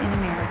greatest state in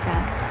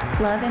America.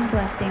 Love and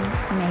blessings,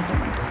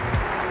 Megan.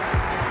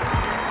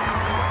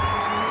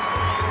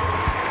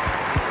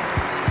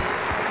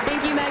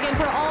 Thank you, Megan,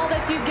 for all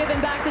that you've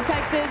given back to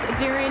Texas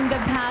during the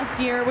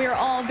past year. We are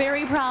all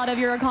very proud of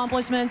your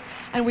accomplishments,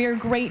 and we are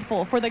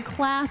grateful for the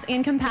class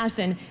and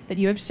compassion that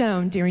you have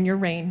shown during your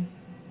reign.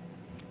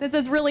 This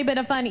has really been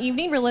a fun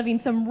evening, reliving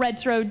some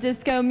retro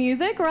disco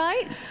music,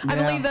 right? I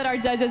believe that our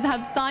judges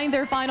have signed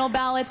their final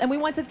ballots, and we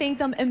want to thank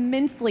them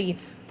immensely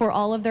for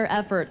all of their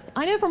efforts.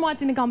 I know from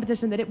watching the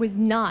competition that it was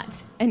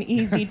not an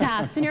easy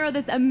task to narrow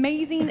this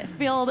amazing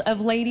field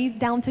of ladies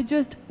down to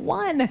just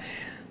one.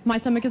 My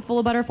stomach is full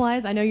of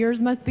butterflies. I know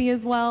yours must be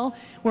as well.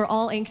 We're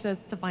all anxious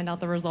to find out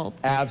the results.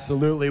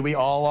 Absolutely, we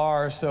all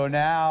are. So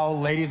now,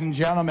 ladies and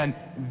gentlemen,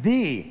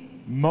 the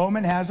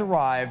moment has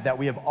arrived that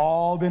we have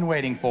all been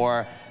waiting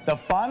for. The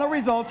final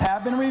results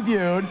have been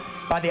reviewed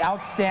by the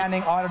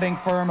outstanding auditing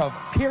firm of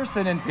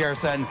Pearson &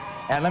 Pearson.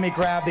 And let me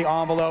grab the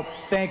envelope.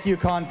 Thank you,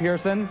 Con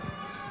Pearson.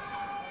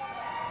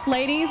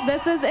 Ladies,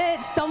 this is it.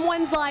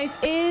 Someone's life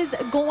is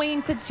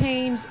going to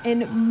change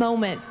in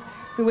moments.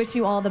 We wish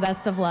you all the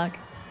best of luck.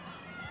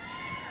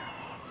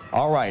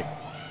 All right,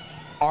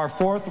 our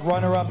fourth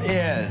runner-up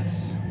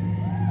is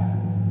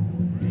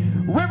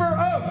River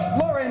Oaks,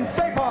 Lauren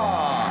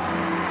Sapah.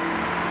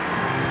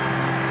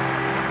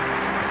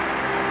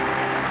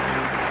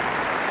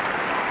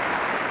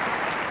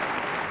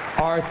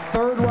 Our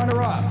third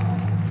runner-up,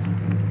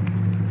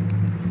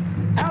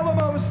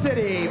 Alamo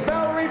City,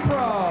 Valerie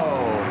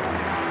Pro.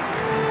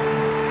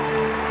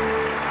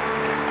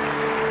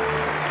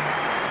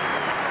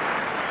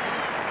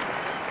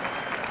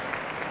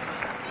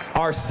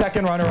 Our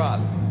second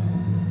runner-up,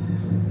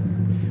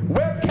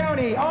 Webb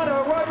County,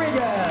 Ana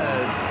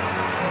Rodriguez.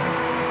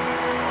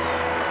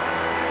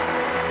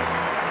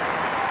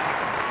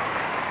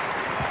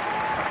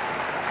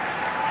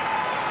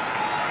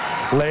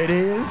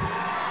 Ladies,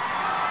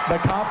 the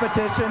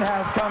competition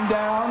has come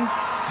down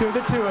to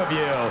the two of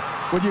you.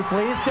 Would you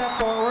please step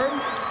forward?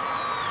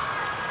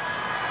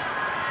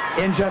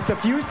 In just a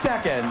few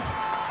seconds,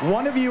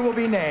 one of you will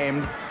be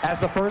named as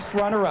the first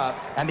runner-up,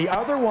 and the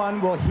other one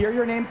will hear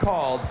your name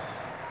called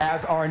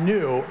as our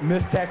new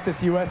Miss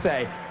Texas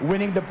USA,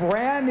 winning the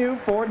brand new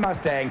Ford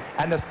Mustang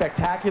and the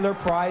spectacular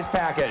prize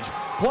package,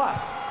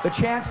 plus the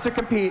chance to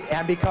compete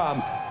and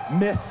become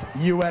Miss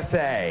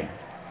USA.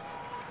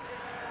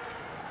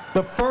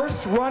 The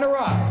first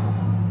runner-up.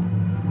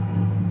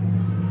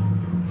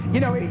 You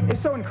know, it's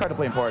so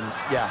incredibly important.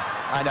 Yeah,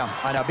 I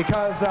know.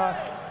 Because,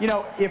 you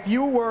know, if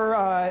you were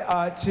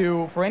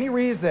for any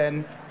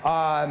reason,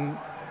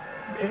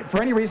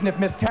 if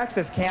Miss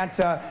Texas can't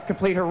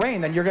complete her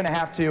reign, then you're going to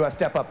have to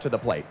step up to the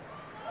plate.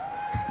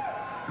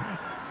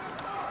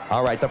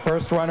 All right, the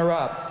first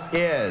runner-up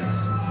is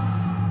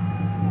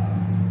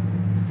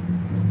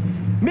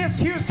Miss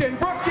Houston,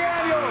 Brooke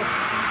Daniels.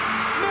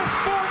 Miss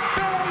Fort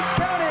Bend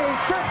County,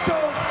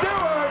 Crystle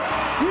Stewart.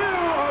 You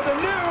are the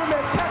new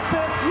Miss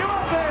Texas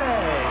USA.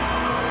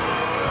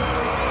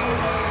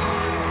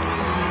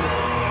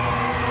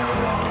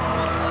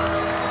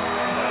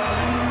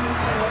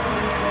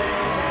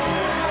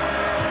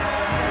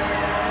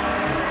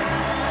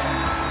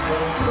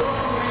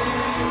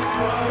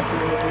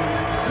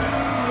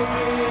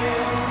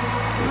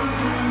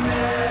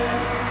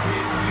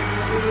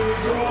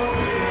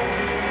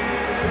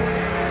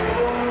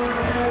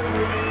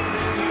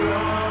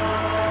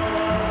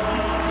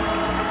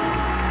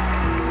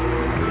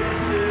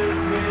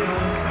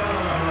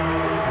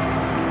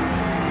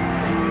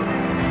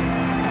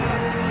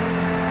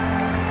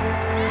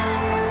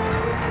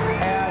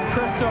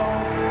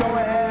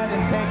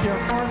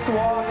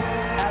 Walk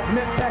as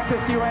Miss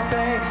Texas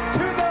USA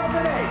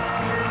 2008.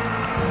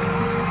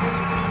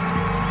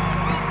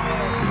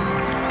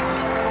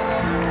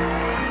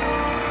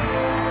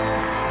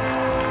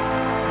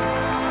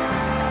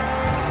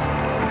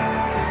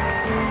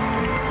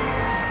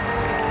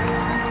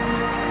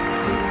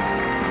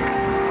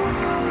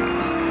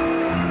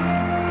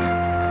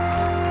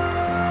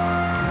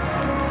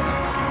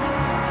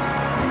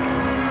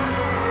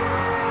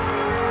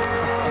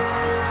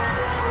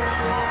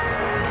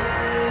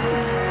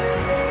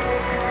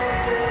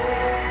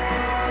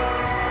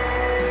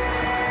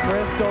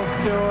 Crystle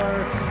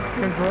Stewart,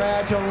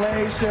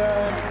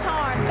 congratulations.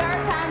 Charm.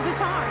 Third time's a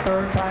charm.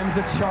 Third time's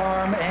a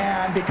charm,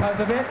 and because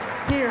of it,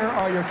 here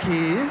are your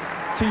keys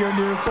to your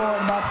new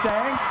Ford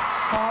Mustang.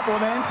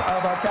 Compliments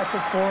of our Texas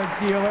Ford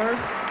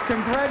dealers.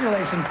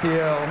 Congratulations to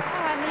you.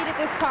 Oh, I needed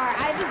this car.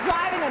 I was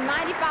driving a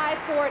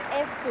 95 Ford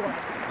Escort.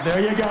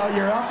 There you go.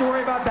 You don't have to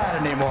worry about that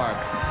anymore.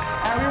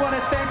 And we want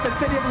to thank the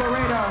City of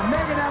Laredo,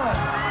 Megan Ellis,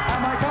 and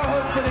my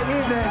co-host for the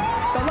evening,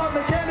 the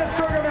lovely Candace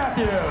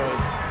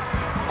Kruger-Matthews.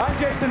 I'm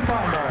Jason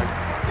Feinberg.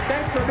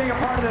 Thanks for being a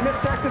part of the Miss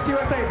Texas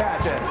USA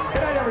pageant.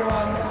 Good night,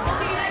 everyone.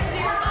 See you next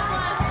year.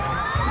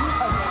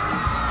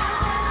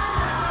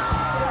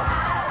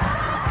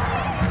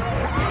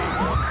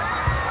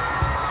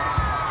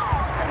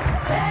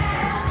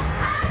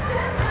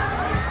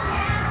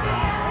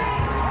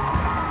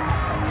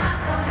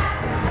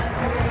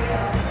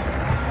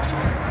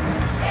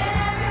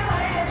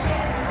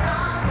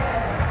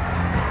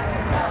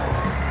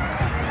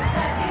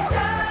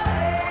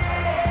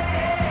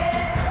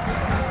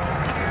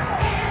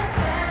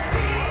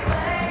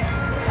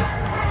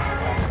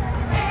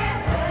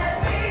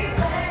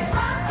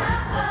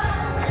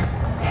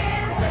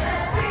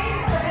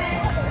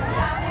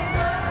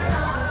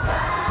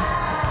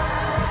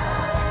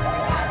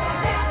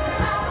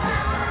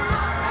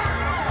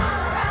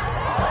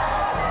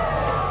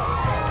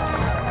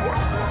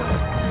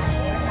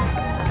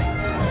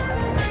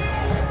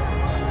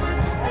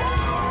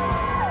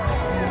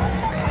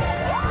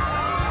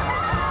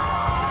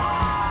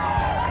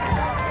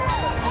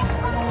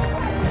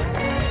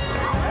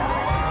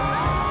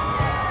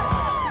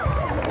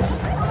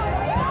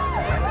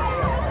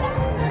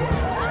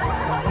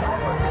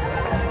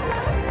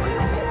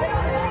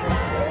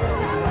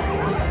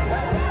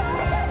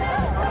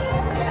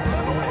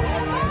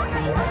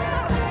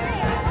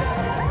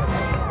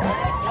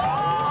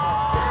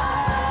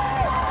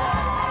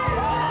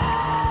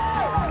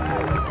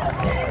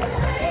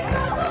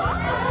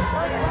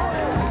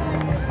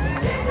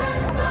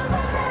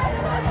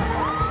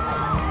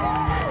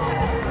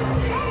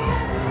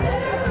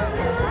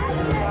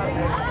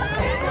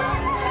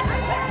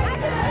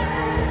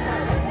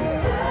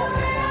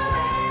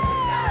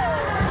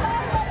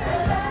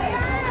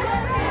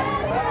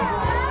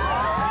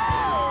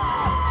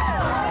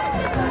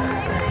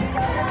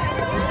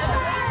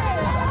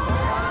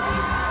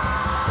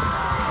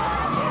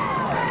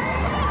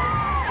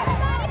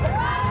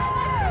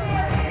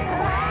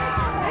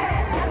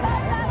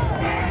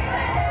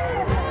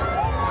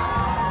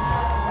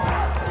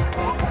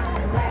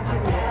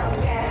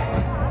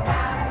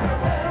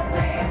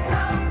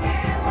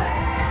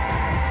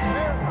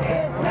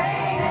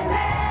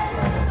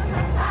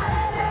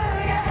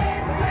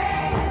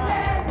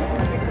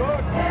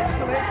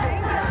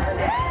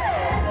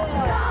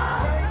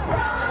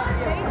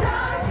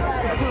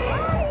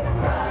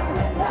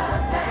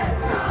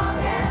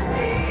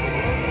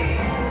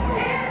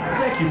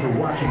 Thank you for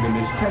watching the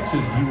Miss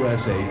Texas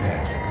USA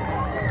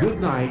pageant. Good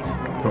night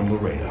from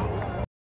Laredo.